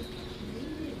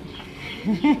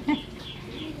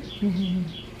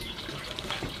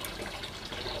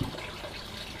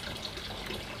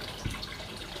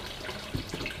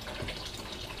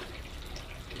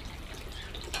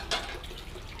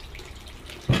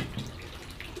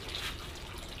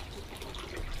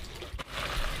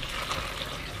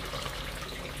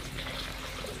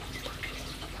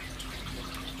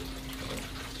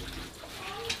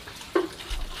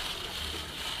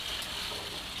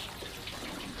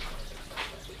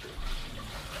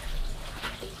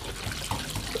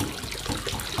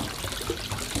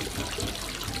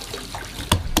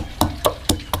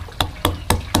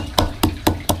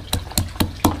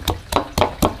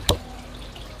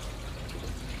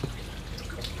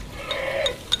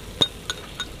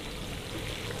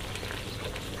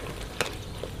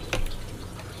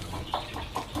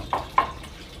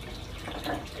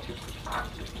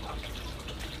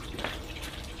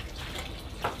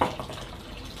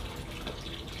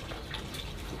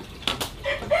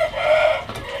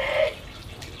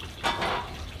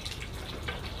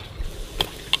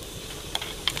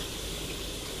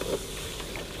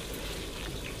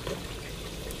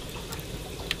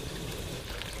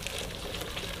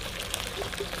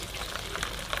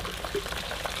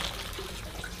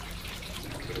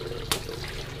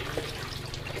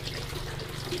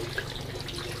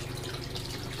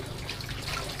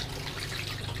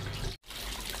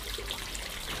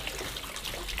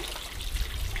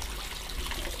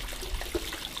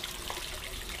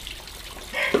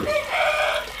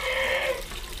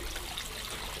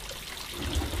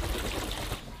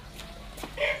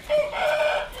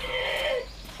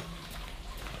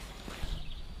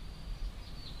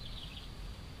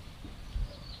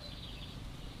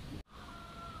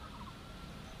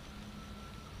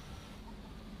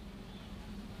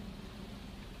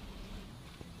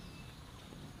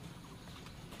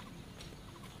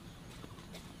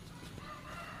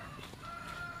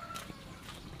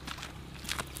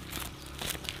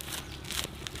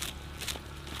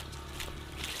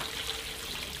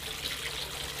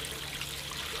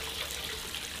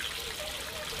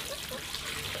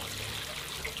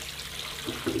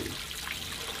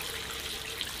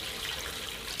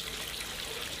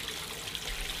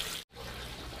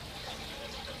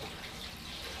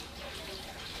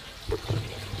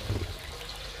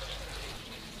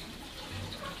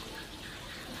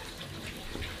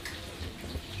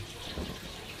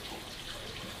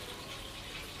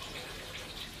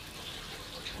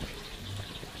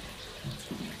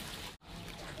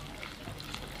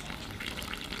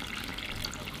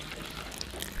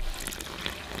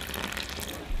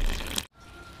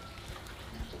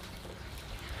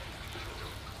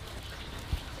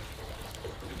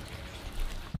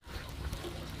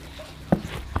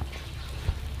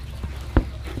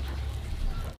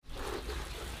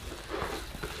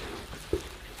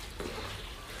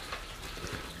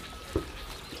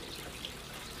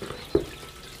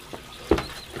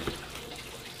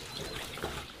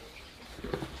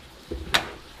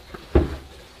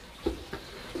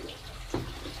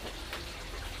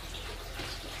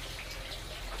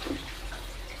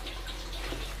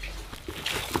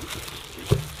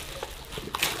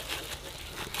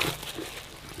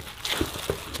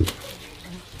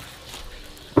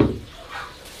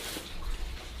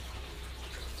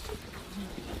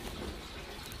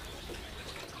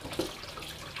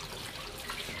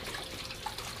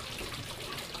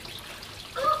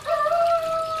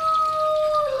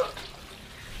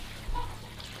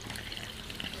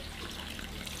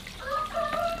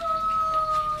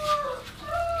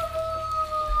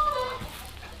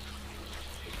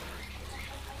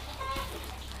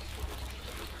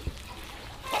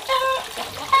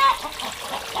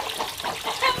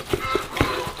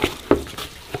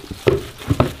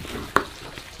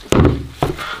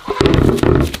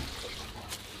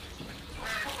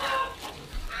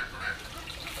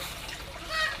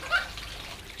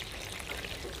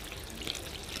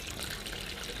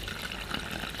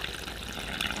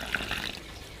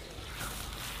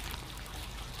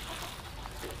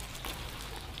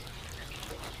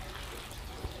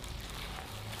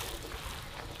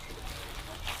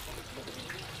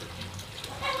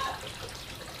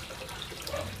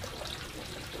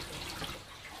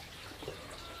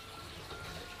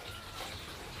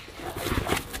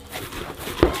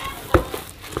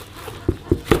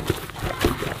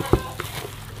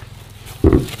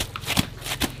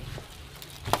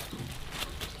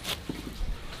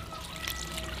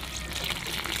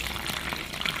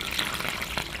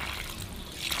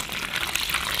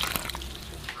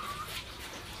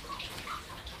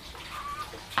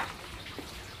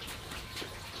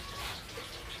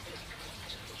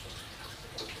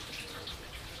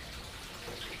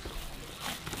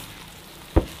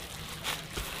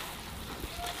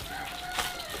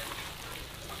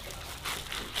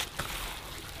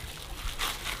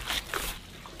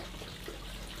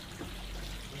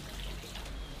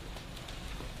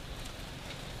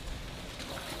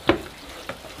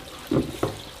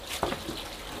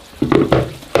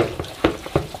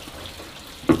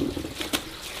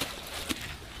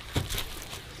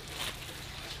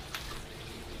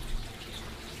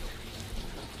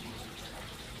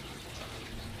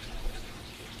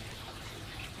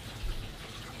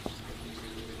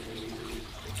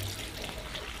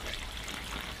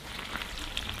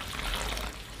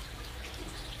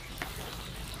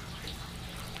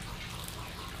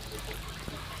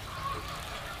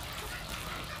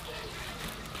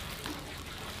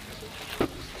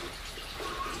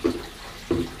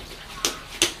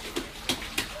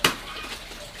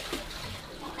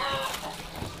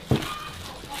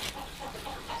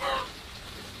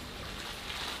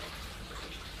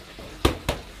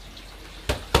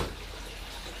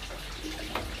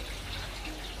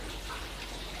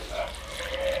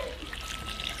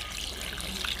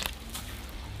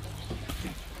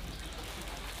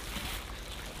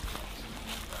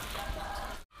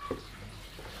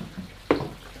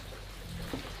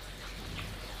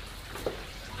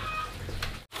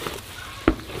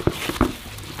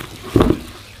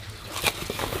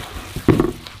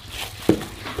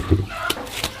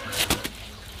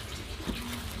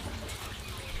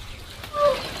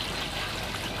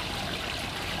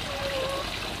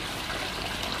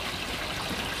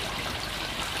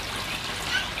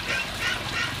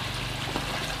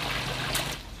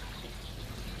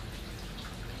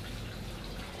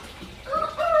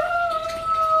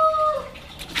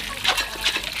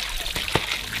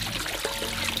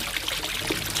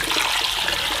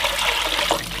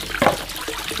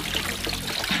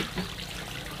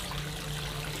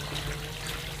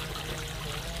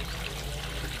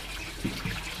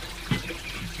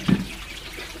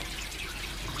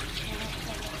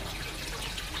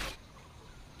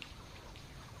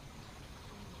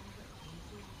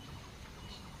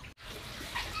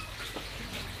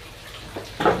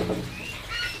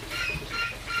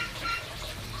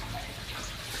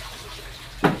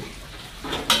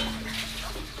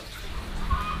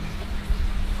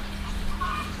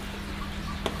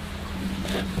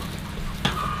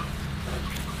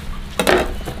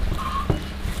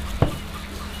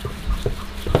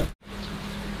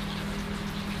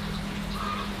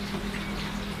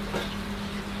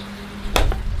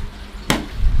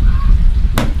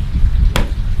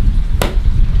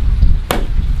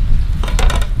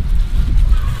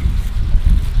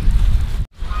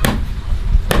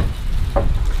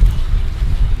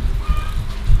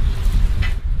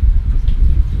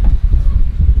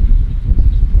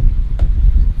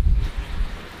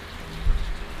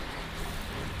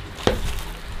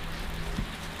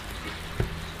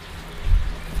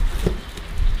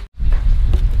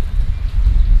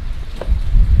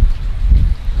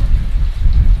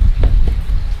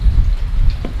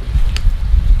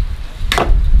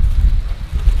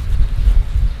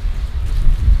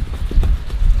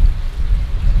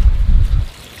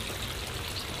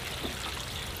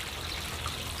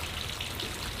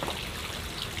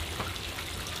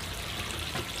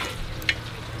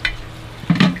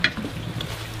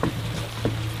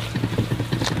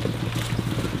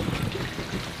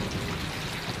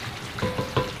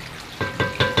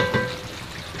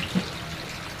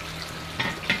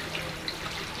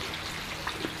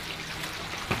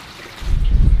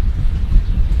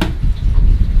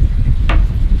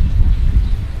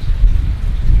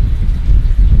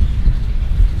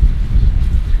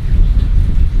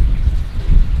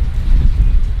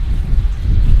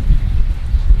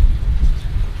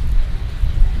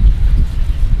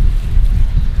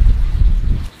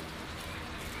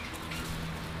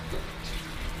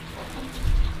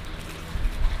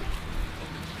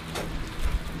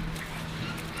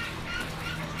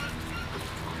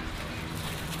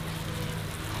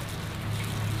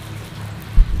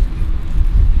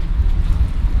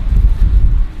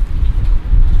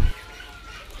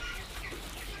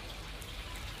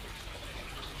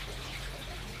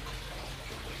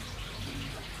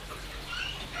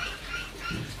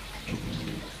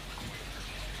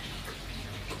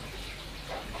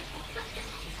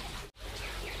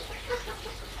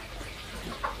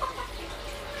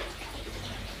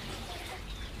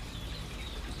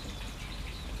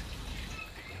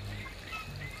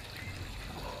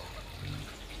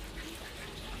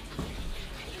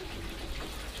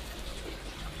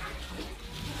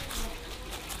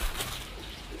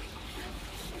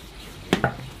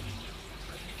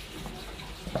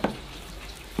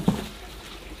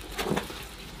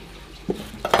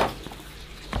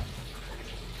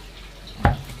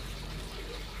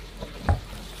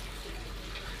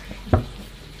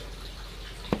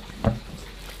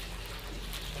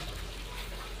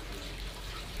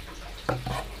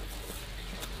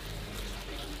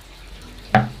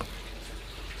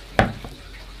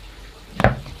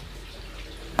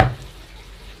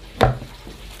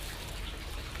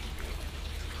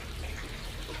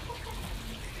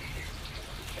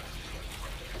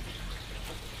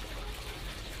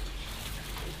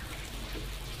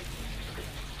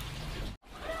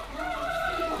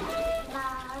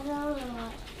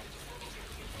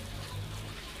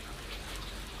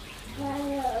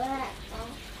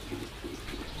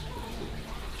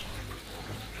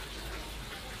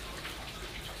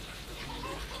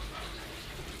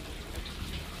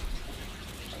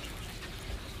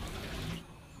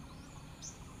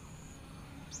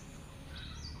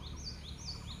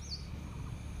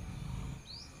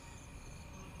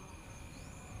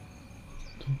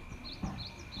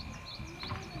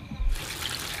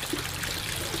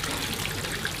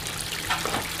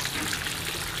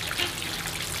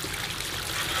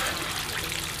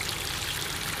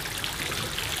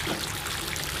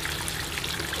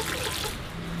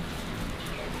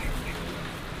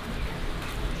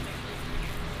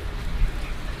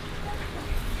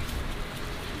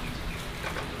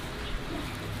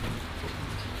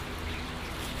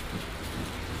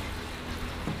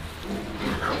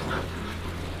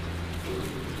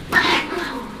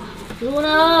 Jun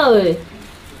ơi.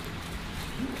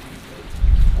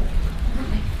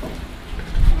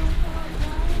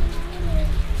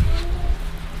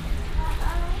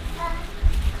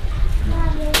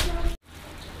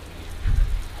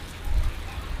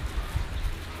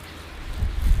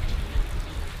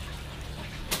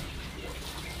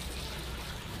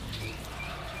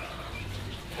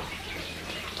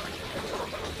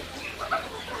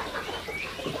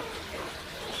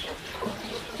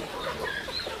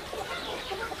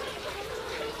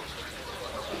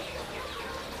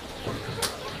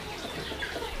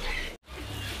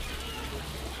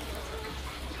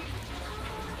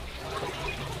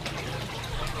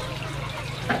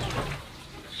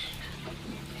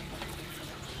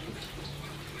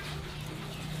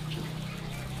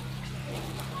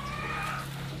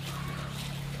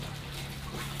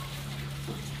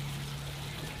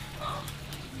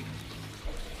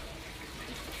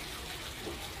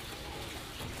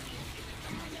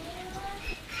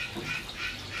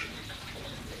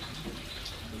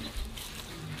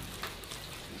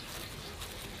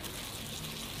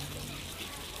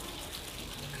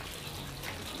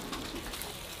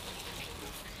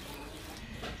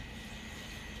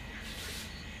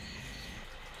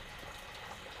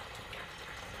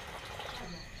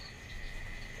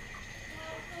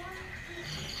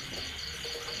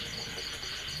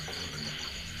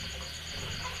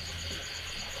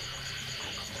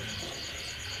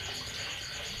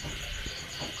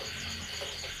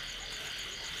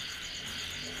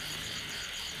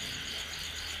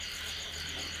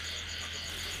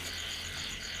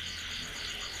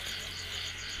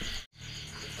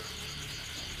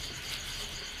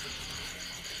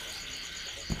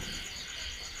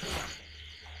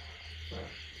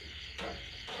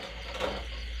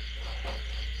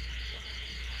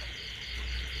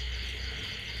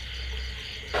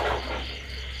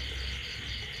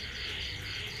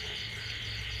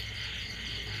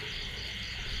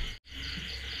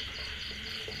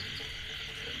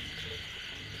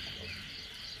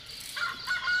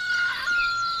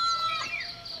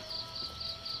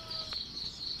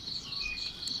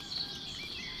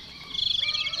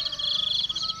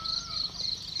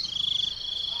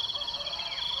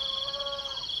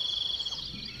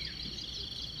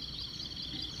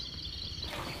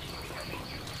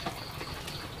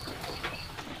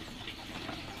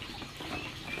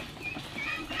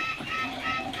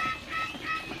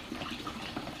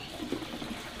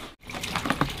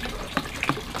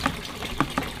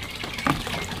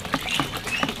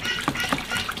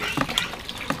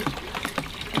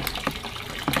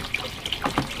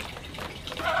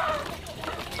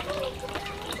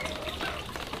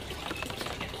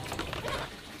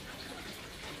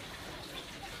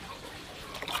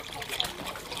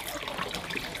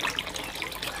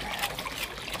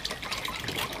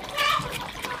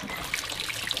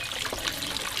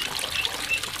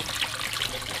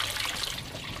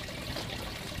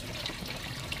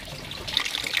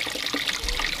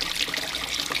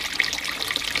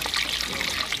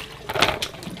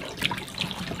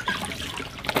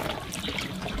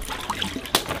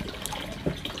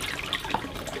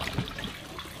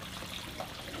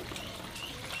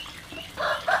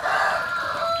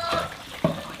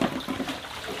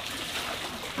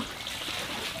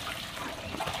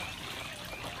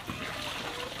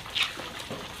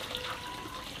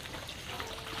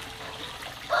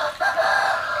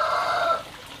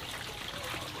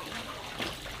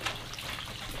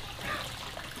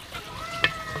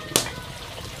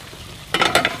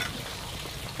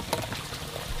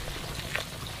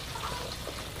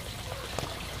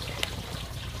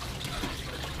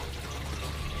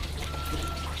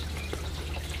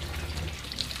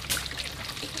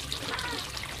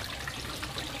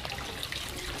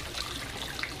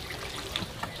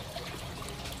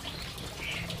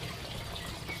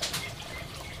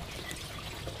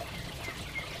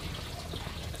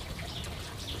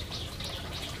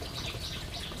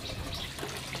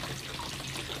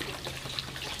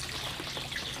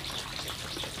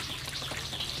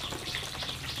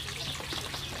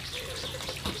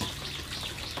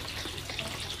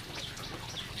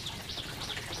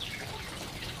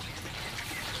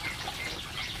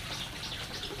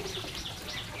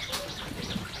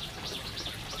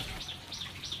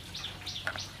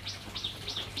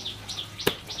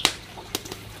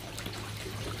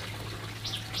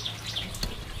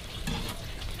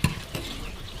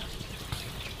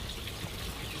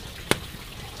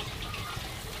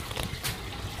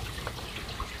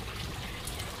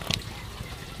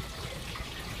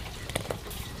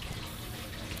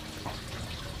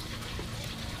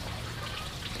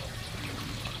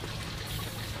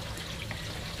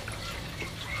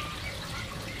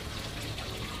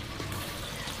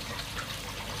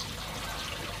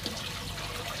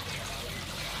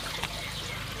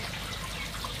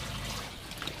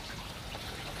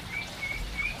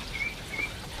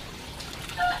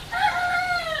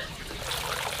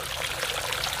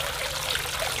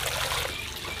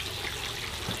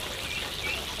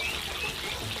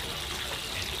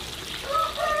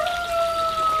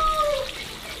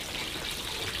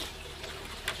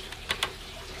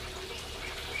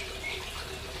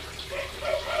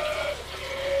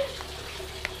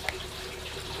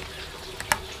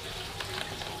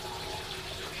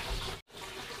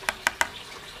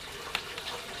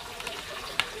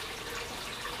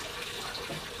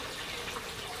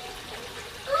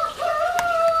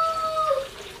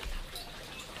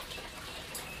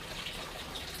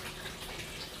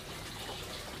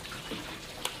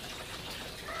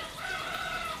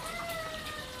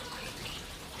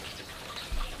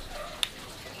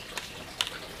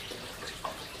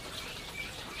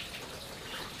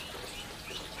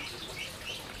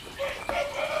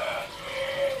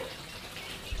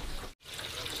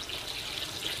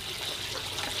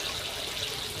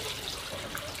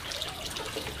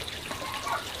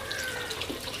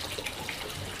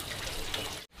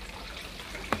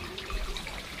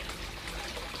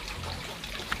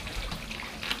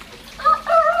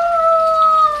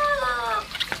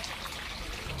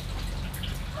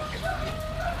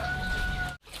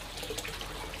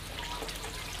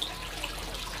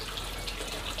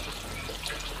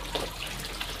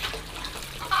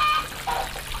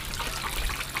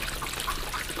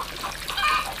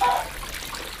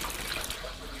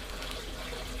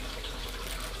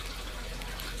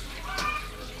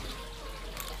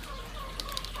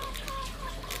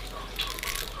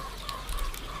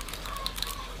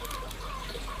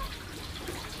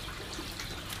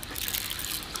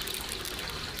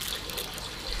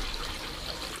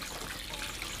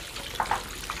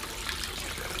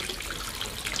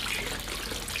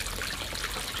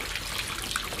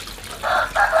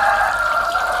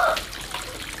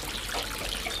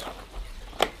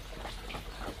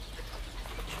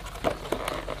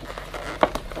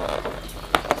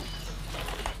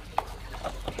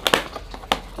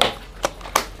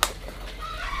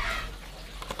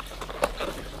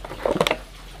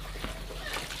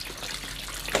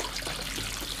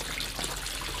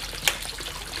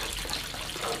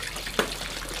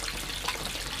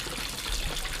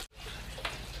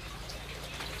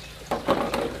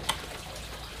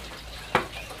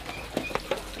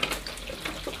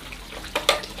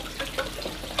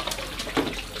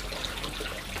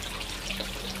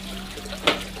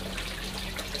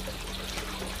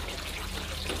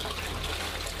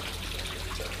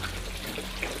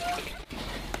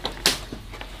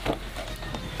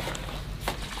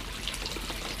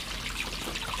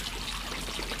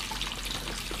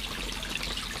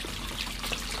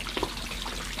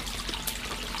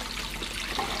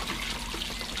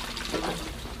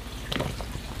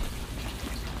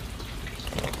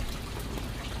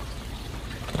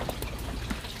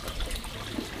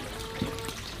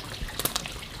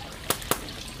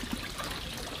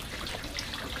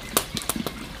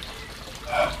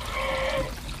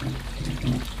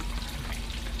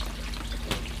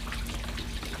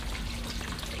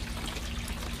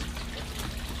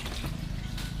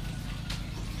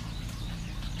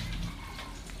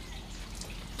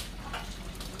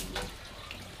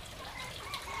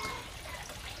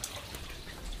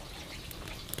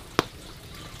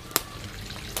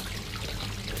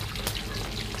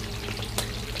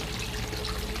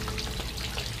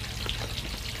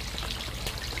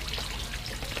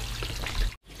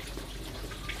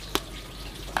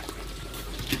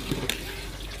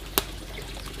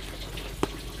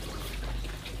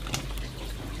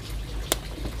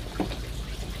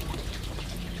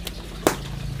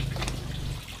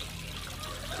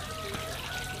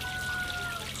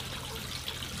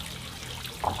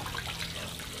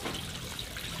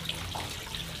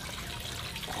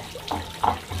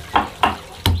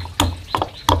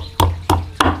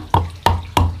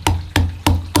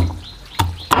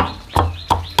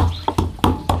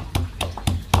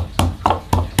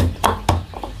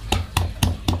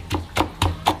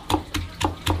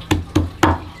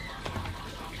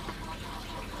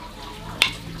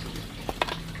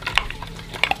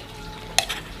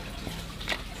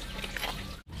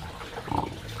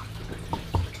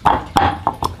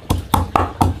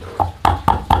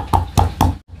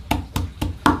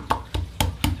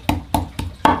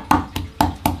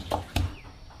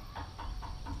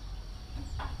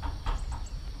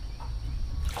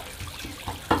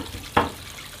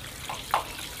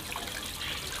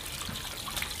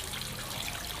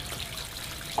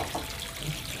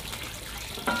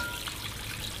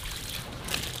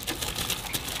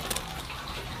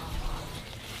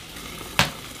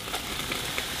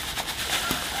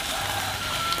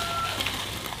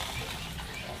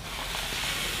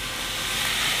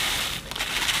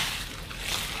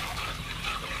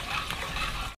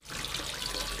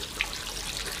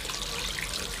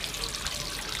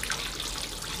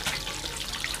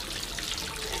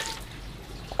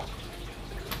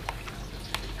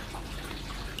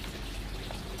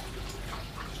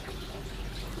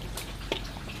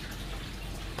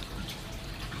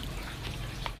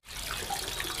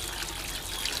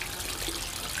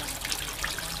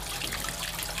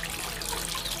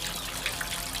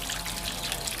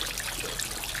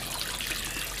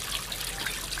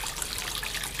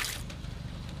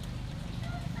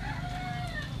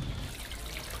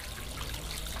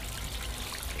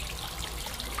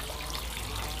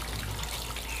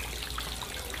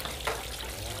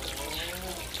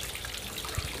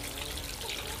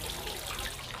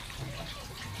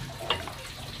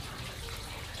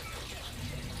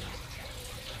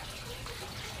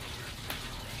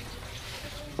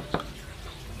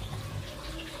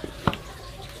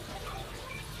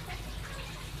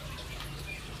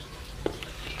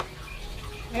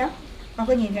 Réo, con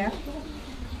có nhìn réo?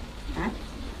 Hả?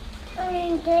 Con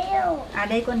nhìn thấy đâu? À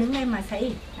đây con đứng đây mà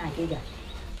sấy. À kia kìa.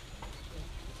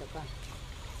 Cho con.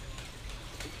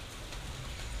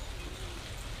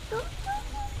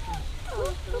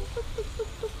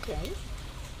 Đấy.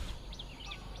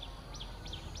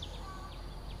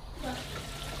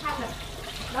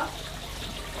 Đó.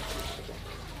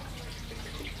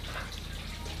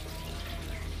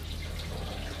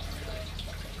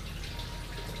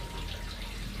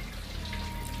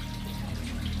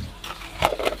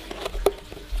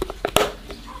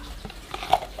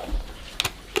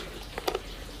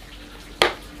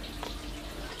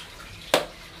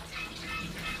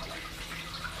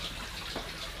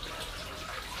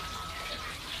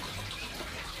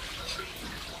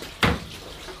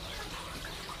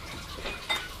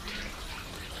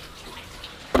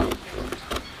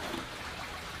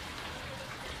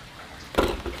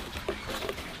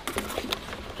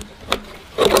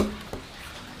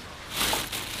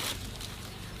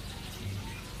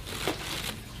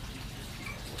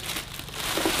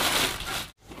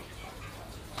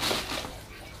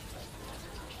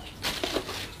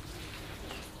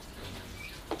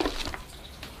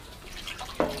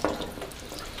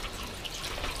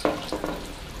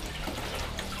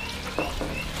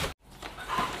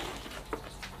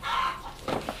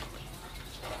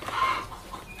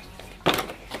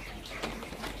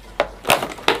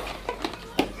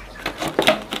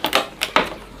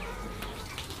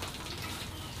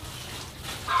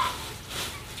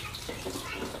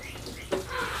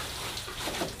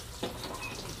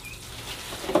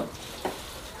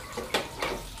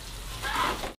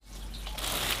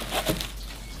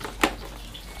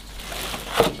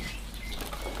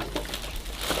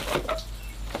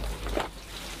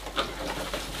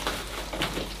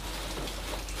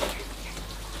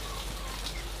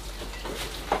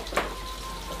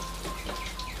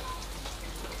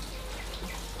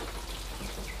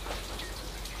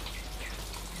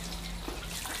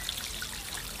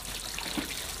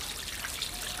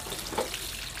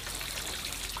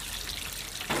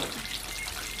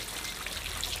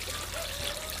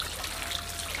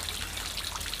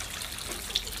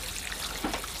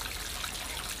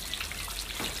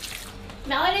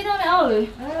 Mẹ ơi đi thôi mẹ ơi.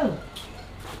 Ừ.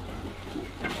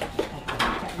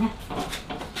 Chạy nhá.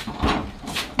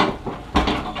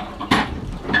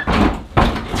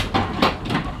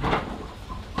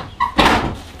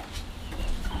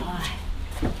 Rồi.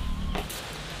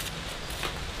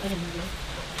 Đây là gì?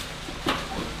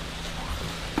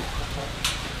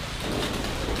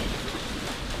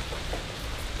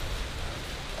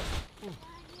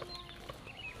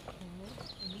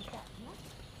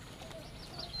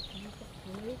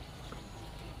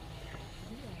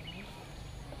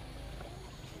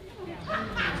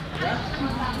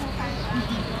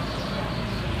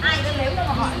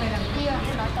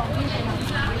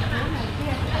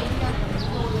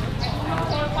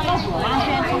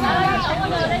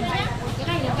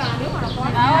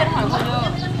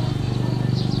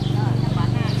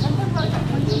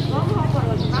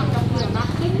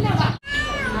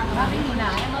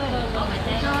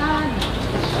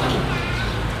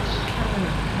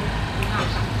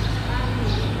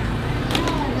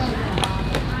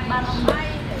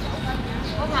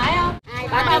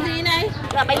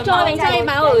 Dạ bánh trôi bánh chay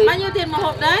bà ơi. Bao nhiêu tiền một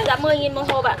hộp đấy? Dạ 10.000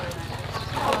 một hộp ạ.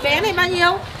 Hộp bé này bao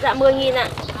nhiêu? Dạ 10.000 ạ.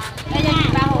 Đây cho chị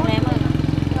 3 hộp này em ơi.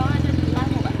 Cho chị 3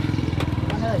 hộp ạ.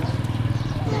 Con ơi.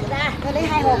 Ra, tôi lấy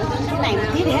 2 hộp cái này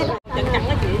một tí thì hết. Chắc chắn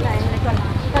là chị này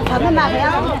Cẩn thận lên bà thấy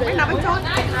không? bánh nào bánh trôi.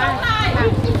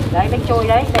 Đấy bánh trôi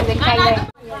đấy, đây bánh chay đây.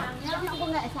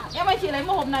 Em ơi chị lấy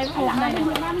một hộp này với hộp này.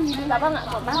 Dạ vâng ạ,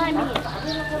 hộp 20.000.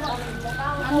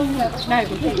 Này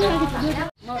của chị đây.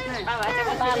 Ba bảo cho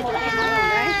con 3 hộp ạ.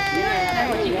 Đây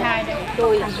của chị 2 đây.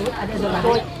 Đôi.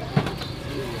 Đôi.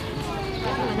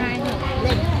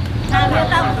 Nào đưa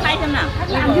tao thay xem nào.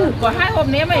 Làm chứ. Có 2 hộp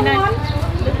nếm vậy này.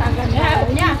 Đưa tao gần 2 hộp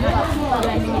nhá.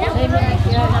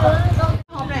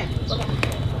 Hộp này.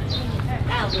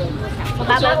 Hộp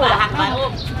 3 hộp là hàng vài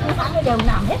hộp. Đều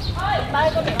làm hết.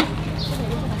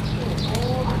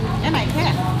 Cái này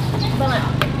thế. Vâng ạ.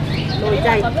 Đôi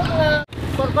chay.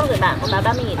 Con gửi bạn, con báo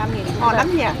 30.000. Ngon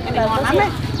lắm nhỉ. Cái này ngon lắm đấy.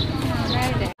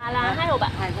 Là 2 hộp ạ.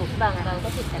 2 hộp. Vâng, có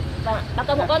thịt sẵn. Vâng ạ. Bà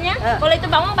cầm một con nhé. Con lấy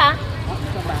túi bóng không bà?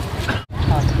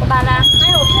 Của bà là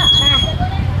 2 hộp chứ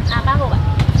ạ? 3 hộp ạ.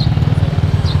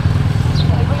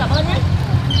 Con cảm ơn nhé.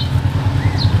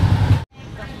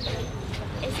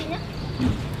 Em xin nhé.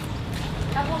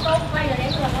 Cô quay rồi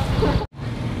đấy được không?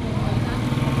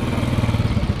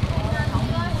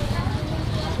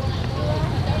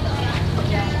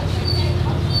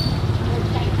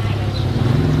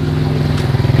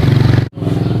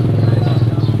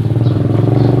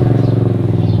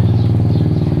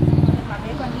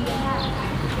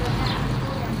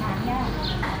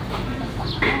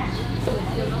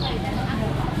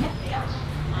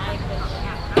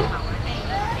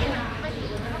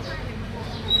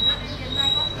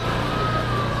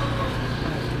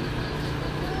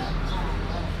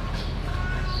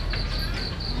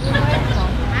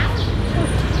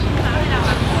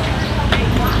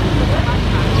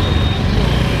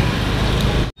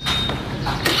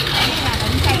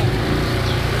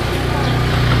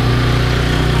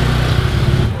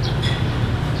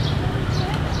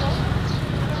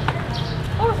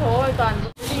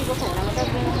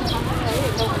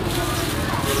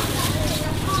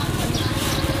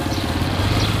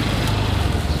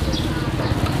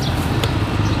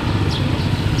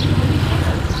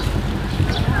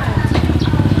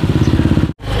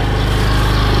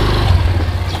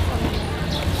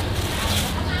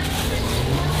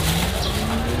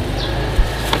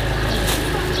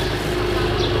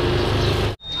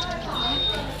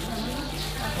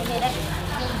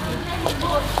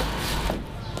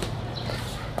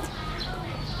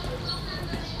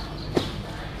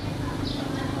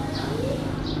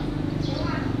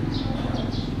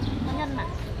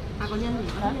 Có nhân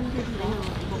gì? Có nhân thêm gì đấy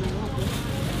hộp này hộp kia.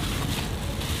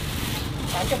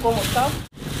 Bán cho cô một cốc.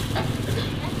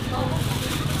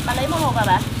 Bạn lấy một hộp à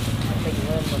bạn?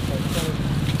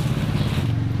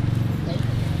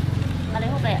 Bạn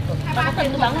lấy hộp này ạ? Bạn có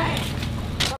cần túi bóng không?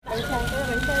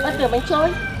 Bát rửa bánh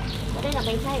trôi. Đây là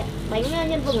bánh chay ạ. Bánh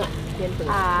nhân vừng ạ.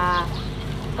 À,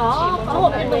 có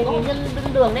hộp nhân vừng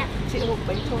nhân đường đấy ạ. Chị hộp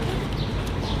bánh trôi.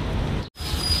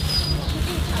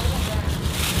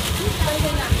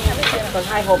 Còn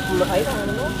 2 hộp mà thấy là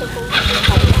nó cho cô.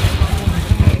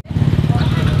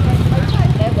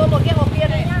 Để cô một cái hộp kia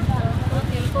đây nhá.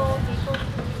 Cô.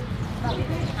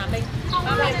 Đây.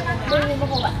 Đây một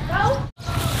hộp ạ.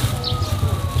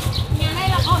 Nhà này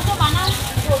là có cho bán không?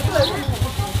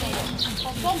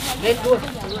 Lên luôn.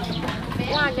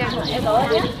 Qua nhà em có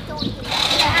nhé.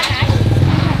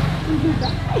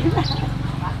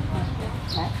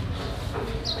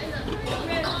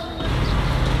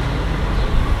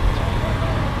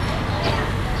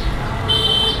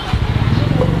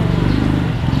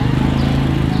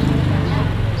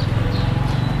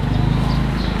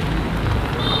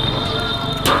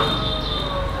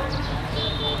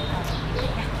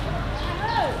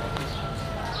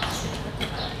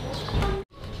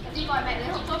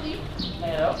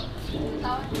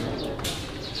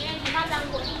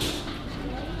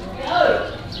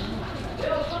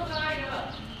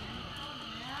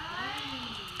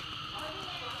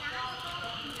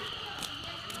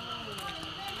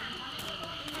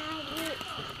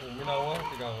 Cái đâu á,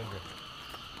 thì đâu kìa.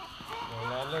 Rồi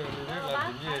làm lên mình biết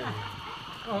làm chuyện gì.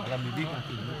 Làm mình biết là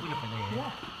chuyện nó cứ là phải này.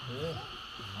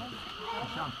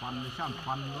 Sang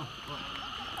khoăn luôn.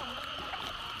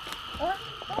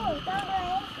 Ôi, tao lấy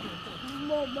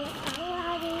một bộ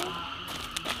áo đi.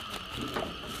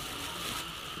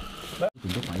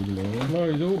 Chúng có phải gì nữa.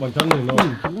 Nói chú bàn chân này nó.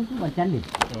 Chú bàn chân đi.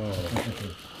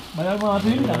 Mày ơi mà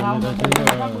tiếng là không.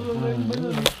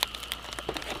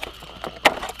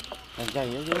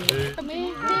 chạy chứ. Tôi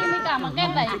mới cả mà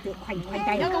kem này. Khoanh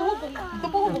tay.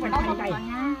 Tôi cũng phải đau tay.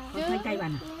 Khoanh tay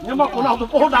bạn. Nhưng mà cô nào tôi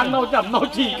cô đang đâu chậm nó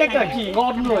chỉ cách là chỉ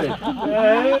ngon rồi.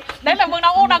 Đấy là mừng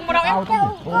nào ô đằng mà đâu em.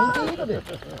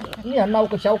 Ini nấu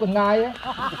cái sâu cái ngai á.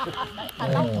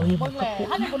 Mừng lẻ,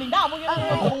 hát một đỉnh đảo mừng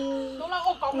nó là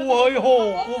ô cống. Cô ơi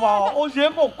hồ, cô vào ô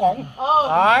giếm ô cống.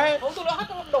 Đấy. Tôi đã hát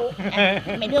cho đổ.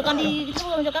 Mẹ đưa con đi thắp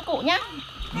hương cho các cụ nhá.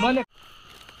 Mới này.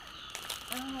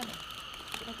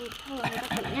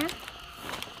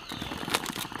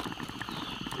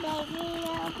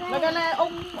 Đây là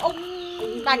ông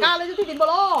đại ca lên cho tiền bò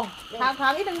lô.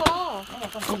 Tháng ít tiền bò lô.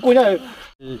 Cô này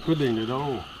quyết định được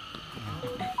đâu.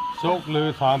 Sốc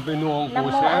lư thảm bên nuông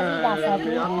cô sẽ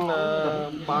đi ăn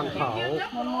bàn thảo.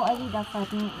 Nam mô A Di Đà Phật.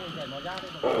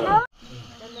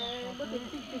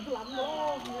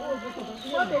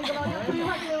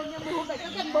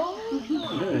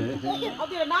 Ông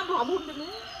tiền Nam thỏa bùn được nữa.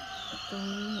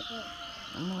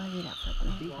 Nam mô A Di Đà Phật.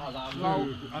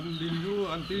 Ăn đi chú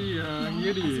ăn tí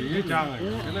nghĩa đi nghĩa trang này.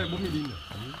 Cái này bố mình đi nữa.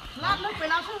 Lát nước về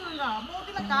lao sư cả mua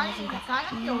cái là cái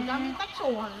ăn kiểu cho mình tách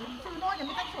sổ sư nói cho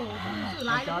mình tách sổ xử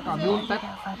lái Cho cả luôn tách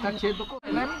trên tôi có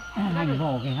lắm. Hành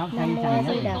hổ cái hóc tay A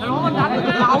Di Đà Phật. nó ăn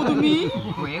được lão từ mí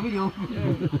Khỏe với vô.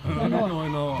 Rồi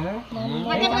nó.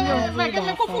 về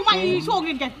cái cô phu mày xô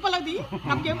nghìn kẻ vào lần tí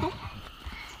cầm kiếm túng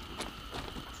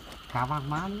Cả vàng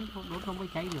má đốt không mới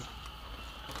cháy được.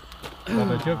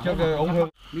 Trước ống hương.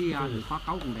 Đi khóa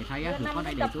cáu cùng để thay á, thì có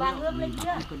đây để tôi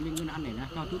mình ăn này nè,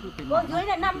 cho chút tiền. dưới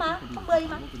là 5 mà, không 10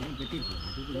 mà.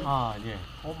 Nhỉ.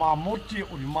 Có 31 triệu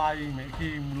thì mai mẹ khi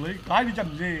lấy cái đi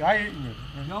chần gì hay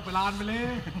nhỉ. Nhớ phải lan mới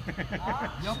lên.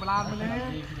 Nhớ phải lan mới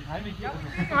lên.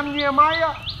 Ăn nhiều mai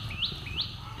á.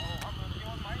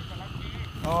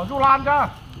 Du lan ra.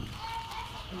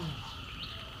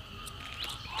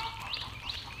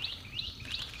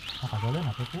 Phải có lớn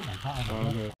là cái phút này sao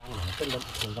cái lớn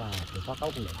cùng vào thì có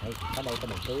cấu cũng để thấy có đây có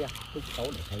để tưới chút cấu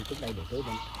để thấy chút đây để tưới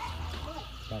bên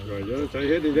Rồi chứ cháy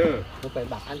hết đi chứ. tôi phải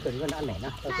bạc ăn từng cái ăn này nè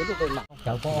tôi cứ bên mặt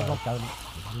chợ có chợ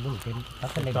lũ trên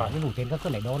các cái này cái lũ trên các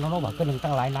cái này đó nó bảo cân đừng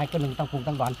tăng lại này cân đừng tăng cùng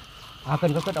tăng đoàn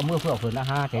cân có cái mưa phượng phượng là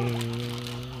ha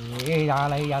thì ra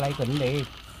đây cân để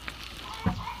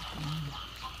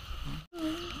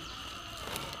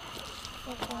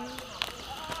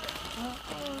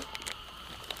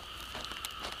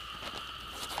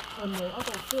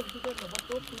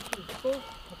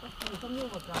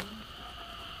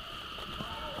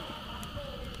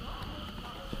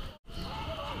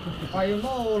Phải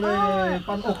mô lên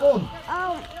pan ô côn.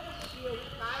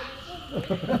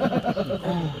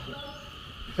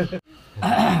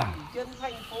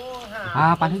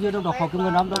 bạn thứ đâu đọc học cái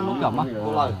người đó đâu chậm mà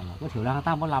có thể là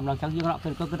ta muốn làm là chẳng như nó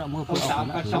cái mưa phượng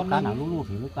lúc cá nào lúc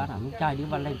thì lúc cá nào lúc chai đi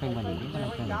vào lên bên mình đến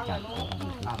bên chạy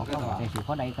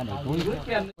có đây cái này tối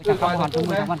chẳng có hoàn chúng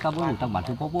trong văn ca bố trong bản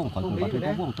thứ phố buông khỏi bản thứ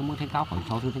phố buông trong mưa thanh cáo khỏi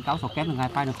số thứ thanh cáo số kém được hai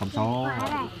tay được cầm số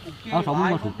nó số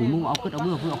mưa thủ cúi mưa áo cứt áo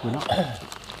mưa vừa của nó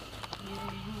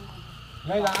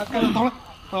Đây là cái to lắm.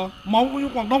 Máu của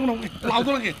Quảng Đông đâu lao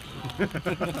tôi kìa.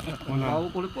 Máu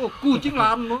của nó cù chính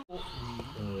làm nó.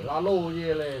 La lô gì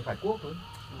là phải quốc thôi.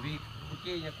 Vì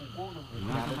kia nhà cụ quốc đâu.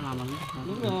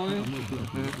 Đúng rồi.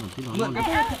 Mượn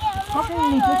cái có cái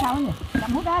ly phía sau nhỉ?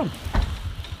 Chậm hút đây.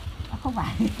 Không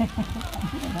phải.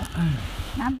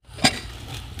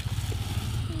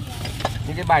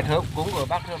 những cái bài thơ cúng của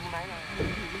bác thơ hôm nay là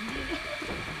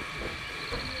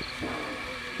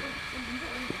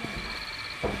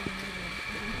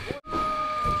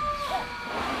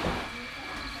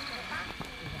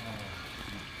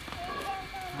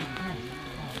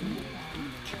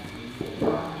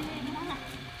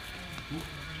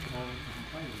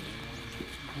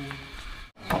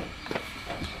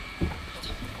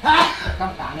cắm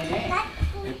cả này đấy.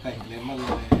 Cái cảnh lên mông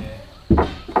này.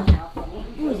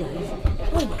 Ui giời.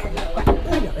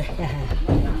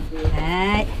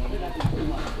 Đấy.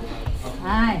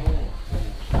 Đây.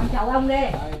 Con chào ông đi.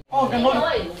 Ô cảm ơn.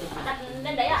 Đặt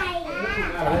lên đấy ạ.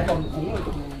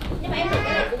 Nhưng mà em thấy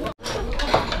cái này cũng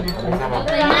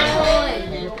cây nhát thôi.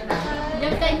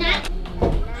 Nhân cây nhát.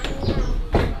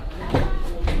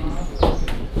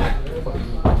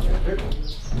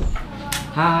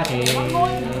 Ha thì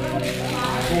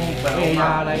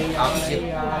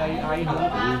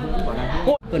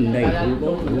cân đầy thứ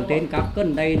bố đủ tên các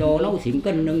cân đầy đồ nấu xỉm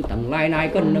cân nâng tầng lai này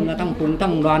cân nâng tăng cùng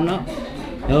tăng đoàn đó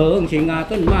ứng xin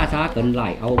cân ma xa cân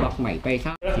lại âu bạc mày bay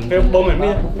xa Cái bông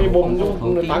này mi bông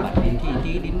thủ tí bạch đến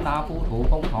chi đến la phu thủ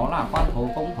công thọ là quan thủ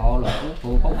công thọ lục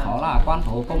thủ công thọ là quan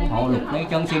thủ công thọ lục đây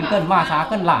chân xin cân ma xa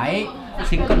cân lại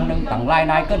sinh cân nâng tăng lai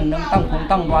nai cân nâng tăng khung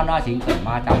tăng đoan a sinh cân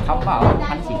mà chẳng khám vào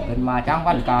hắn sinh cân mà chẳng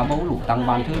văn cả bố lục tăng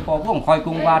bàn thư phó vuông khoi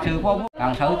cung và thư phó vuông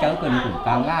càng sớ chớ cân cũng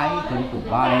càng ngay cân cũng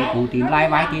qua đây cụ tin lai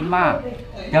mái tin mà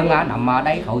chân á nằm mà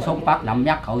đây khẩu sông bắc nằm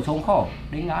nhắc khẩu sông khô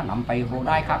đến á nằm bay hồ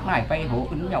đai khác này bay hồ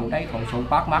ứng nhau đây khẩu sông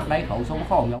bắc mát đây khẩu sông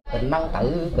khô nhau cân năng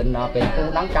tử cânเป็นผู้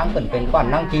năng trắng cânเป็นquan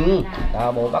năng chính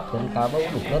cả bộ bắc cân cả bố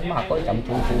lục lớn mà có chậm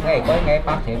chú nghe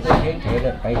bác thể quên thế thể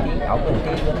được phải tí ảo cân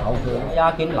tí lớn hậu thường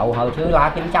gia kín lậu hậu thứ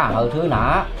lá kín trà hậu thứ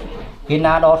nã kín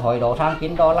na đo thổi đo sang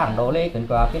kín đo lẳng đo lê kín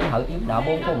qua kín hậu ít đã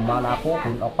bông cùng mà là phú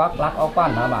cùng ốc bắc lắc ốc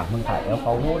quan là bạc mừng phải eo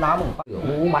cầu nú ná mừng phải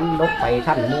nú mắn nốt bay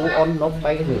săn nú ôn nốt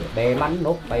bay hử bè mắn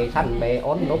nốt bay săn bè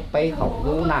ôn nốt bay khẩu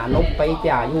nú nà nốt bay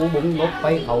trà nú bún nốt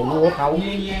bay khẩu nú khẩu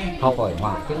khẩu hỏi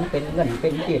hòa chứngเป็นเงินเป็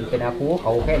นtiềnเป็นอาphú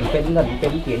khẩu khenเป็นเงินเป็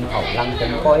นtiền khẩu lăngเป็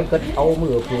นcoi cất âu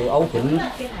mưa phù âu kính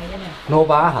nô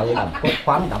bá hậu đầm cốt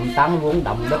khoáng đầm táng luống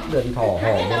đầm đất đường thò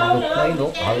hò lục lấy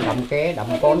lúc hậu đầm ké đầm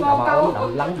con đầm ống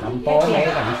đầm lắng đầm po nghe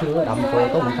đầm xưa đầm cổ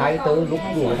tung thái tư lúc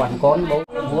dù bàn con bố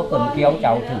múa cần kéo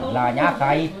chào thử là nhá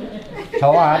khay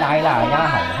cho đây là nhá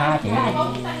hậu ha chị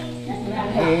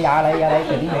đi ra đây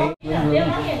tỉnh đi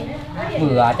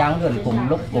vừa trang gần cùng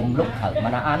lúc thở mà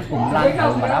đã án cùng lan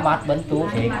thở mà đã bát bấn chú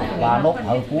thì và lúc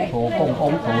ở phú thổ công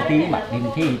ông thủ tí mặt đình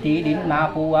thi tí đến na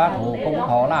phú á thổ công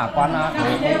họ là quan á thổ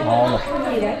công họ lục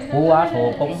phú á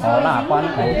thổ công họ là quan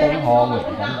thổ công họ nguyện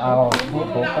phú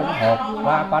thổ công họ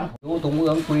là quan chú tung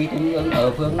ương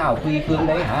ở phương nào quy phương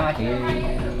đấy hả chị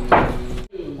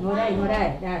ngồi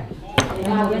đây đây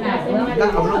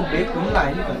Các ông lúc bếp cũng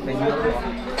lại như phải nhiều.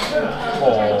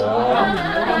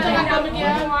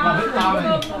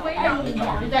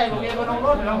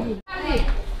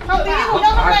 Không tí cái hủ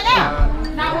đâu không về nhá.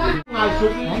 Ngài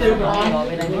xuống đều có.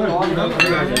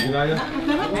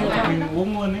 Mình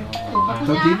uống luôn ấy.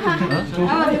 Số 9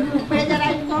 Về ra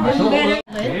đây con về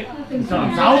đây.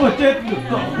 Sáu mà chết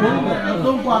được uống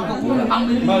cơm quàng có uống 5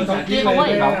 đi. Mà số 9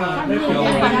 này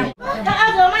Các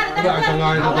ao rửa mặt ta không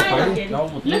ngài nó có phải đâu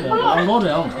một tí nữa. Ông nốt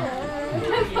rồi không?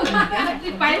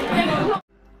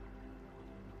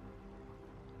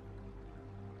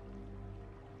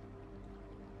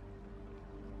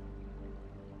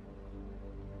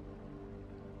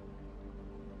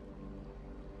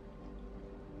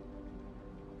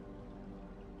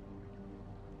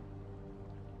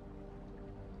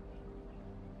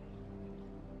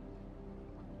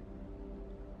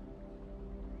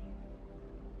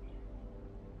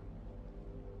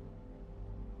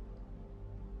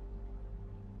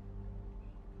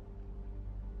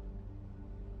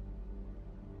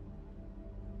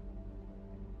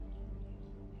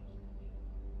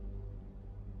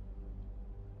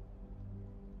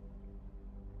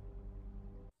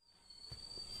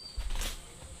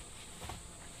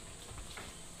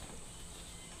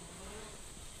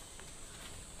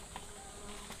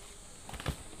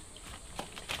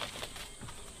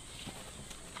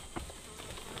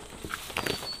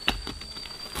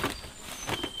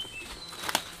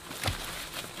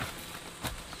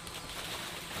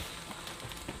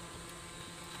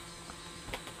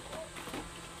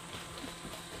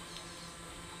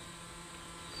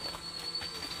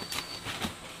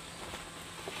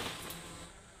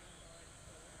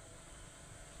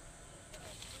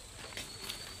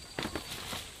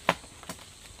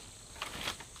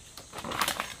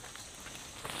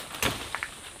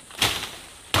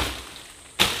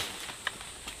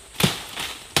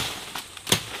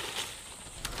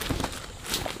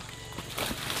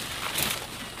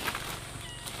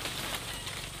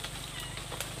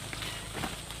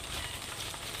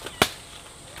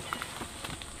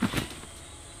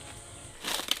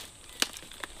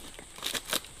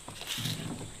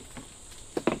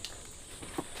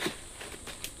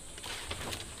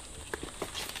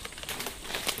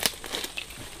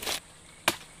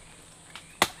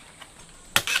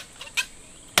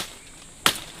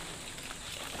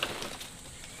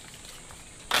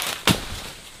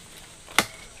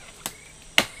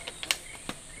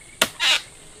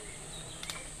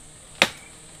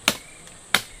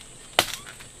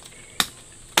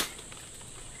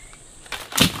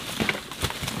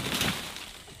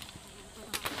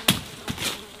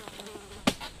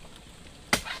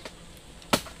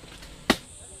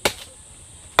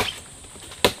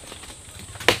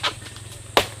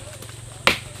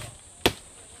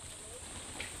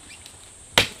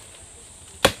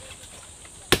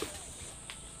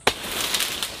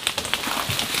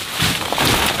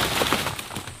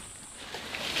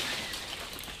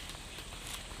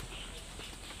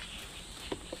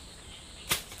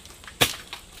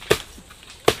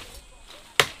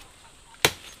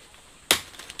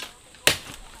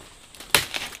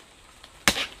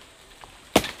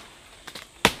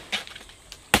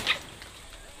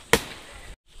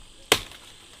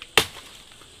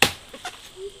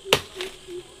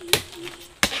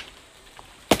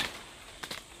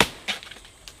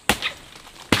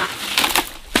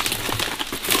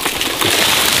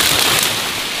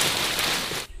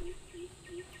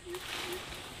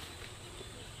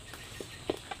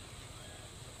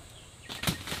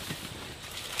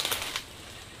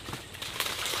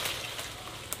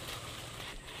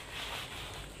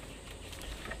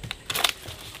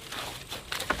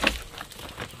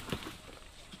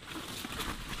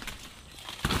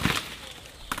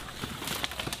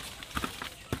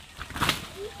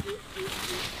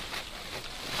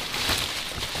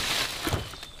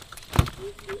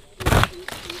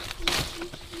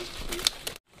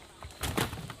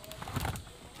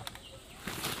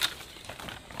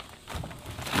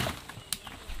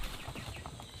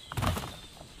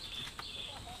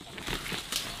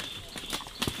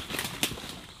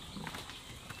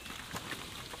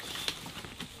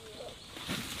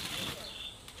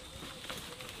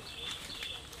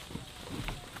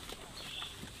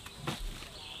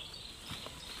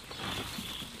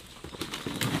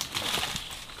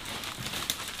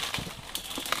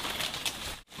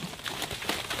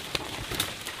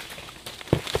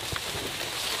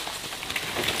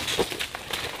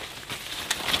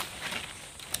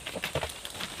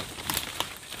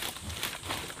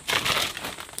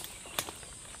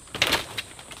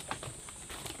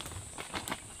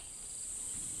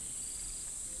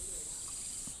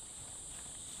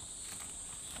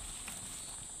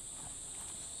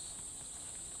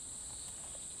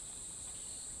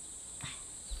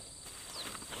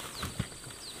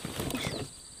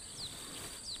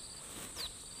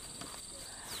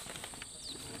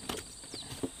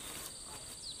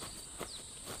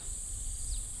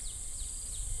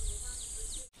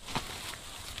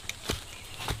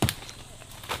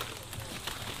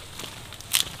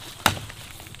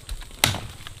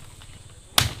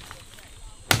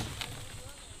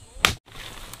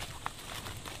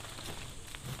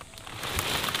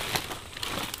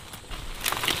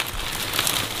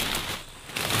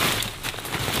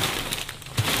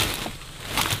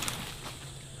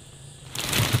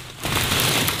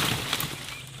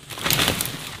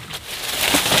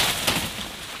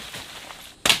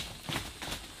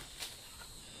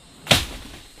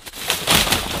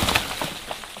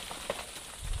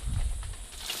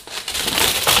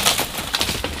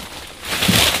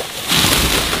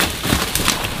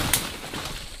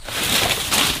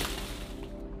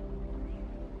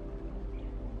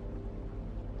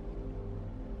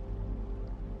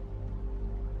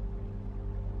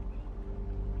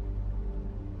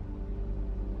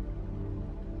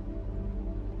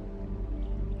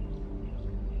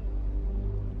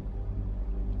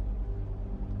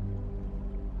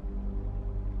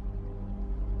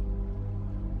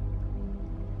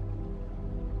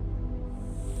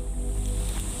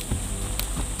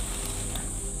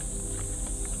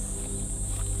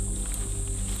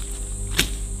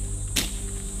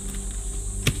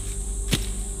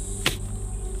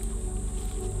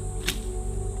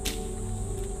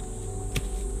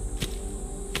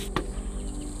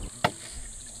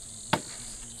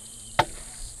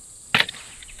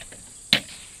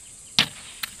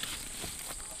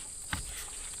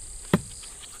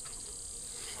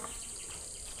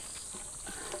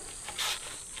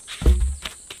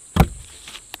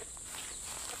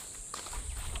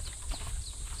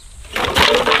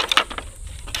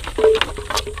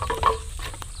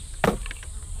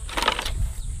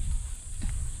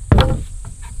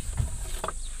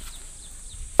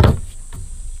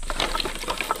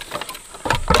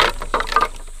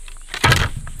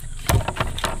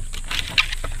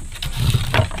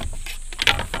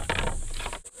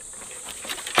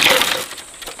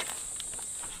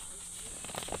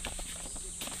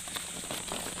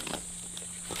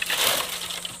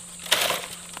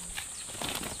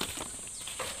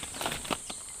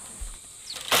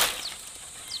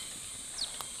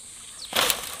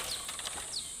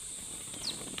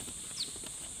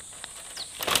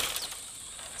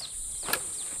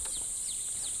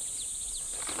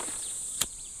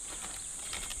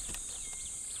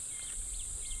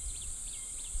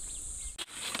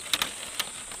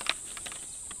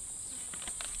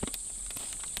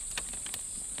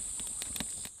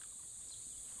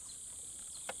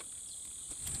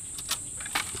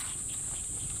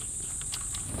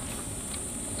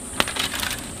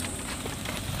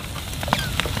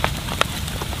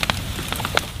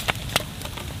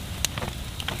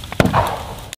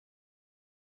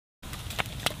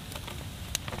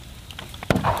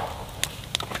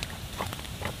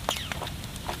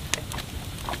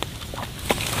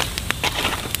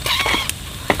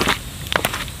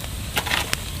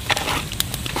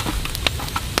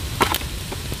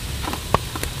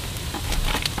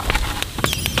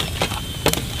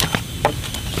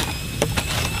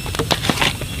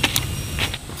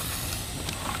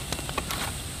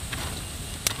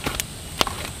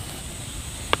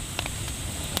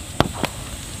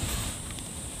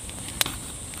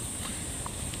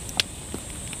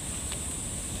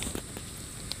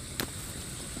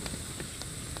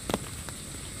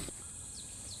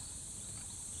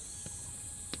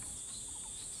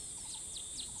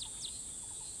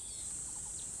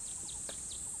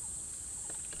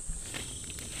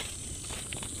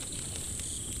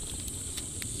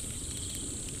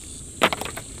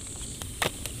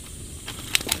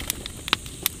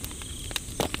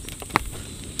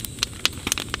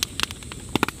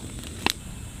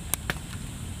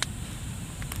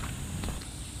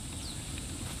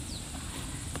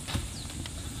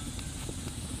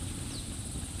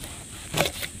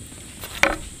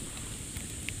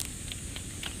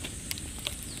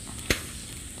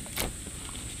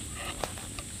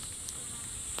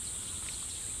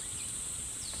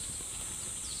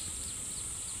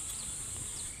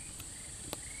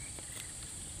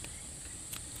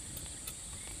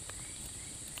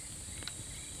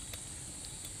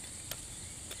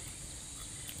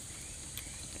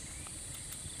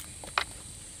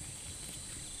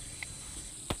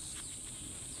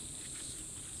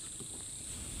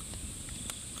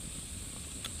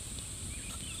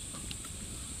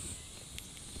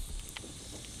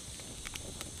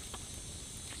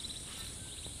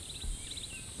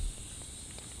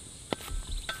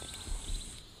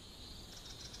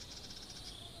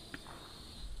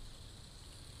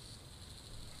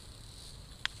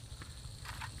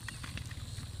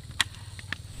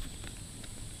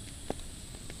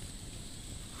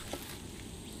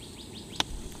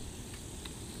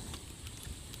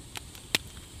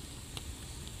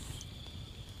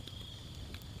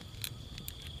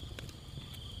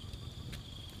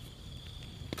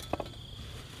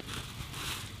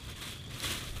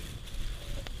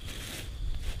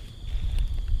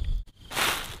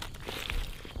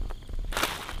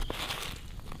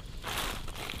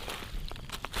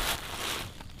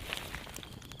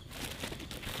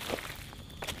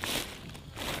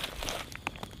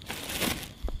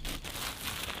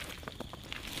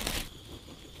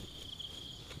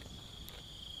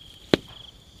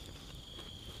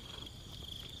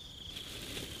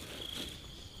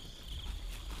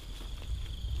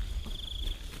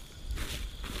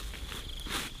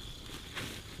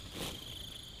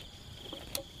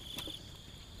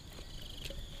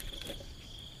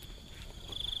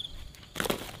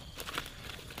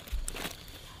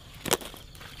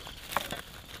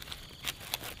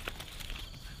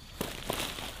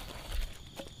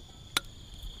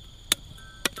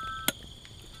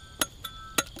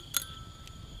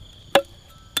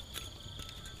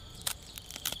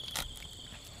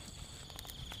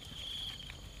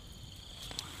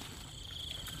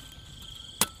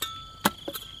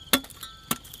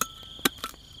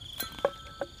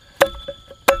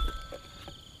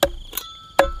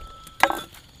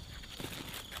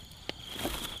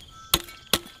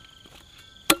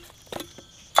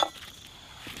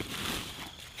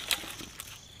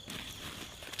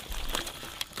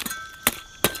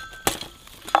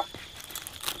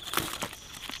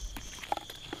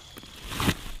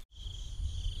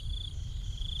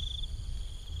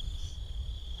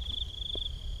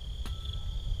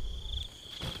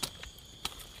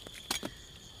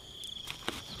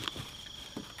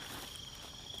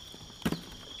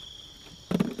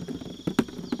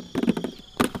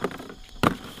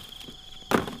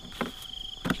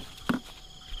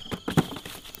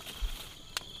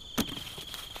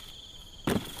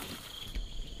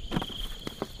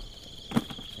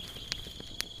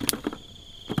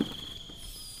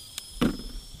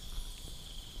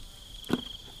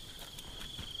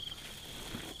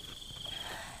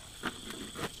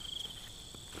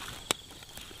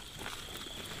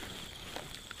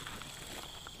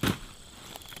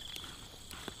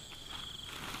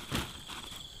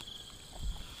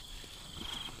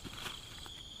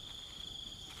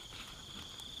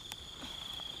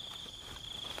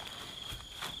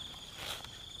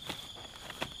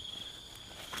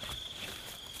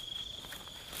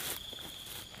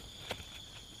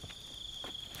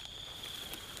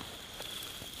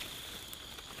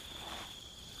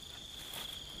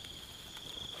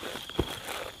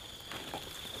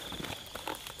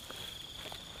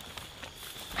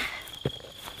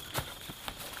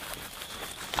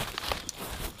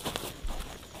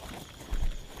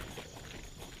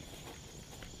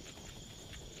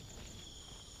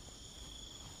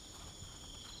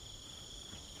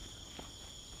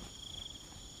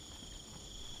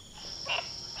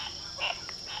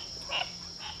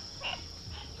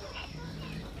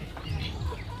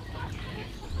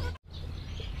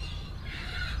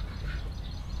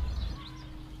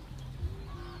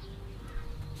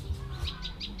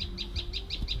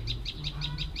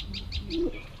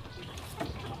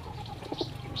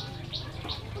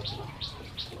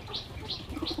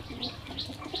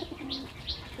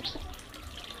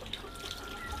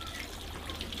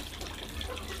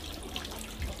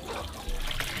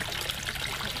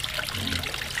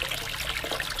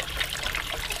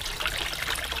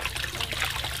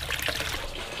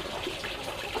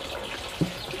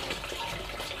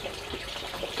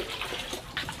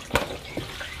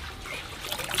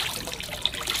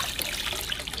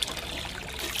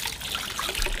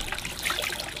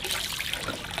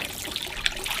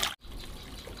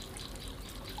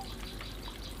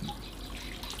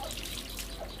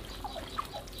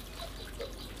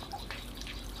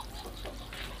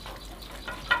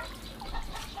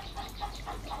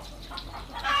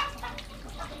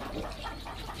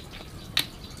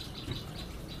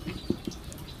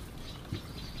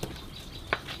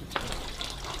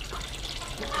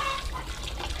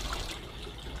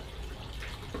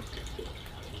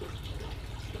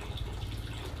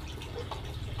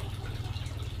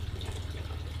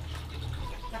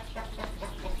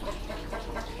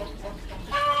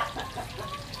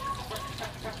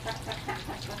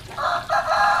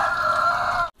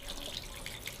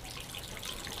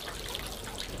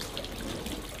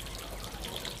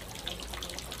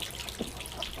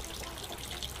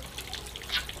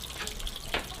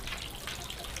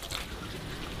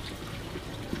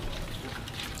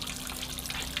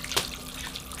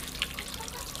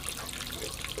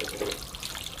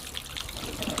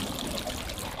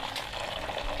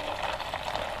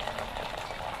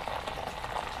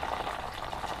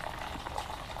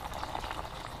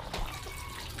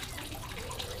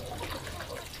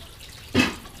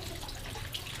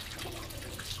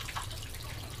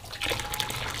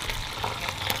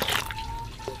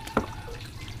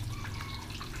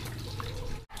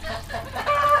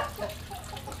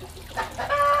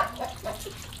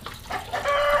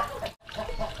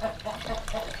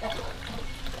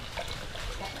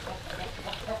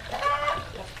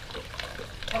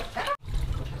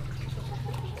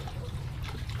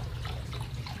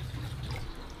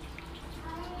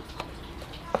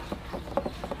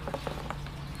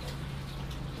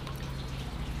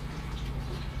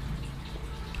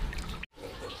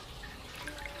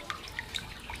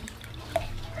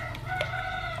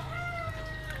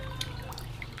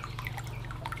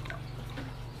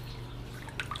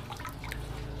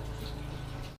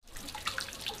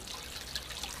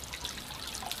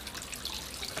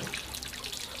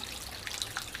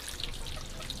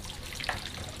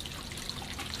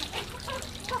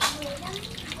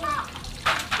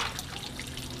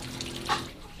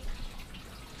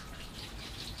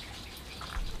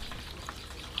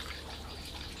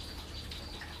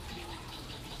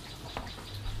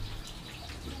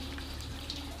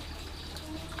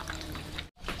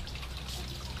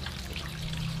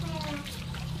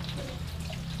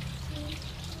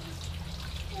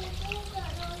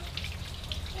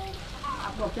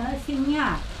 cho nó xinh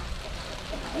nha.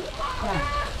 Đấy.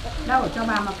 Đâu cho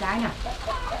bà một cái nào.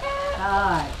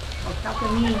 Rồi, một cốc cho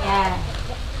Nhi nha.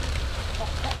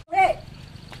 Ê,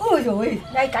 ui rồi,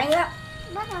 đây cái nữa.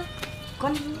 Bắt rồi.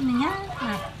 Con này nhá,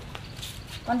 này.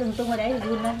 Con đừng tung ở đấy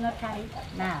run nó thay.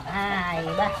 Nào, 2,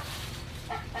 3.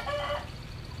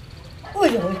 Ui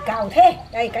rồi cao thế.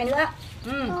 Đây cái nữa.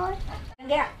 Thôi.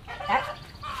 Kìa. Đấy.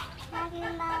 Ba đi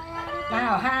bao lên.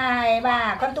 Nào 2,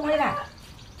 3, con tung lên nào.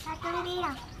 Ba tung đi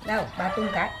nào. Đâu, bà tung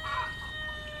cái.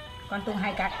 Con tung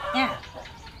 2 cái nha.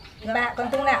 Ba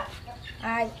con tung nào.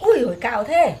 2. Ui rồi cao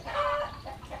thế.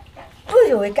 Ui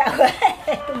rồi cao quá.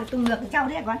 tung ngược sau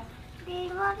thế con. Đi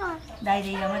mất rồi. Đây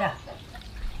đi rồi mới được.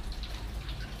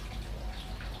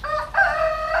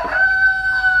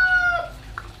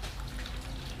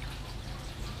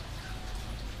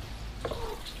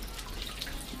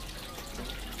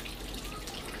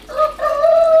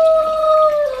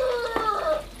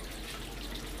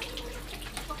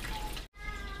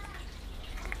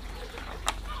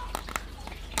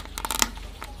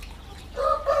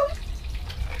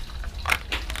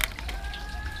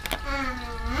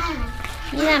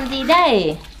 Nhi làm gì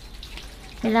đây?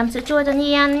 Để làm sữa chua cho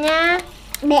Nhi ăn nhá.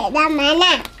 Mẹ ra máy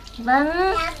nè. Vâng.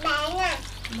 Ra máy nè.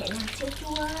 Để làm sữa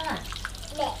chua.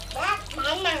 Mẹ ra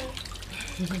máy nè.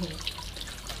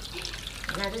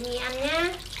 Làm cho Nhi ăn nhá.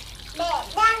 Mẹ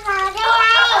ra vào đây này.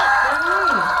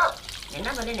 Vâng. Để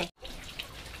nắp vào đây này.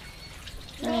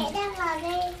 Mẹ ra vào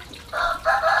đây.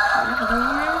 Nắp vào đây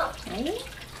nhá. Đấy.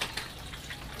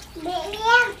 Mẹ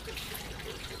liêm.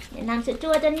 Để làm sữa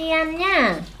chua cho Nhi ăn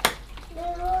nhá.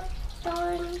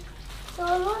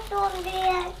 Tôi mút tôn đi.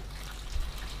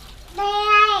 Đây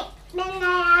ai? Bên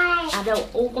này ai? À đâu,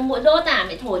 có mũi đốt à?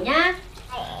 Mẹ thổi nhá.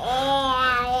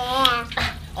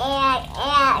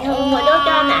 Mũi đốt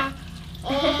cho nè.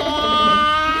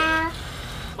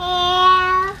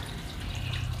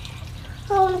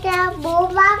 Không cho bố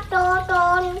bác cho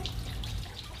tôn.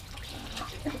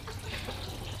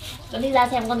 Con đi ra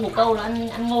xem con bồ câu nó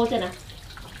ăn ngô chưa nào.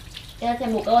 Đi ra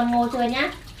xem bồ câu ăn ngô chưa nhá.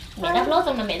 Mẹ đắp lốt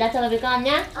xong là mẹ ra chơi với con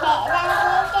nhá. Mẹ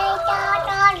đang chơi cho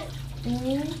con. Ừ.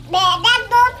 Mẹ đang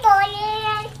đốt tôi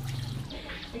lên.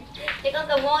 Thế con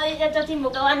cầm ngô đi cho chim bồ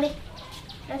câu ăn đi.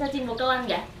 Cho chim bồ câu ăn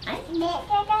kìa. Đấy. Mẹ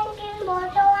cho con kim bố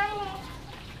tôi ăn này.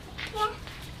 Nhá.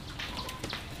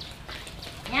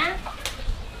 Nhá.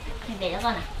 Thì để cho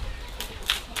con à.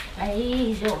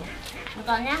 Đấy rồi. Cho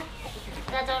con nhá.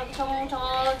 Ra cho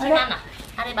chim ăn à.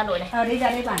 Ăn đây bà nổi này. Đi ra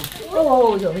đây bạn.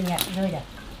 Ôi rồi bà nhặt rơi rồi.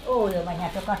 Ôi rồi bà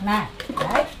nhặt cho con nào.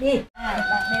 Đấy, đi. Đây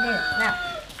nào.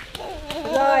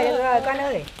 Được rồi con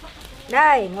ơi.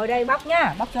 Đây, ngồi đây bóc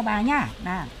nhá, bóc cho bà nhá.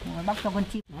 Nào, ngồi bóc cho con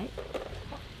chim đấy.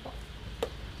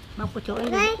 Bóc có chỗ ấy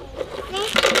đi. Đây.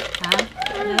 Đây.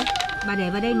 Đấy. Bà để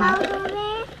vào đây mà. Bỏ vô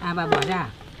đây. À bà bỏ ra.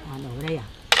 À đổ vào đây à?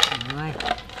 Rồi.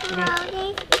 Bỏ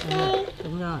đi. Đây.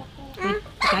 Đúng rồi.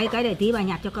 Cái để tí bà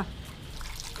nhặt cho con.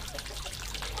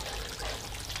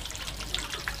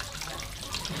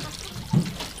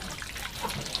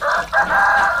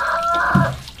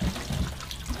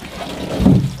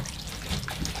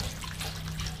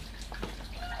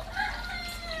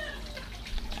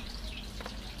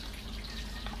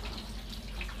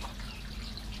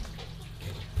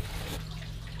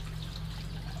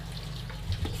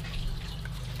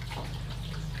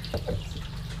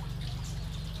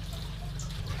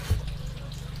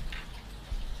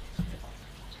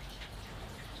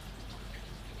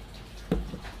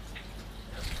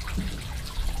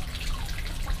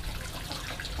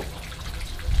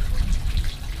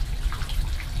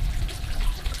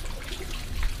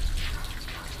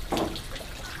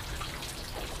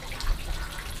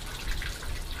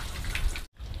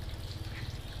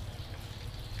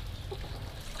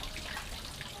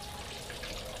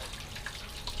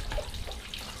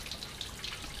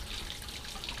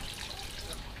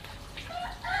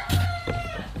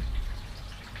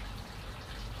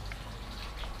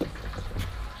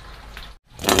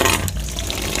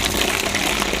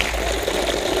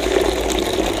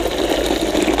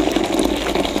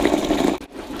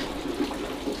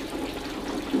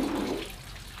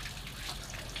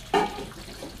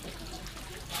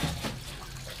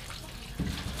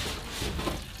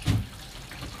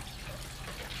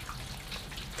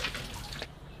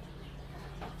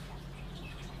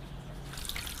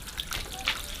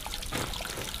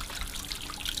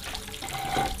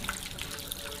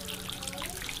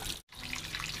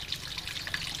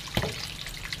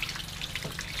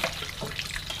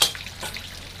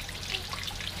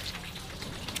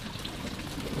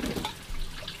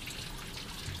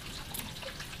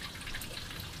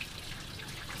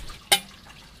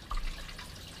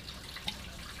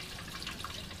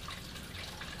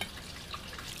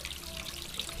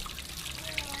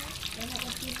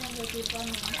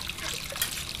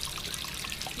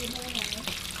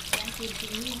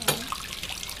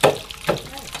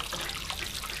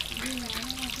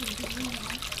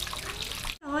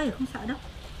 Thôi không sợ đâu,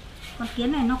 con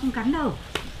kiến này nó không cắn đâu.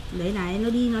 Đấy này, nó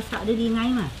đi, nó sợ nó đi ngay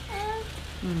mà.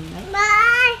 Đấy. Ba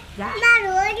ơi, Dạ. ba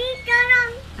đuổi đi cho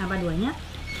con. À, bà đuổi nhá.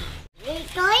 Đi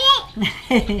tối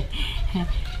đi.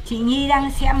 Chị Nhi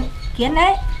đang xem kiến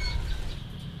đấy.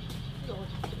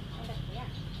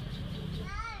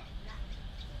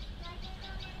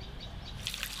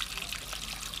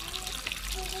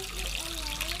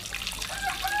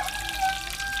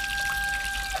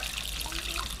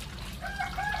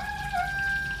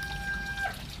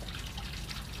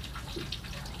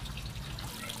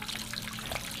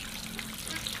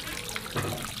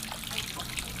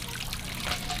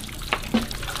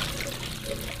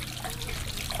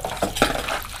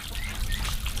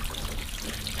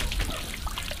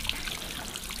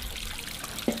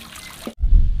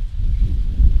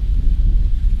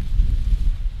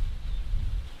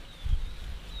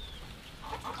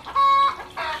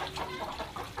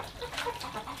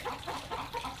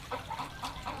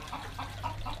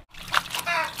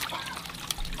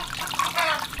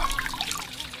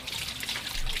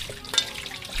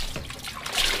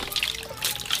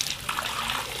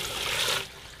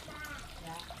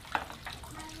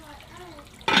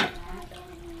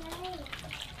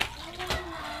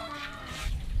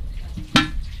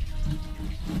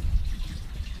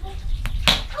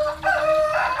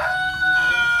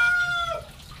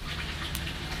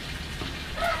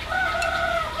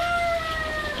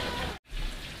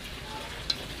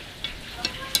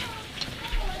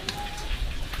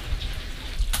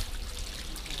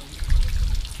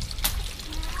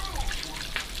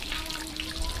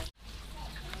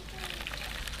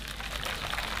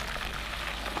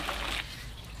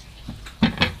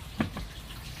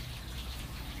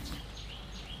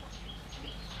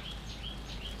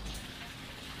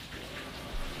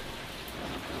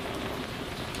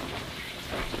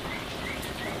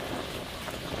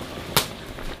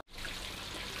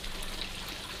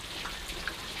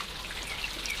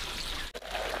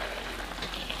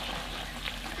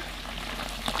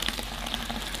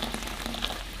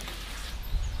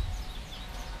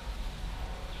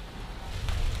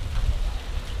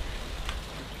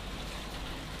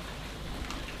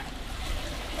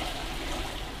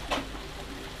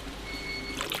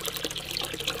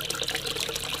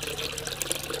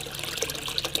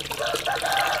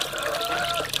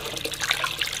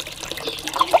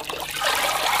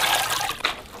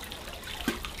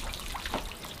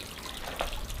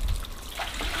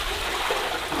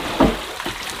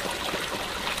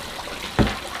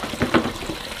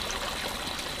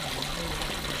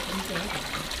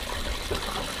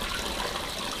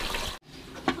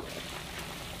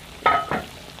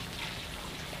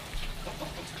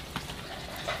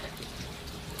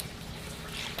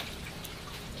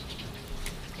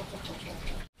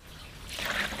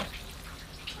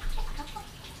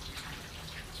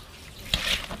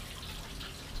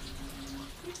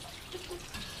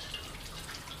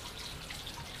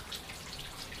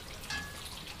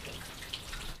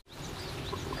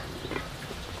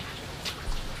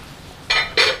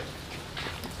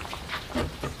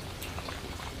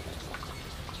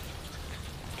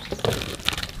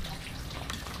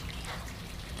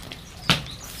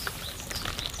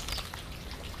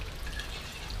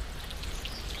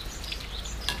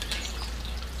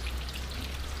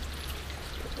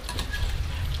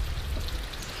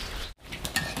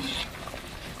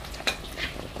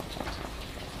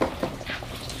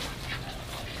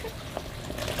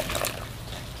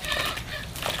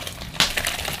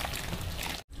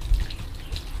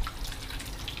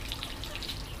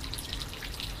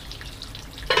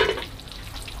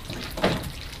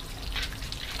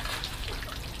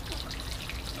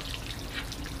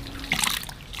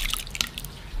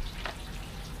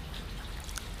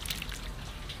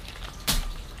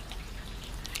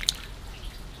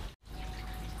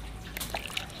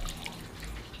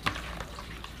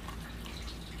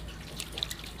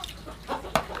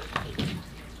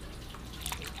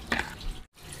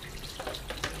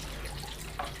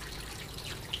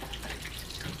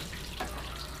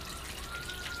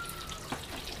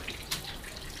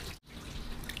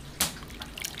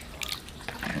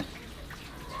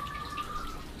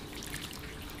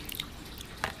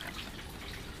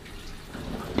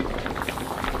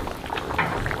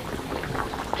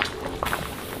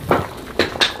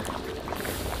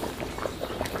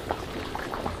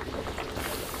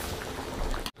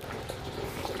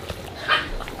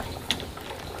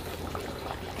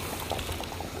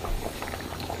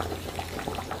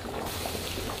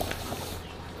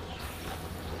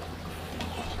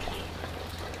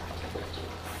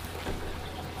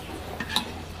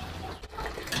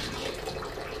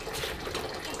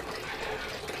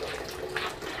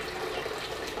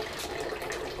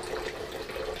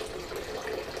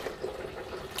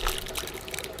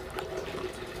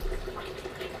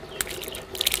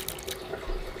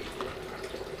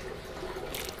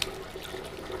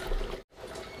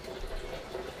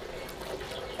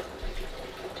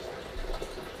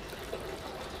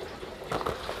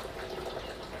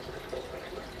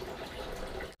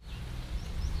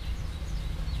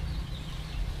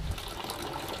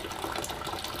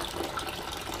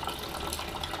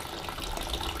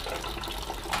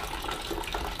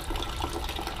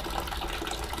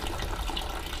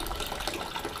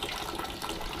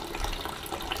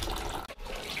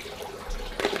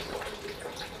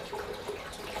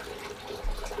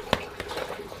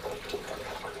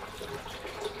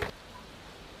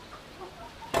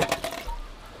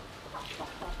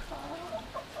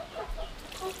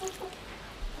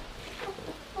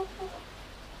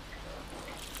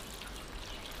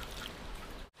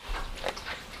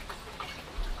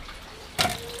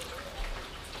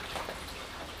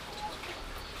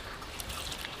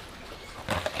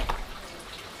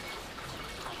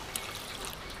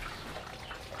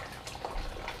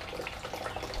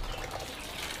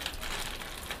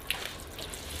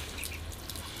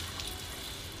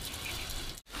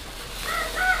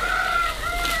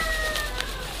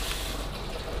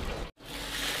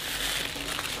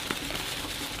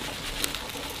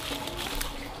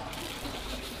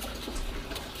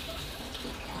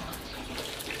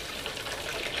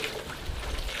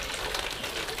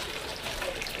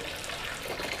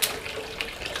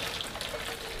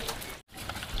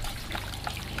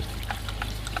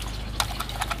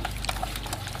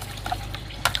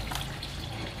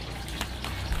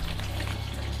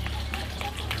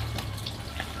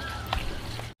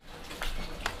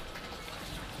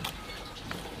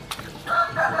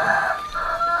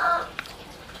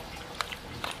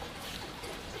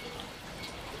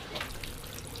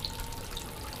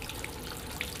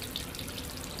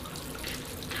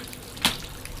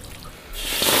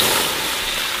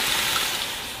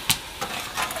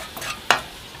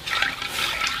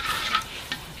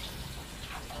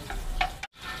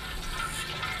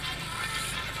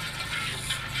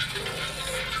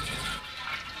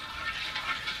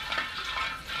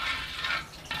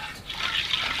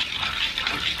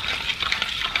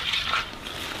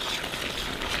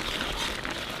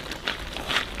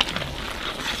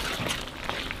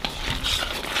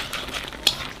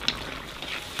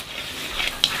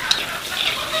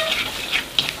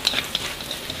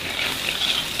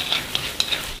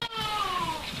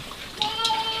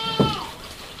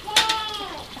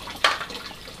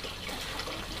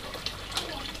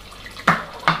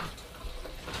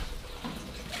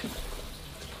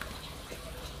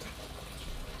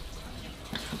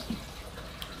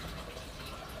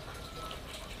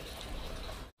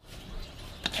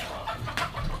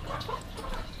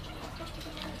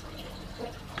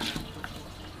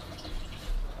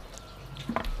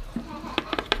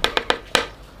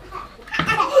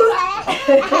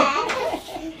 Lên.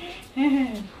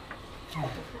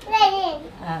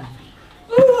 À.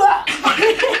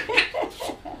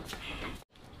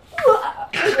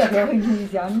 Rồi gì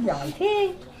giỏi giỏi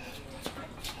thế.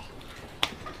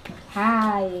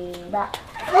 2, 3.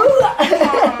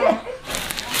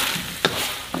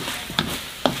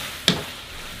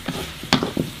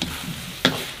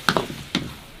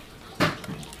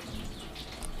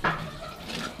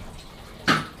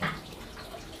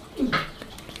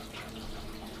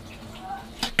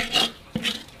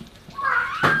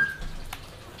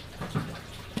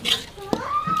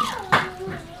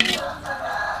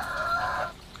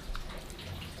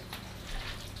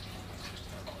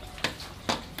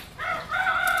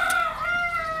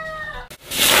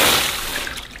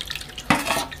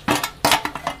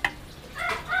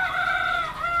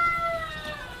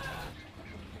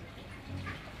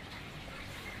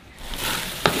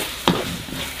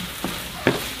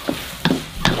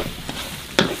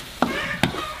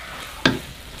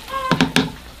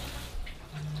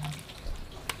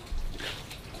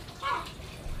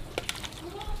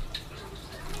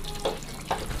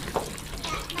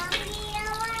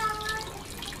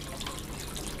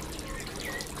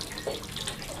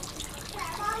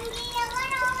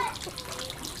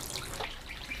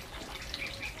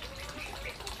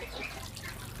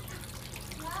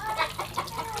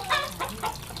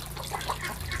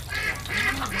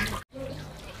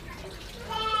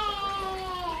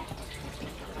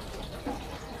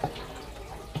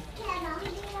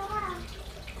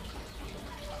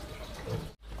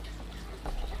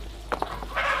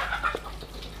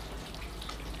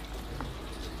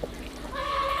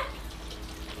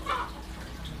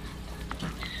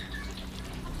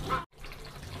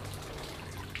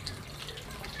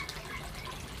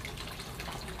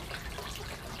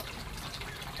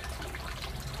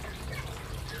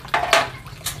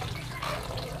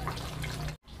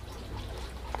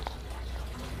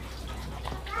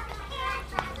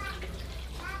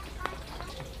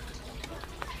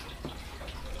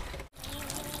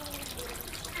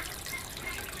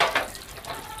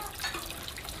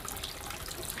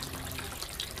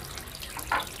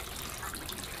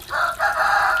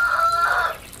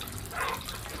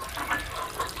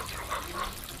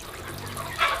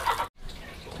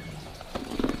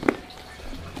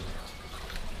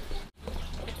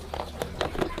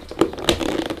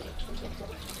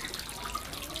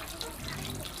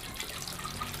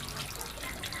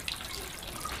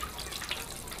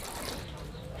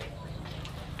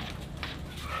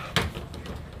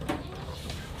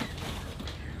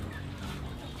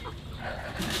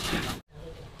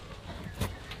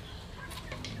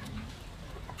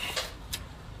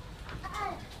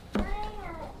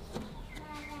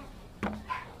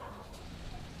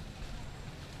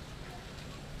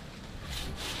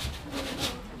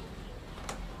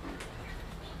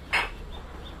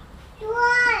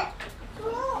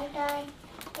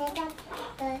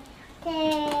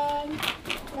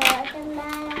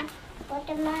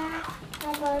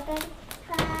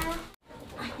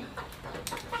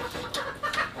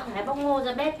 Hãy bóc ngô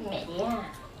ra bếp thì mẹ đi à?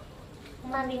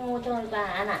 Không mang đi ngô cho bà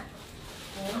ăn à?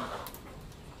 Ừ.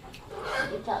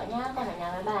 Đi chợ nhá, con ở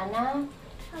nhà với bà nhá.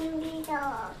 Không đi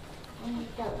chợ. Không đi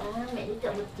chợ á, mẹ đi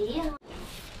chợ một tí không?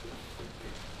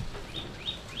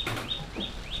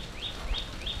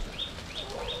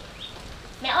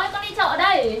 Mẹ ơi, con đi chợ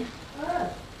đây.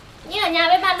 Như ở nhà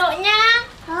với bà nội nhá.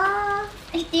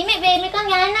 Tí mẹ về với con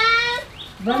gái nha.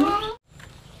 Vâng.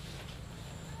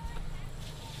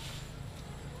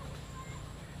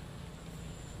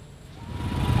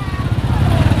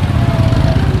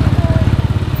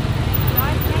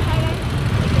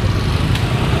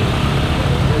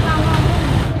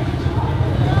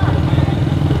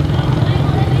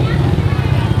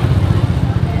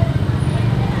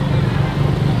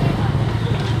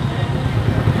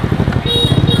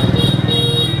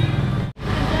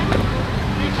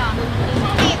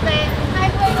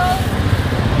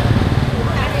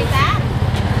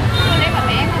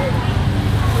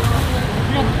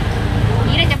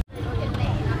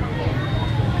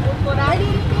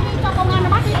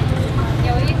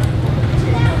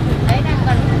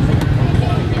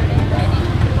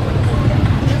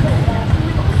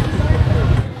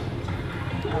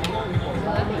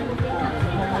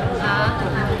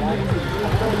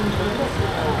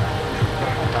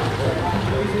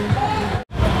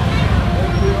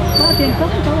 Tiền cốc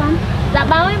cháu ăn. Dạ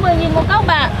 10.000 một cốc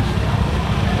bạn.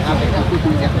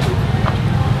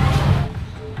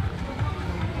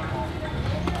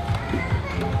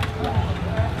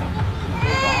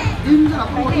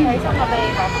 Đấy xong là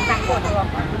về có tặng của được.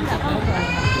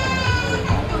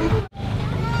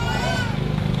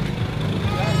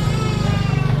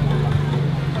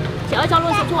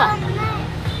 chua.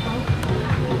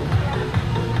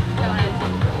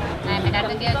 Này mày đặt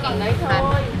cái kia kìa đấy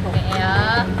thôi. Kìa.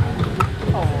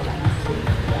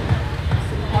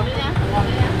 Ngon đi nhá. Ngon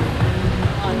đi nhá.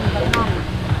 Ngon thì ngon.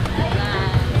 Là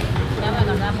nếu mà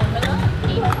còn ra một nữa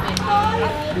thì qua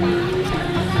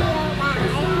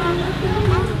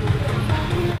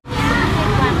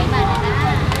mấy bài này đã.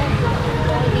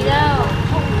 Đi đâu?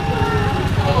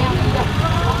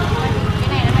 Cái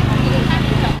này nó phải có cái khác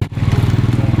đi chọn.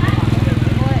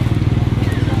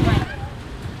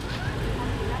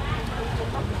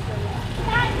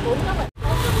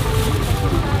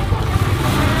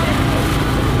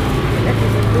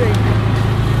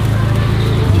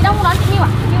 Đông đón chị Miu à?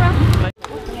 Miu đâu?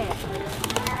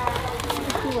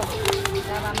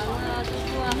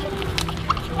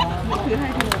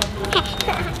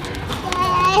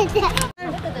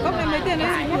 Cốc này mấy tiền đấy?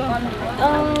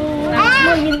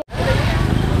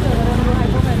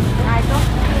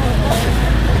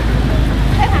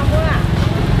 Xếp hàng mua à?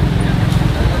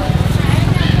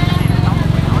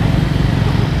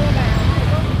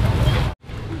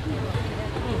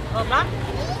 Hợp lắm.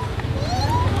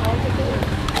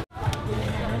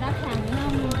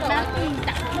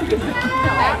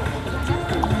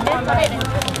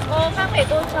 Cô khác để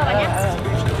tôi cho vào nhé.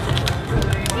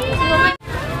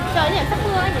 Trời nhỉ, sắp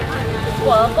mưa nhỉ.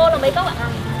 Của cô là mấy cốc ạ?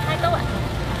 2 cốc ạ.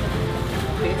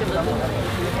 Thủy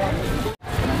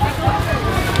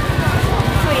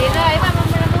rồi mà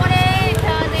mua đi,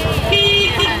 chờ đi.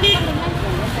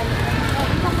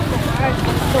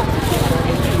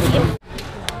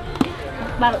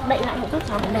 Bà đậy lại một chút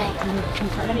cho mình này. Mình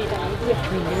sợ đây việc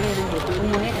mình lên để tôi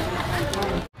mua hết.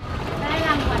 Đây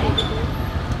làm quả đấy.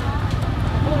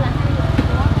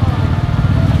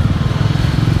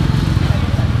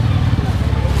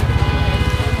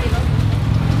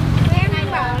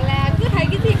 Em bảo là cứ thấy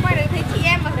cái gì quay được thấy chị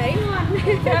em ở đấy luôn.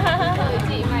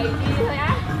 Chị mày đi thôi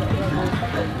á.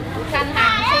 Căn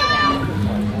hàng xem nào.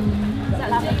 Dạ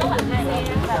làm mấy cốc ạ?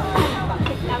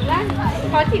 Làm lát.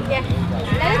 Có thịt kìa.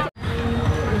 Đấy.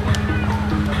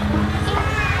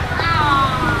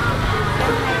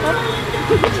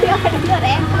 Chưa đúng rồi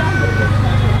em.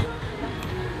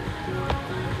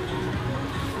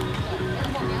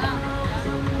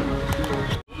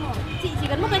 Chị chỉ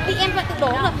cần lúc này thì em vẫn tự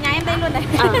đổ được nhà em đây luôn này.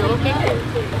 Ok.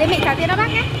 Đây mình trả tiền cho bác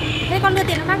nhé. Đây con đưa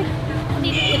tiền cho bác đi. Con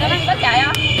đi tiền cho bác. Bác trả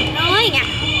á? Nói nhỉ.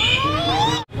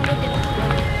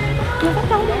 Đưa bác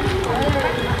đâu đấy.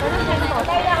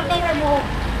 Đây là mồm.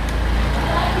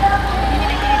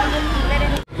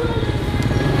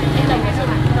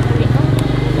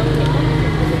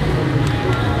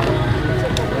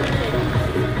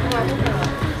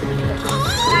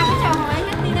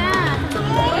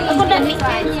 Con đợi mình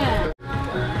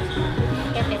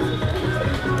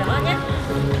Cảm ơn nhé.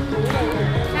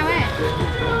 Sao ấy?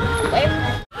 Của em.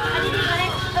 Đi đi vào đây.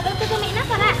 Tôi Mỹ nắp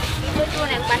vào ạ. Tôi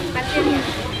này bắn tiền nhỉ?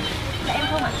 Để em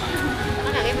không ạ?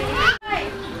 Nó là em đi.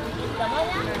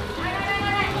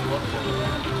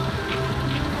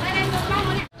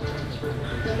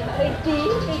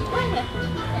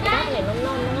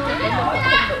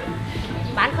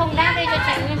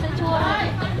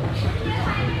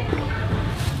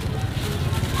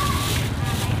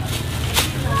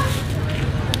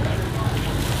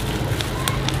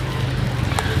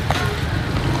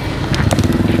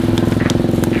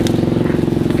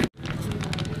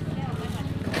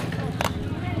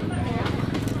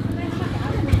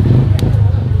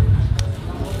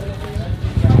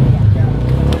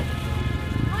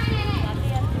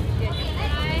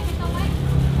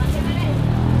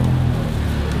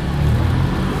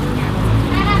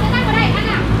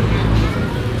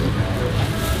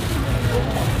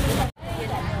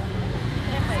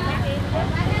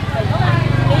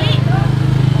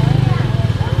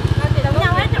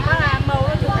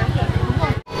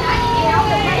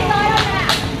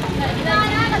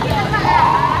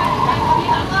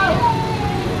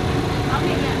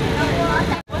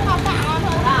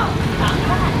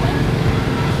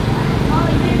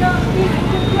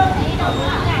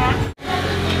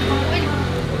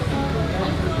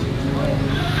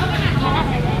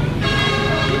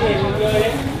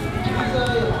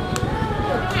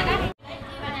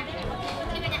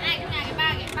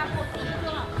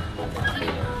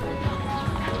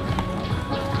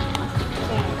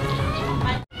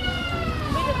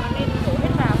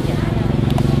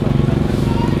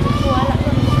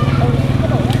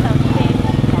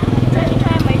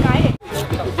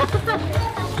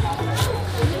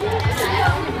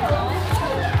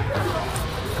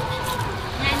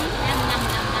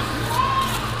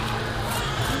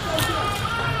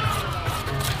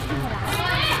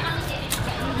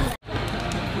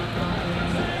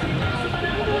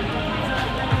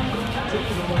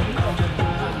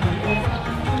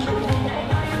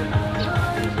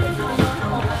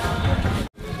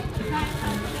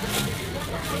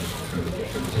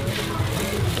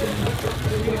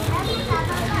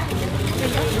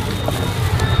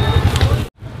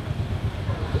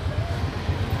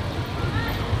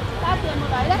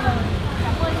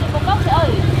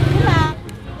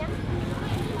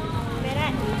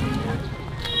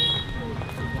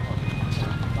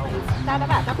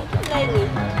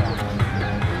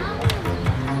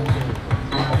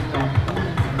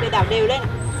 đều lên.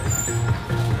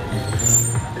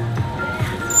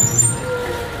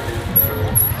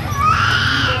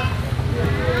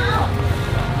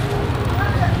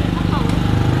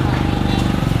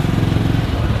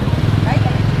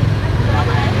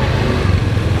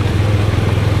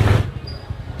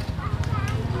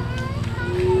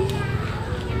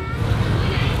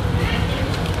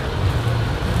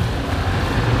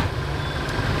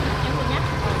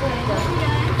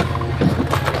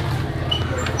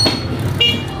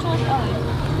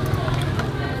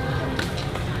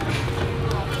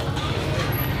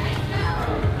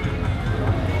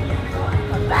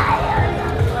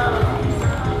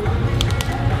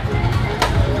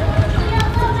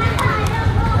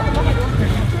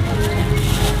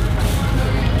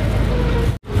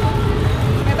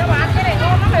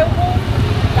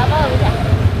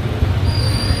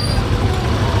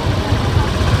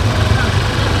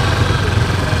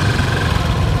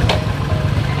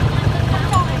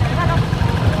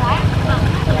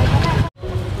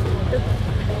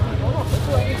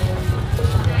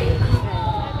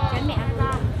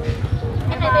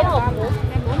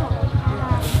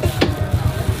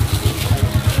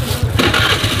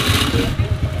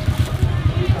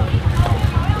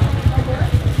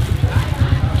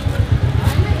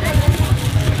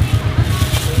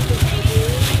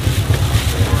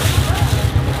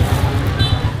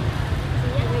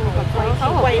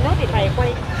 Quay nó thì thầy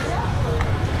quay.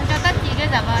 Cho tất chị cái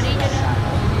giả vờ đi cho nên.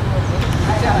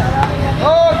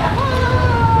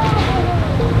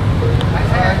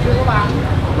 Chưa có bạn.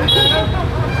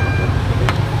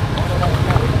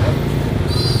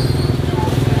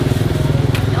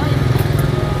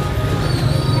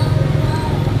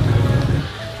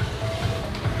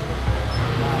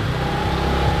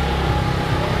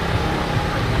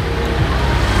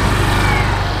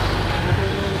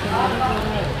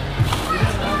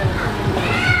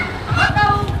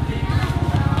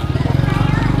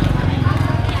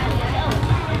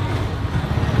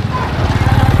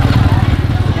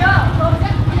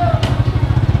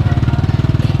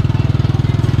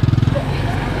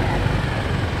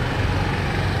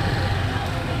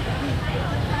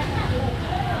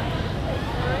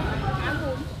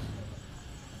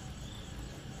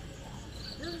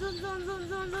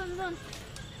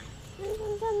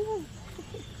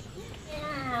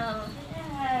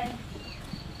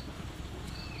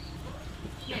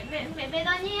 Mẹ về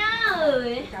đó nhá.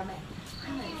 Chào mẹ.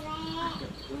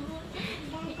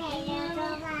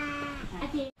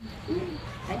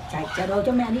 Đấy, chải đầu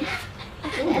cho mẹ đi.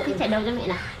 Thì chạy đầu cho mẹ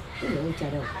nào. Ôi,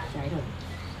 chải đầu.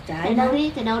 Chạy đầu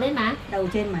đi, chạy đầu đấy mà. Đầu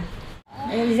trên mà.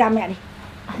 Đây, đi ra mẹ đi.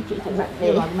 Chị phải Bạn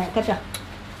để bảo mẹ cất cho.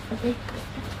 Ok.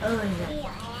 Ơi.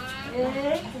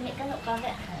 Mẹ cất hộ con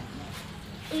vậy.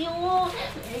 Yêu,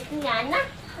 nhắn á.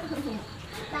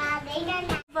 Bà đi ra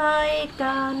nào. Với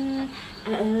con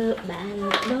ở bàn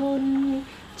đôn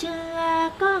chưa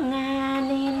có ngà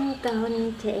nên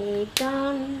con trẻ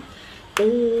con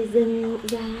từ rừng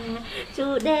già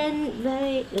chú đến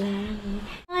với làng.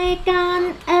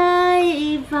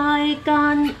 Voi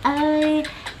con ơi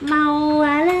mau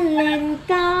lên lên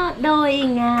có đôi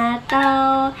ngà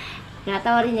to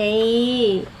đi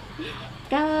này,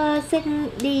 có sức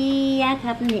đi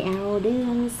khắp nẻo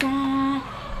đường xa,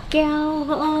 kéo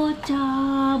gỗ cho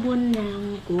buôn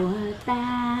làng của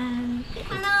ta.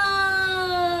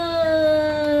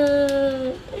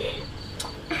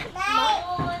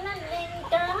 Mau lên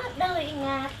có đôi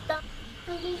ngà to.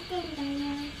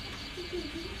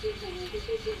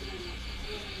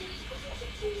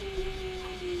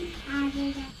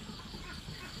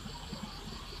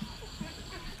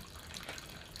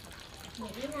 Mẹ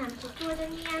đi làm chú chua cho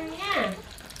Nhi ăn nhá.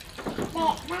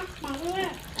 Mẹ bắt đánh.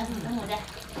 Nó ngồi đây.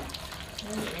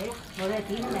 Ngồi đây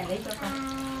tí nữa mẹ lấy cho con.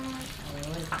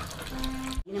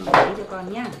 Tí nữa mẹ lấy cho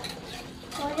con nhá.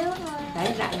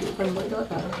 Đấy, lại những phần mũi đốt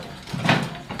vào.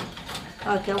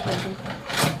 Rồi kéo phần đi.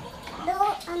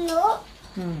 Ăn lỗ.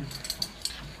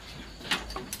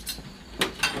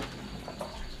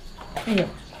 Hiểu,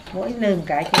 mỗi lưng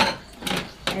cái chứ.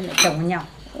 Đây lại chồng với nhau.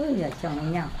 Ôi giời, chồng với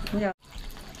nhau. Đúng rồi.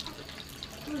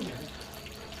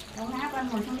 Đâu ngã con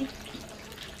ngồi xuống đi.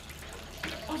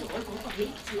 Ôi dồi ôi, cũng có ví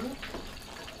chứ.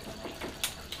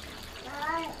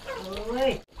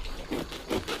 Ôi.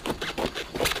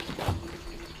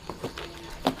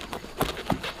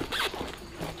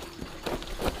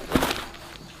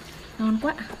 Ngon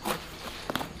quá.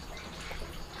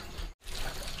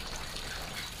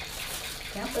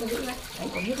 Kéo con giữ lại. Đấy,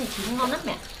 có biết là chín ngon lắm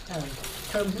mẹ.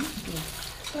 Thơm lắm.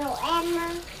 Kiểu em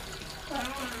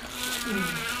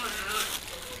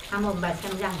Ăn một bà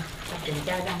xem răng. Bà kiểm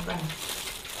tra răng con.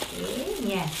 Thế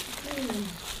nha.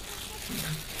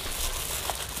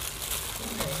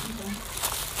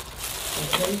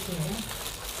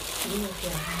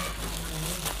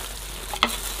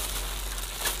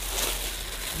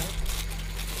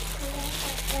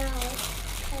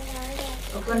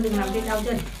 Con đừng làm cái đau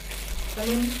chân. Con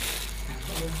lên.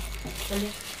 Con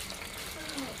lên.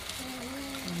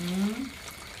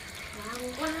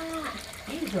 Ngon quá.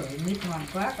 Đấy rồi, mít ngon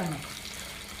quá con này.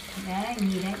 Đấy,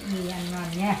 nhì ăn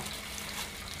ngon nha.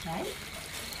 Đấy.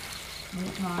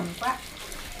 Mít ngon quá.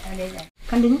 Ở đây rồi.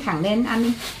 Con đứng thẳng lên ăn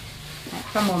đi. Đấy,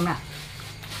 cho mồm nào.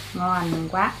 Ngon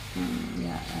quá.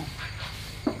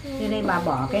 Thế đây bà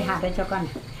bỏ cái hạt lên cho con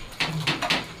này.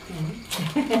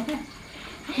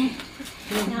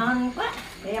 Ngon quá.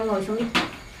 Để em ngồi xuống đi.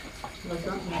 Ngồi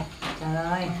xuống này. Trời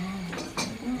ơi.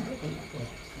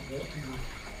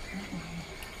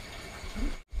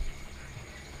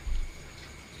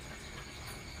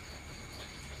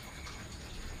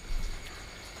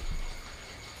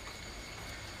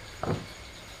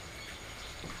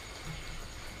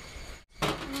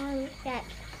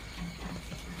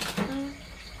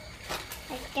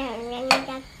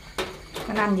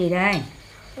 Con ăn gì đây?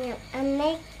 Ăn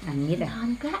mít. Ăn mít à?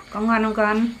 Ngon quá. Có ngon không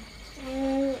con?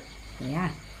 Ừ. Thế à?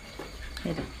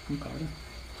 Thế rồi, không có đâu.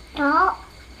 Có.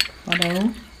 Có đâu?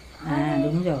 À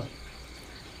đúng rồi.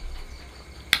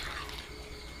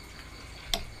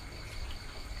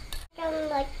 Trong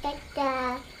một cái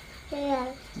trà.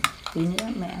 Tí nữa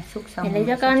mẹ xúc xong. Để lấy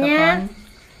cho con nhá.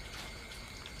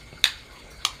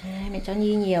 Mẹ cho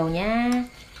Nhi nhiều nha.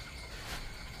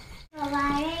 Cho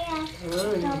bà đây à.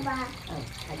 Ừ. Cho bà.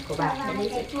 Thành của bà. Để lấy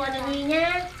sữa chua cho Nhi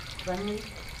nhá. Vâng. Lấy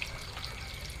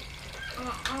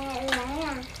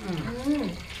à. Ừ.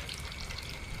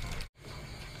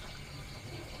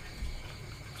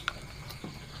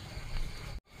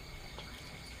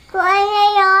 Cô anh đây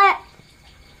rồi.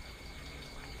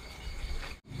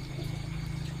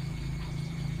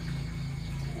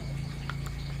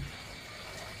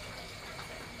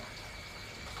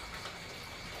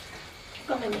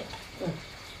 Con này mẹ.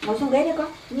 Ngồi xuống ghế đi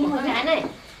con. Nhìn Con ngồi gái xuống. này.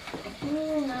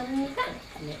 Ngon quá.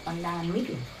 Mẹ con đang ăn mít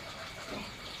rồi.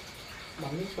 Bỏ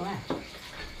mít xuống à?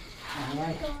 À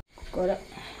đây. Cô đó.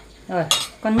 Rồi,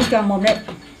 con mít cho mồm đây.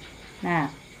 Nào.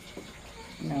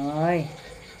 Rồi.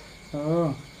 Ừ.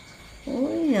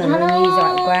 Ui giời ơi, Nhi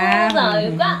giỏi quá.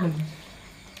 Giỏi quá.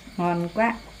 Ngon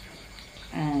quá.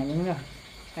 À đúng rồi.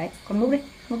 Đấy, con múc đi,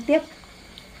 múc tiếp.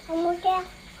 Không mua kia.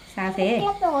 Sao thế?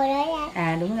 Tiếp rồi đấy à.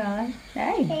 À đúng rồi.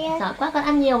 Đấy. Giỏi quá, con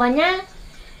ăn nhiều vào nhá.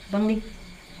 Vâng đi.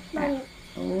 Vâng.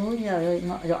 Ôi giời ơi,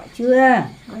 ngọ giỏi chưa?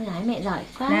 Con gái mẹ giỏi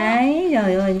quá. Đấy,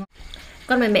 trời ơi.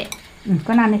 Con mời mẹ. Ừ,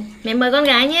 con ăn đi. Mẹ mời con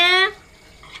gái nhá.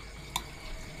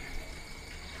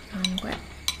 Ngon quá.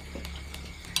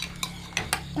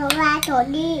 Cho bà trổ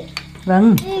đi.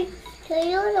 Vâng. Đi. Chơi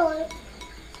yếu rồi.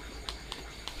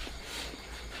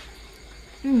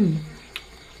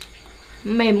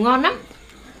 Mềm ngon lắm.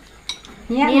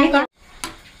 Nhé, Đi nhé ăn con. nhá.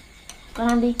 Con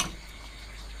ăn đi.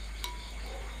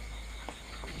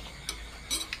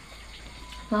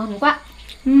 Ngon quá.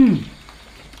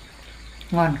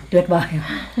 Ngon, tuyệt vời.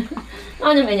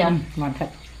 Ngon như vậy nhỉ? Ngon thật.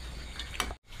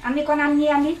 Ăn đi con, ăn Nhi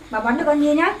ăn đi. Bà bón cho con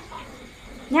Nhi nhá.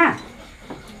 Nha.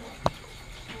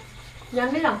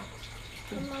 Nhân biết không?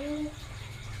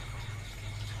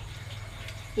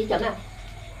 Đi chậm nào.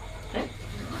 Đấy.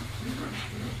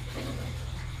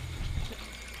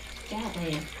 Cái hạt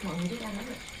này mọi người thích ăn lắm.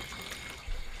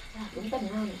 Đúng tầm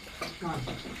ngon. Ngon.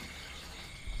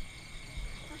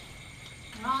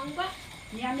 Ngon quá.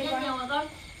 Nhi ăn đi Nhân con. nhiều mà con.